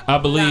breaker. I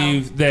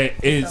believe that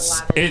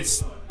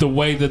it's the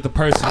way that the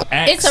person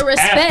acts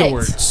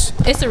afterwards.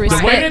 It's a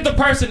respect. The way that the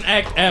person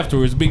acts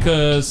afterwards,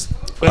 because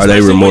are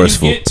they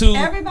remorseful?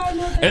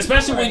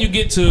 Especially when you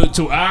get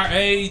to our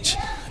age,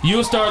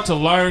 you'll start to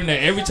learn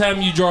that every time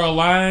you draw a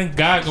line,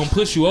 God gonna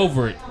push you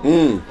over it.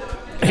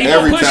 He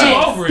gonna push you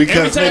over it.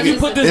 Because every time you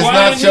put this it's line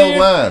not your here,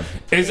 line.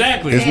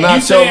 Exactly. It's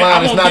not your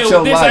line. It's not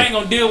your life. life. I ain't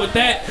gonna deal with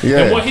that. Yeah.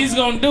 And what he's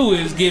gonna do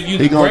is give you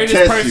the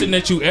greatest person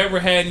that you ever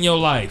had in your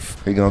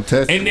life. He gonna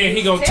test you. And then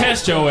he gonna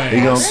test your ass.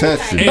 He gonna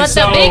test you. But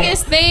the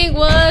biggest thing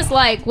was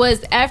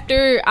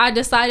after I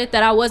decided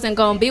that I wasn't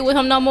gonna be with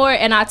him no more,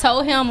 and I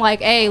told him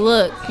like, hey,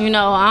 look, I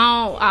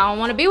don't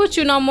want to be with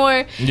you no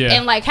more. Yeah.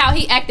 And like how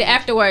he acted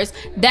afterwards,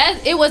 that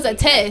it was a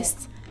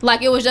test.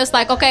 Like it was just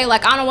like, okay,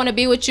 like I don't want to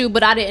be with you,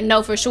 but I didn't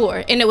know for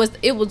sure, and it was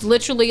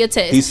literally a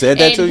test. He said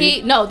that to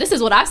you? No, this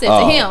is what I said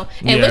to him,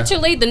 and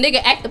literally the nigga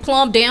act the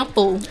plum damn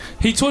fool.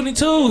 He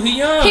 22, he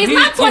young. He's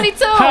not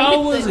 22. How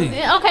old was he?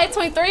 Okay,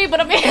 23, but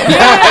I mean,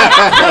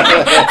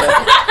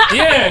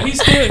 yeah, he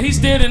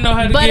still didn't know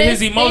how to get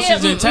his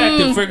emotions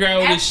intact and figure out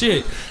all this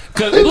shit.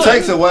 It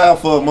takes a while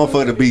for a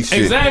motherfucker to beat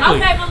shit. Exactly.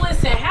 Okay, but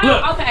listen,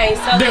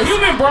 the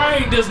human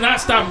brain does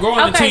not stop growing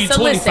until you're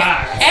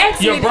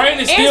 25. Your brain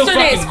is still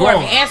fucking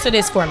growing. Answer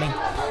this for me.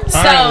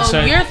 Right,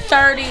 so you're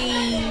 30.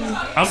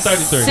 I'm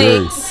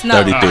 33.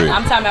 33.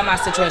 I'm talking about my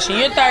situation.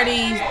 You're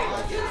 30,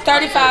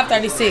 35,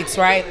 36,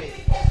 right?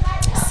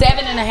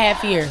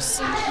 7.5 years.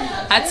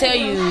 I tell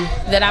you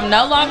that I'm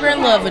no longer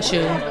in love with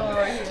you.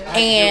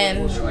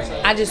 and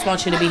I just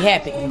want you to be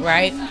happy,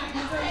 right?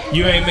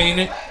 You ain't mean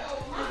it?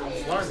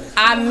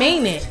 I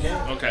mean it.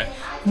 Okay.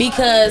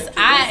 Because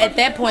I, at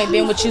that point,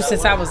 been with you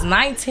since I was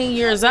 19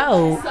 years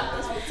old.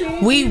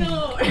 We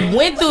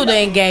went through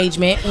the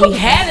engagement. We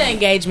had an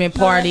engagement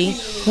party.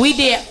 We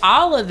did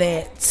all of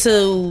that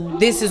to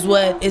this is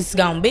what it's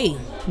going to be.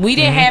 We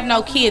didn't have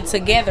no kids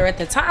together at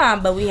the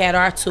time, but we had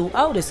our 2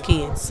 oldest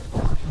kids.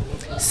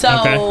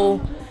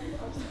 So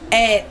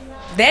at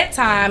that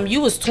time,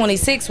 you was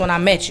 26 when I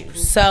met you.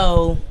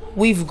 So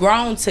we've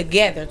grown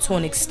together to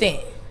an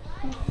extent.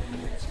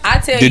 I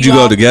tell you. Did you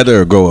go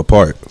together or go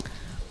apart?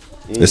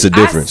 It's a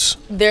difference.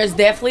 There's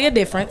definitely a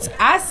difference.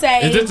 I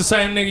say. Is this the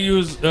same nigga you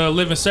was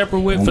living separate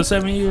with for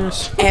 7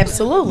 years?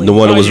 Absolutely. The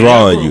one that was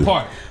raw on you.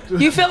 Apart.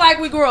 You feel like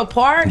we grew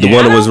apart? The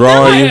one that was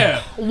raw on you?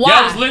 Yeah. Why?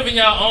 Y'all was living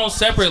your own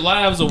separate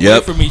lives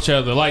away from each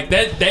other. Like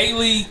that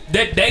daily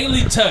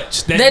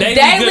touch. That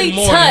daily good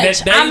morning, touch.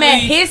 that daily, I'm at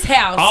his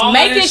house,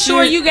 making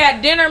sure you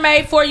got dinner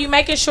made for you,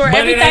 making sure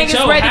everything is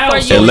ready for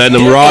you. And letting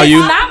them raw you?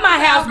 It's not my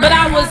house, but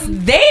I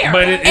was there.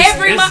 But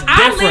every month.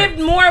 I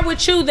lived more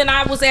with you than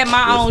I was at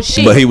my own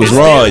shit. But he was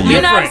raw on you.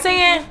 You know what I'm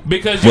saying?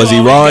 Because was he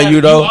raw on you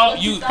though?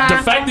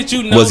 The fact that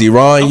you know. Was he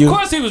raw on you? Of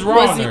course he was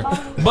raw on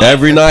her.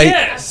 Every night?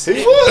 Yes. He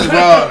was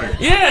raw on her.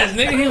 Yes,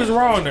 nigga, he was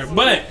raw on her.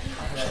 But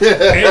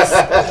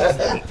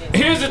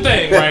here's the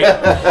thing, right?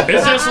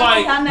 It's just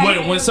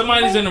like when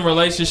somebody's in a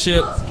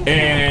relationship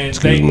and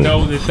they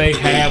know that they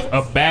have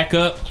a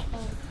backup.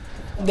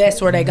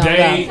 That's where they go.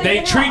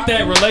 They treat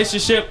that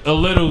relationship a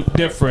little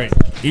different.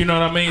 You know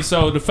what I mean?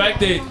 So the fact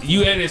that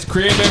you at his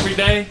crib every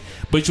day,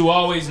 but you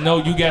always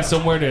know you got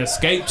somewhere to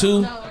escape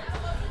to,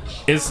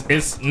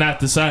 it's not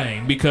the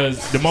same.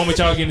 Because the moment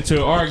y'all get into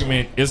an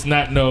argument, it's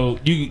not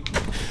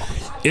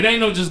it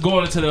ain't no just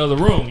going into the other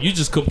room. You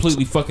just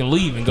completely fucking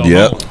leave and go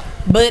home.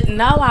 But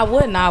no, I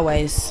wouldn't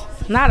always.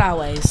 Not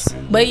always.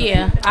 But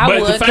yeah, I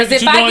would. Because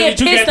if I get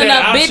pissed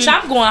enough, bitch,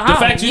 I'm going home. The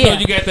fact you know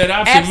you got that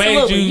option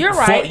Absolutely. made you You're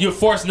right. you're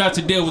forced not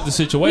to deal with the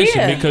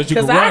situation because you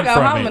can I run go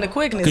from home it. in a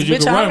quickness. Because you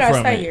Bitch, can I run gotta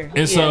from stay it. here.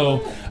 And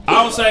so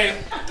I would say,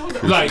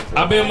 like,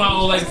 I've been with my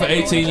old lady for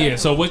 18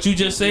 years. So what you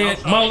just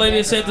said, my old lady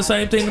has said the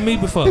same thing to me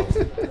before.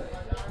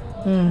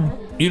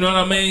 You know what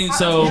I mean?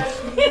 So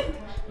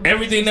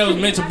everything that was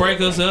meant to break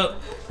us up,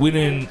 we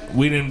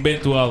didn't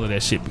been through all of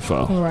that shit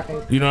before.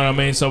 Right. You know what I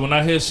mean? So when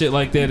I hear shit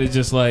like that, it's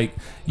just like,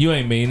 you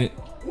ain't mean it.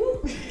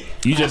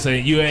 You just say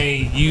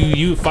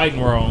you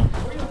fighting wrong.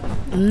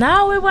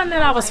 No, it wasn't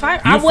that I was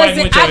fighting. You I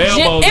wasn't. fighting with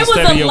your elbows It was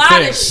instead of a your lot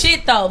fist. of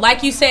shit though.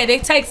 Like you said,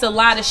 it takes a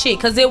lot of shit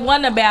because it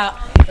wasn't about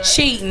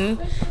cheating.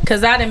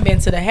 Because I done been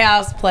to the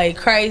house, play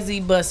crazy,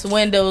 bust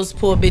windows,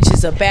 pull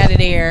bitches up out of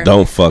there.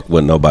 Don't fuck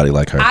with nobody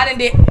like her. I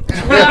done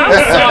well,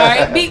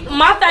 I'm sorry.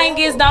 My thing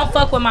is don't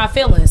fuck with my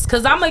feelings.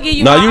 Because I'm going to give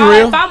you you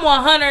real? If I'm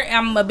 100,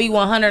 I'm going to be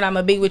 100. I'm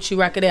going to be with you,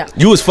 rock it out.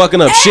 You was fucking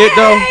up shit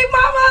though? Hey,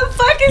 my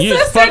motherfucking You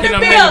was sister fucking in the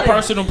up building. nigga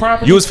personal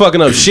property. You was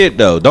fucking up shit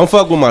though. Don't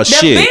fuck with my The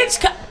shit.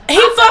 bitch, he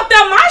fucked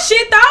up my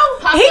shit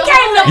though. He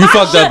came to You my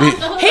fucked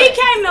shit. up He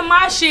came to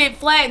my shit,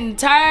 flattened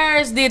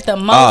tires, did the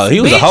most. Oh, he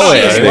was a bitch hoe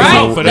ass shit, nigga.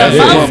 right? For The that.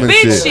 most woman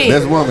bitch shit.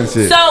 That's woman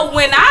shit. So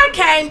when I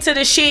came to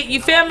the shit,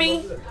 you feel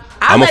me?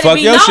 I I'ma let fuck it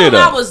be your known shit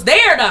up. I was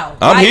there though.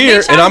 I'm Like, here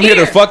bitch, and I'm here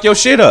to fuck your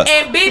shit up.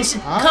 And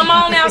bitch, come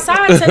on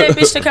outside. Tell that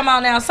bitch to come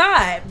on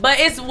outside. But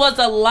it was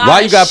a lot. Why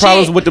you of got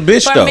problems shit with the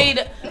bitch for though? me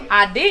to,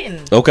 I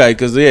didn't. Okay,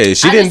 cause she I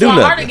didn't just do want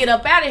her to nothing. get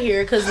up out of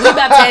here because we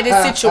about to have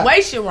this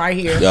situation right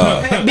here.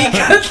 Yeah.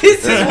 Because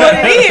this is what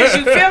it is.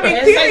 You feel me?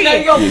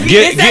 Period.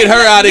 Get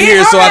her out of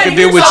here so I can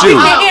deal with so you.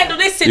 we can handle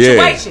this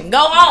situation.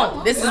 Go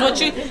on. This is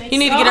what you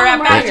need to get her out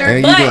of here.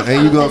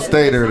 And you gonna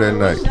stay there that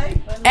night.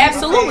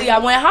 Absolutely, I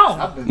went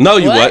home. No,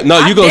 you what?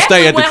 No, you gonna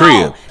stay at the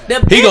crib.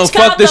 He gonna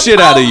fuck the shit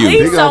out of you.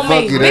 He gonna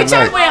fuck you that Bitch,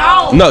 I night. went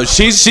home. No,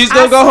 she's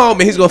gonna go home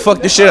and he's gonna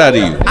fuck the shit out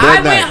of you.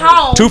 I went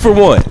home. 2 for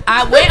 1.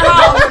 I went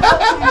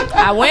home.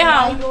 I went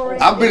home.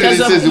 I've been in this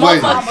Because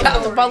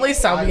situation. the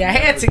police on me. I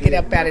had to get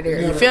up out of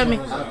there. You feel me?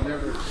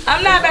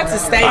 I'm not about to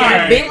stay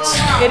there,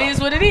 bitch. It is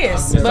what it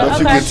is. But But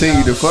you okay.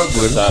 continue to fuck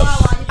with him.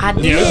 I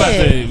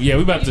did. Yeah,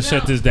 we about to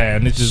shut this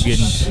down. It's just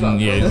it's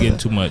getting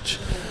too much.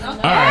 All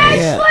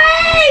right.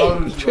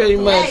 Pretty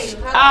much.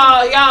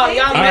 Oh,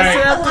 y'all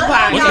messing up the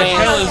podcast. What the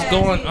hell is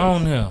going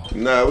on here?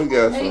 Nah, we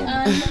got some.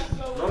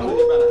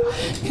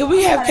 Can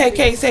we have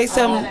KK say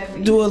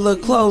something, do a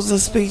little closing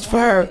speech for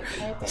her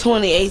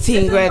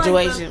 2018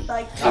 graduation?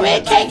 Come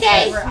here,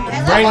 KK.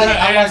 Bring her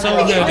ass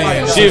over here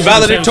then. She a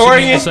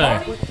valedictorian?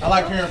 I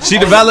like hearing She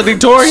the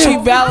valedictorian? She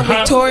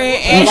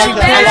valedictorian and she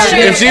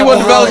president. If she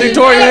wasn't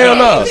valedictorian, hell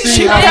no.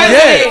 She Yeah,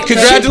 president.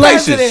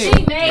 congratulations.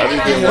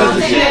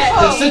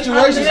 the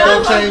situation's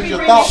gonna change your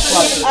thought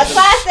process. A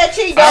class that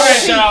cheat All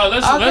right, y'all.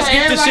 Let's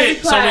get the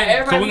shit.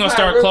 So we gonna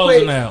start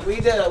closing out. We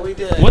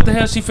did. What the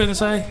hell she finna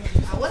say?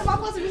 What am I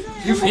supposed to be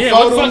saying? Yeah,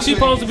 what the fuck she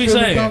supposed to be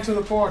saying? Come to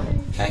the party.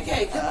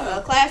 KK, come on.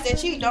 A class that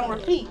cheat don't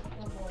repeat.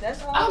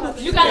 That's all.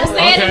 You gotta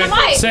say it in the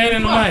mic. Say it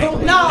in the mic.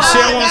 No, She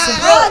don't want to say.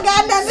 I ain't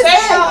got nothing to say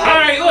say. All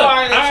right, look. All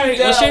right,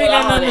 well, she ain't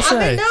got nothing to I've been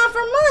say. done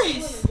for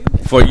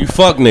months. For you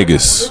fuck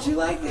niggas. you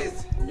like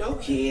this? No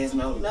kid. kids,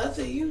 no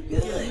nothing. You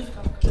good.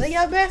 Live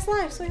your best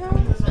life, sweetheart.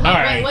 All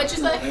right. What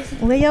you say?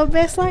 Live your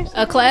best life.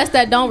 A class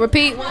that don't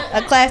repeat.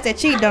 A class that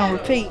cheat don't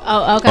repeat.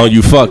 Oh, okay. On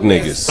you fuck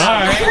niggas. All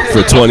right.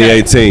 For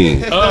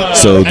 2018.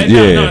 So hey,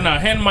 yeah. No.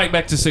 Hand the mic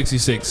back to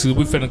 66. We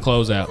finna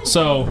close out.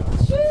 So,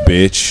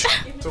 bitch.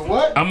 So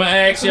what? I'm gonna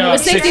ask y'all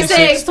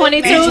 66,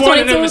 22, Each one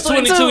of them 22, is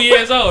 22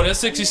 years old. That's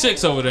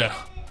 66 over there.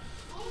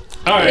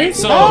 All right.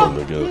 So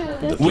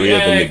the three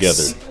of them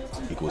together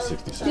equals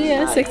 66.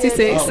 Yeah,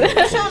 66.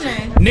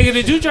 Nigga,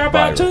 did you drop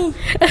out too?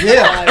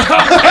 Yeah.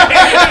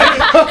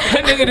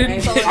 Nigga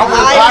didn't.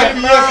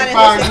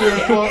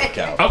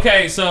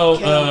 Okay, so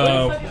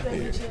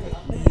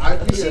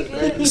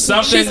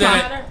something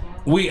that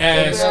we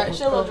asked.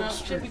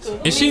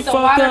 Is she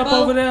fucked up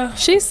over there?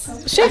 She's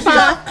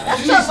fine.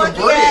 She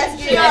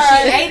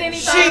ate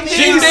anything.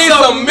 She needs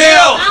some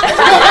milk.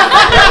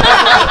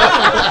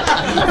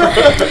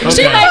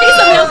 She may need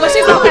some milk, but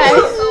she's okay.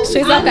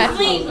 She's okay.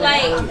 Sleep,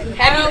 like,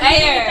 have you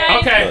ate?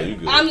 Okay.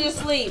 I'm just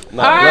sleep. All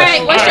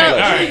right. What's your? All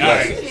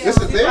right. This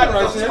is big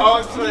right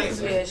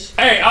here.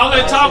 Hey, all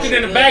that talking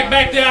in the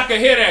back there, I can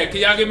hear that. Can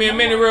y'all give me a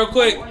minute real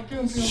quick?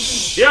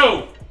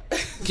 Yo,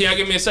 can y'all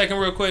give me a second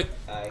real quick?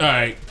 All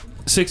right.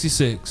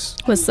 66.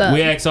 What's up?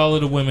 We asked all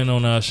of the women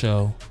on our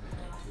show,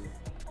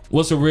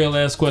 what's a real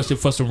ass question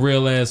for some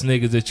real ass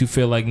niggas that you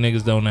feel like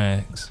niggas don't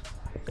ask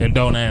and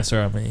don't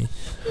answer? I mean,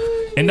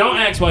 and don't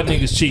ask why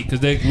niggas cheat,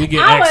 because we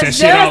get asked that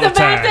shit all the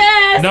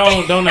time.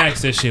 No, don't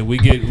ask that shit. We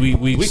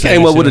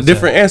came up with a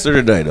different answer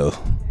today though,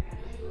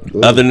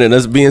 other than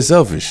us being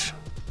selfish.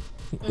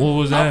 What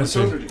was the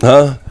answer?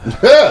 Huh?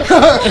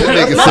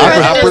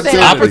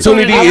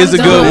 Opportunity is a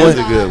good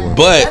one,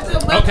 but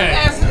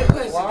okay.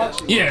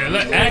 Yeah,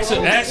 ask a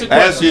question.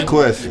 Ask your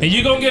question. And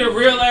you're going to get a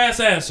real ass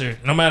answer.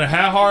 No matter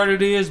how hard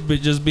it is,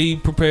 but just be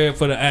prepared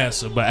for the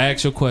answer. But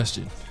ask your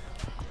question.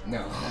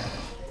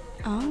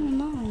 I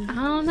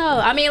don't know.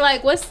 I mean,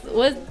 like,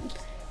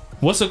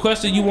 what's a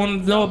question you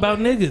want to know about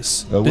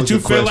niggas? What's that you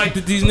the feel question? like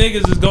that these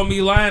niggas is going to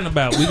be lying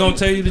about? We going to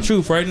tell you the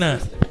truth right now.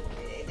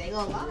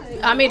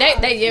 I mean,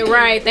 you're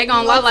right. They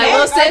gonna lie. Like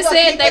Lil Sis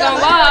said, they gonna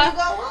lie.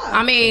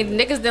 I mean,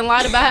 niggas done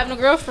lied about having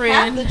a girlfriend.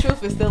 Half the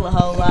truth is still a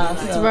whole lie.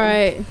 So That's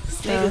right.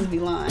 niggas be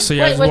lying. So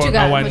y'all just want to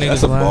know why niggas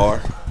that's a lying?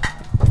 bar.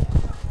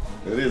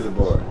 It is a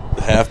bar.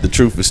 Half the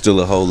truth is still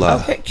a whole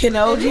lie. Okay, can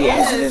OG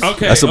answer this?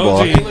 Okay, That's a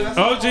bar. OG,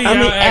 y'all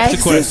ask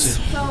the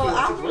question. So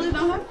I really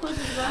don't have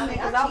questions about me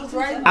because I was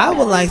raised. I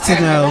would like to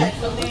know.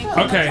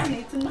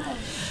 Okay.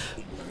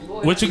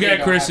 What you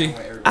got, Chrissy?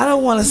 I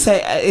don't want to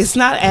say it's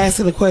not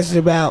asking a question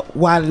about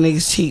why the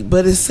niggas cheat,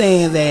 but it's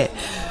saying that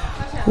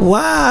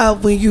why,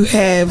 when you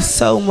have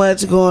so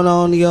much going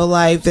on in your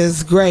life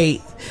that's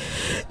great,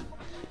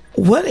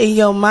 what in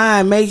your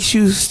mind makes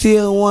you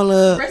still want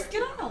to Risk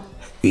it all.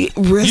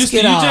 risk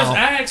it all?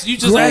 You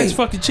just asked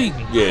fucking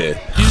cheating. Yeah. You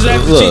just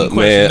asked the cheating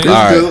man. question.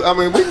 All right. I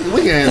mean,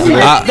 we can answer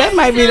that. That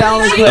might be the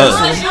only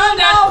question.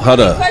 Hold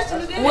up.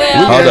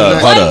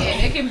 Hold up.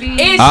 It can be.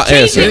 I'll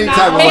answer.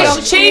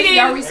 It's cheating.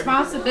 Your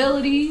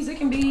responsibilities. It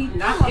can be.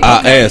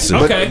 I'll answer.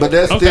 Okay. But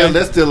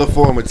that's still a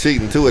form of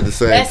cheating too at the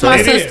same That's time. my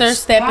It sister is.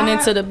 stepping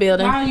into the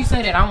building. Why do you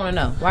say that? I want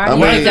to know. Why I do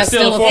you mean, think that's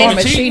still a form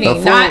of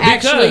cheating? Not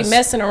actually Because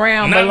messing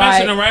around, Not but like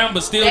messing around,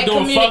 but still that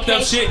doing fucked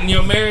up communication. shit in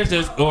your marriage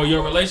or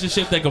your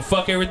relationship that can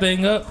fuck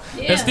everything up.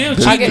 That's still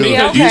That's cheating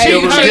still- because you you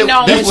still cheating cheating her.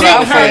 on You That's cheating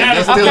what I'm her saying. out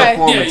That's of- still a okay.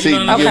 form of Yeah, you cheating. know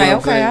what I'm You saying? know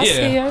what I'm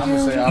saying? Yeah. I'm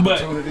gonna say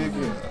opportunity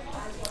again.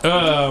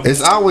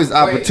 It's always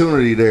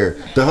opportunity there.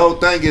 The whole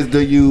thing is, do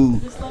you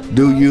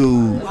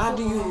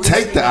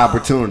take the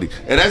opportunity?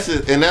 And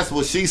that's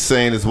what she's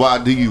saying is, why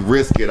do you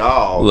risk it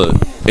all? Look,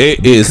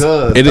 it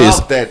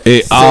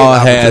same all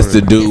has to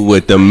opportunity. do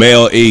with the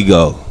male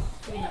ego.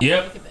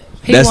 Yep.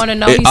 he want to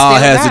know it he all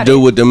still has got to do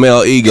it. with the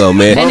male ego,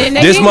 man. And then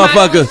This he might-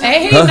 motherfucker,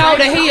 and he huh? know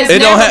that he is It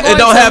don't never it don't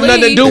going have to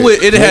nothing to leave. do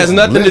with it. Has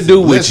nothing to do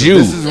with Listen, you.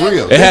 this is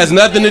real. It has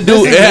nothing to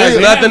do. It has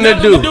nothing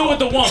to do. with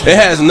the woman. It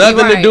has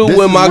nothing to do This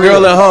with is my real.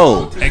 girl at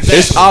home. Exactly.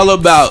 It's all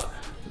about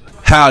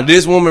how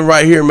this woman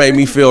right here made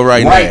me feel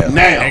right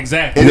now.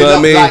 Exactly. And You know it what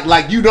I mean?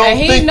 Like you don't And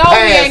he think know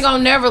past he ain't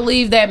gonna never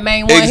leave that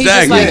main one. He's just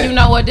Exactly. like, Yeah. you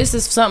know what, this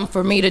is something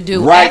for me to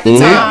do right at the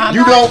time.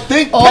 You don't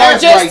think Or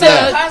past just right to-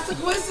 now.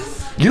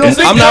 You don't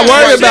think I'm not past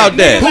worried right about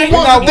now. that. Who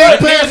wants to think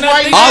past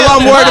right now? All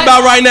I'm worried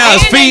about right now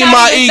is And they feeding not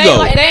my even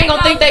ego. think- They ain't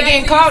gonna think they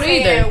getting caught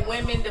either.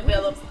 Women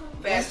develop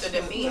faster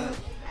than men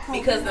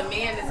because the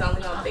man is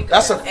only gonna think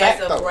That's of a it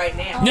fact, as though. of right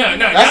now. No,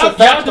 That's a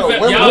fact, though.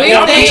 Women- We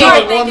y'all think- mature.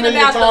 Y'all thinking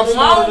about the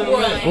long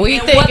run We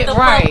and thinking- what the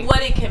right. fuck,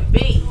 what it can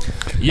be.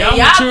 Y'all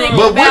Y'all mature. thinking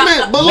But about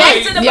women- but back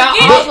like- to the Y'all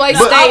beginning. always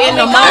But stay in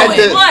the ultimate goal moment.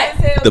 is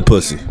what? The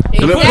pussy.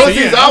 The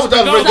pussy's always the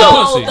the goal.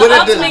 result. So pussy. the But at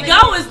ultimate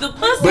goal is the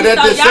pussy. but at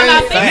So the y'all same-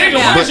 not thinking Nigga,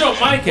 about where's your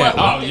mic at?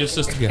 Oh, your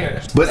sister got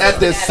it. But at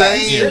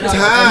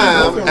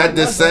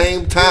the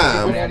same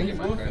time,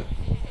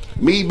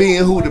 me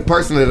being who the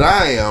person that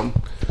I am,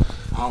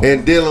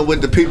 and dealing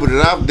with the people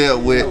that I've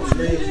dealt with,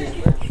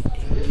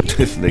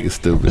 this nigga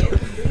stupid.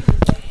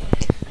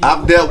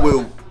 I've dealt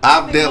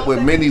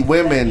with many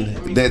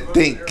women that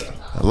think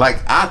like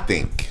I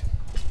think.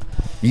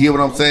 You get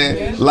what I'm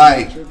saying?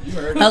 Like,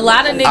 a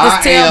lot of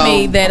niggas tell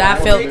me that I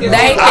feel they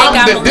think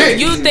I'm the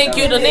you think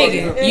you the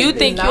nigga. You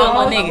think you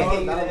a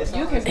nigga.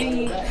 You can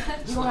be.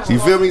 You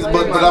feel me?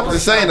 But I'm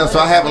just saying though. So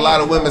I have a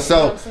lot of women.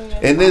 So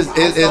and this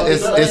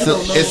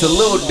it's a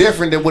little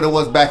different than what it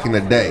was back in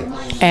the day.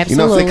 Absolutely. You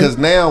know what I'm saying? Because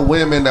now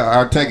women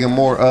are taking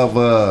more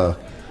of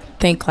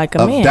think like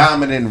a man.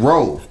 Dominant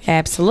role.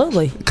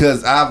 Absolutely.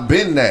 Because I've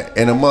been that,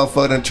 and a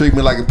motherfucker done treat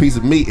me like a piece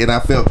of meat, and I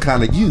felt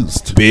kind of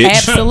used. Bitch.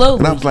 Absolutely.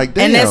 And I was like,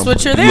 damn. And that's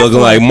what you're there looking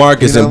for. like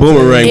Marcus and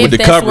Boomerang with the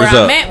covers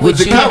up. With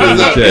the covers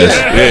up.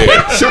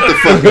 Yeah. Shut the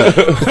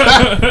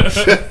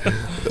fuck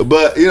up.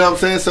 But you know what I'm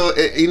saying? So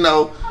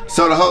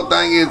so the whole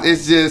thing is,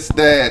 it's just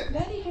that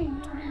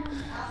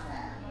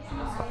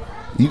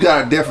you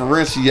gotta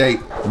differentiate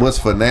what's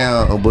for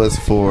now and what's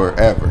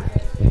forever.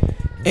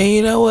 And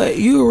you know what?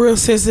 You a real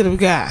sensitive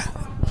guy.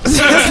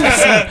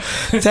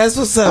 That's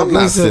what's up. I'm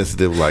not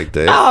sensitive like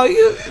that. Oh,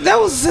 that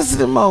was a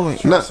sensitive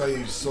moment. No,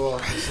 it's cool.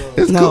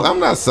 I'm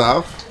not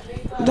soft.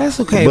 That's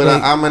okay. But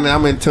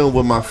I'm in tune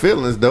with my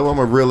feelings though. I'm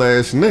a real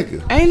ass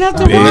nigga. Ain't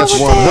nothing wrong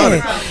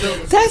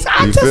with that.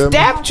 I just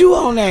dapped you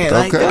on that.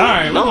 Like, Okay. All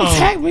right, don't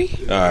attack me.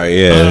 All right,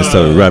 yeah, it's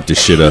time to wrap this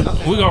shit up.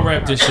 We're gonna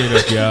wrap this shit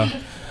up, y'all.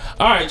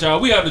 All right, y'all.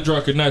 We have the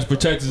Drunken Knights,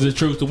 protectors of the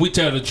truth, and we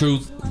tell the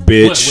truth.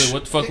 Bitch. Wait,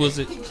 what the fuck was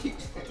it?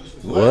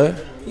 What?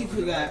 You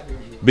forgot.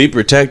 Be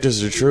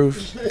protectors of the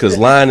truth, because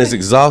lying is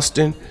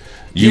exhausting.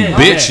 You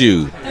bitch,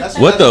 you.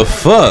 What the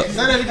fuck?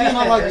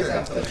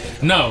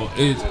 No,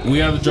 we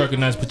have the Drunken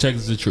Knights,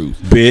 protectors of the truth.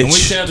 Bitch. And we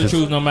tell the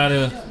truth no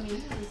matter.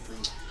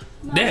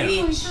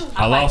 Damn,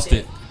 I lost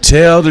it.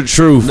 Tell the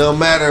truth, no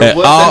matter at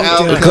what all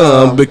the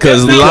outcome,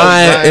 because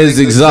lying is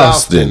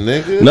exhausting.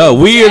 No,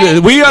 we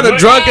are the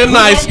Drunken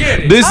Knights.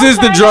 This is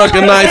the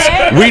Drunken Knights.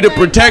 We the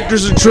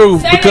protectors of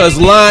truth, because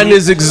lying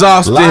is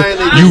exhausting.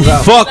 You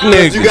fuck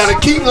niggas. You gotta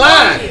keep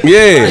lying.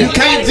 Yeah. You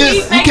can't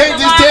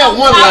just tell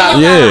one lie.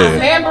 Yeah.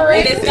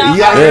 You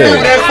gotta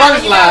remember that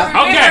first lie.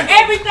 Okay.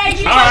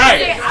 Everything you all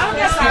right.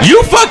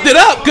 You fucked it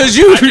up because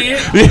you.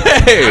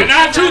 Yeah. And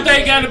our truth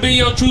ain't gotta be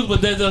your truth,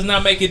 but that does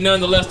not make it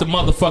nonetheless the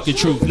motherfucking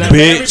truth. Now,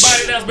 Bitch.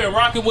 everybody that's been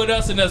rocking with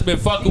us and that's been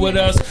fucking with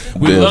us,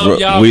 we love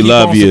y'all. We keep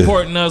love on you.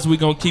 Supporting us. We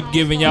gonna keep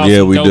giving y'all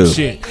some dope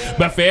shit.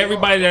 But for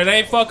everybody that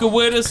ain't fucking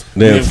with us,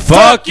 then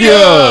fuck you,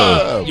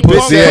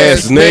 pussy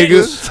ass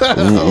niggas,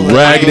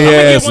 raggedy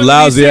ass,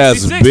 lousy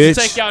ass bitch.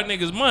 Take y'all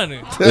niggas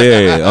money.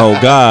 Yeah, oh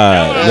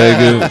God,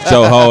 nigga,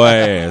 your whole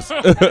ass.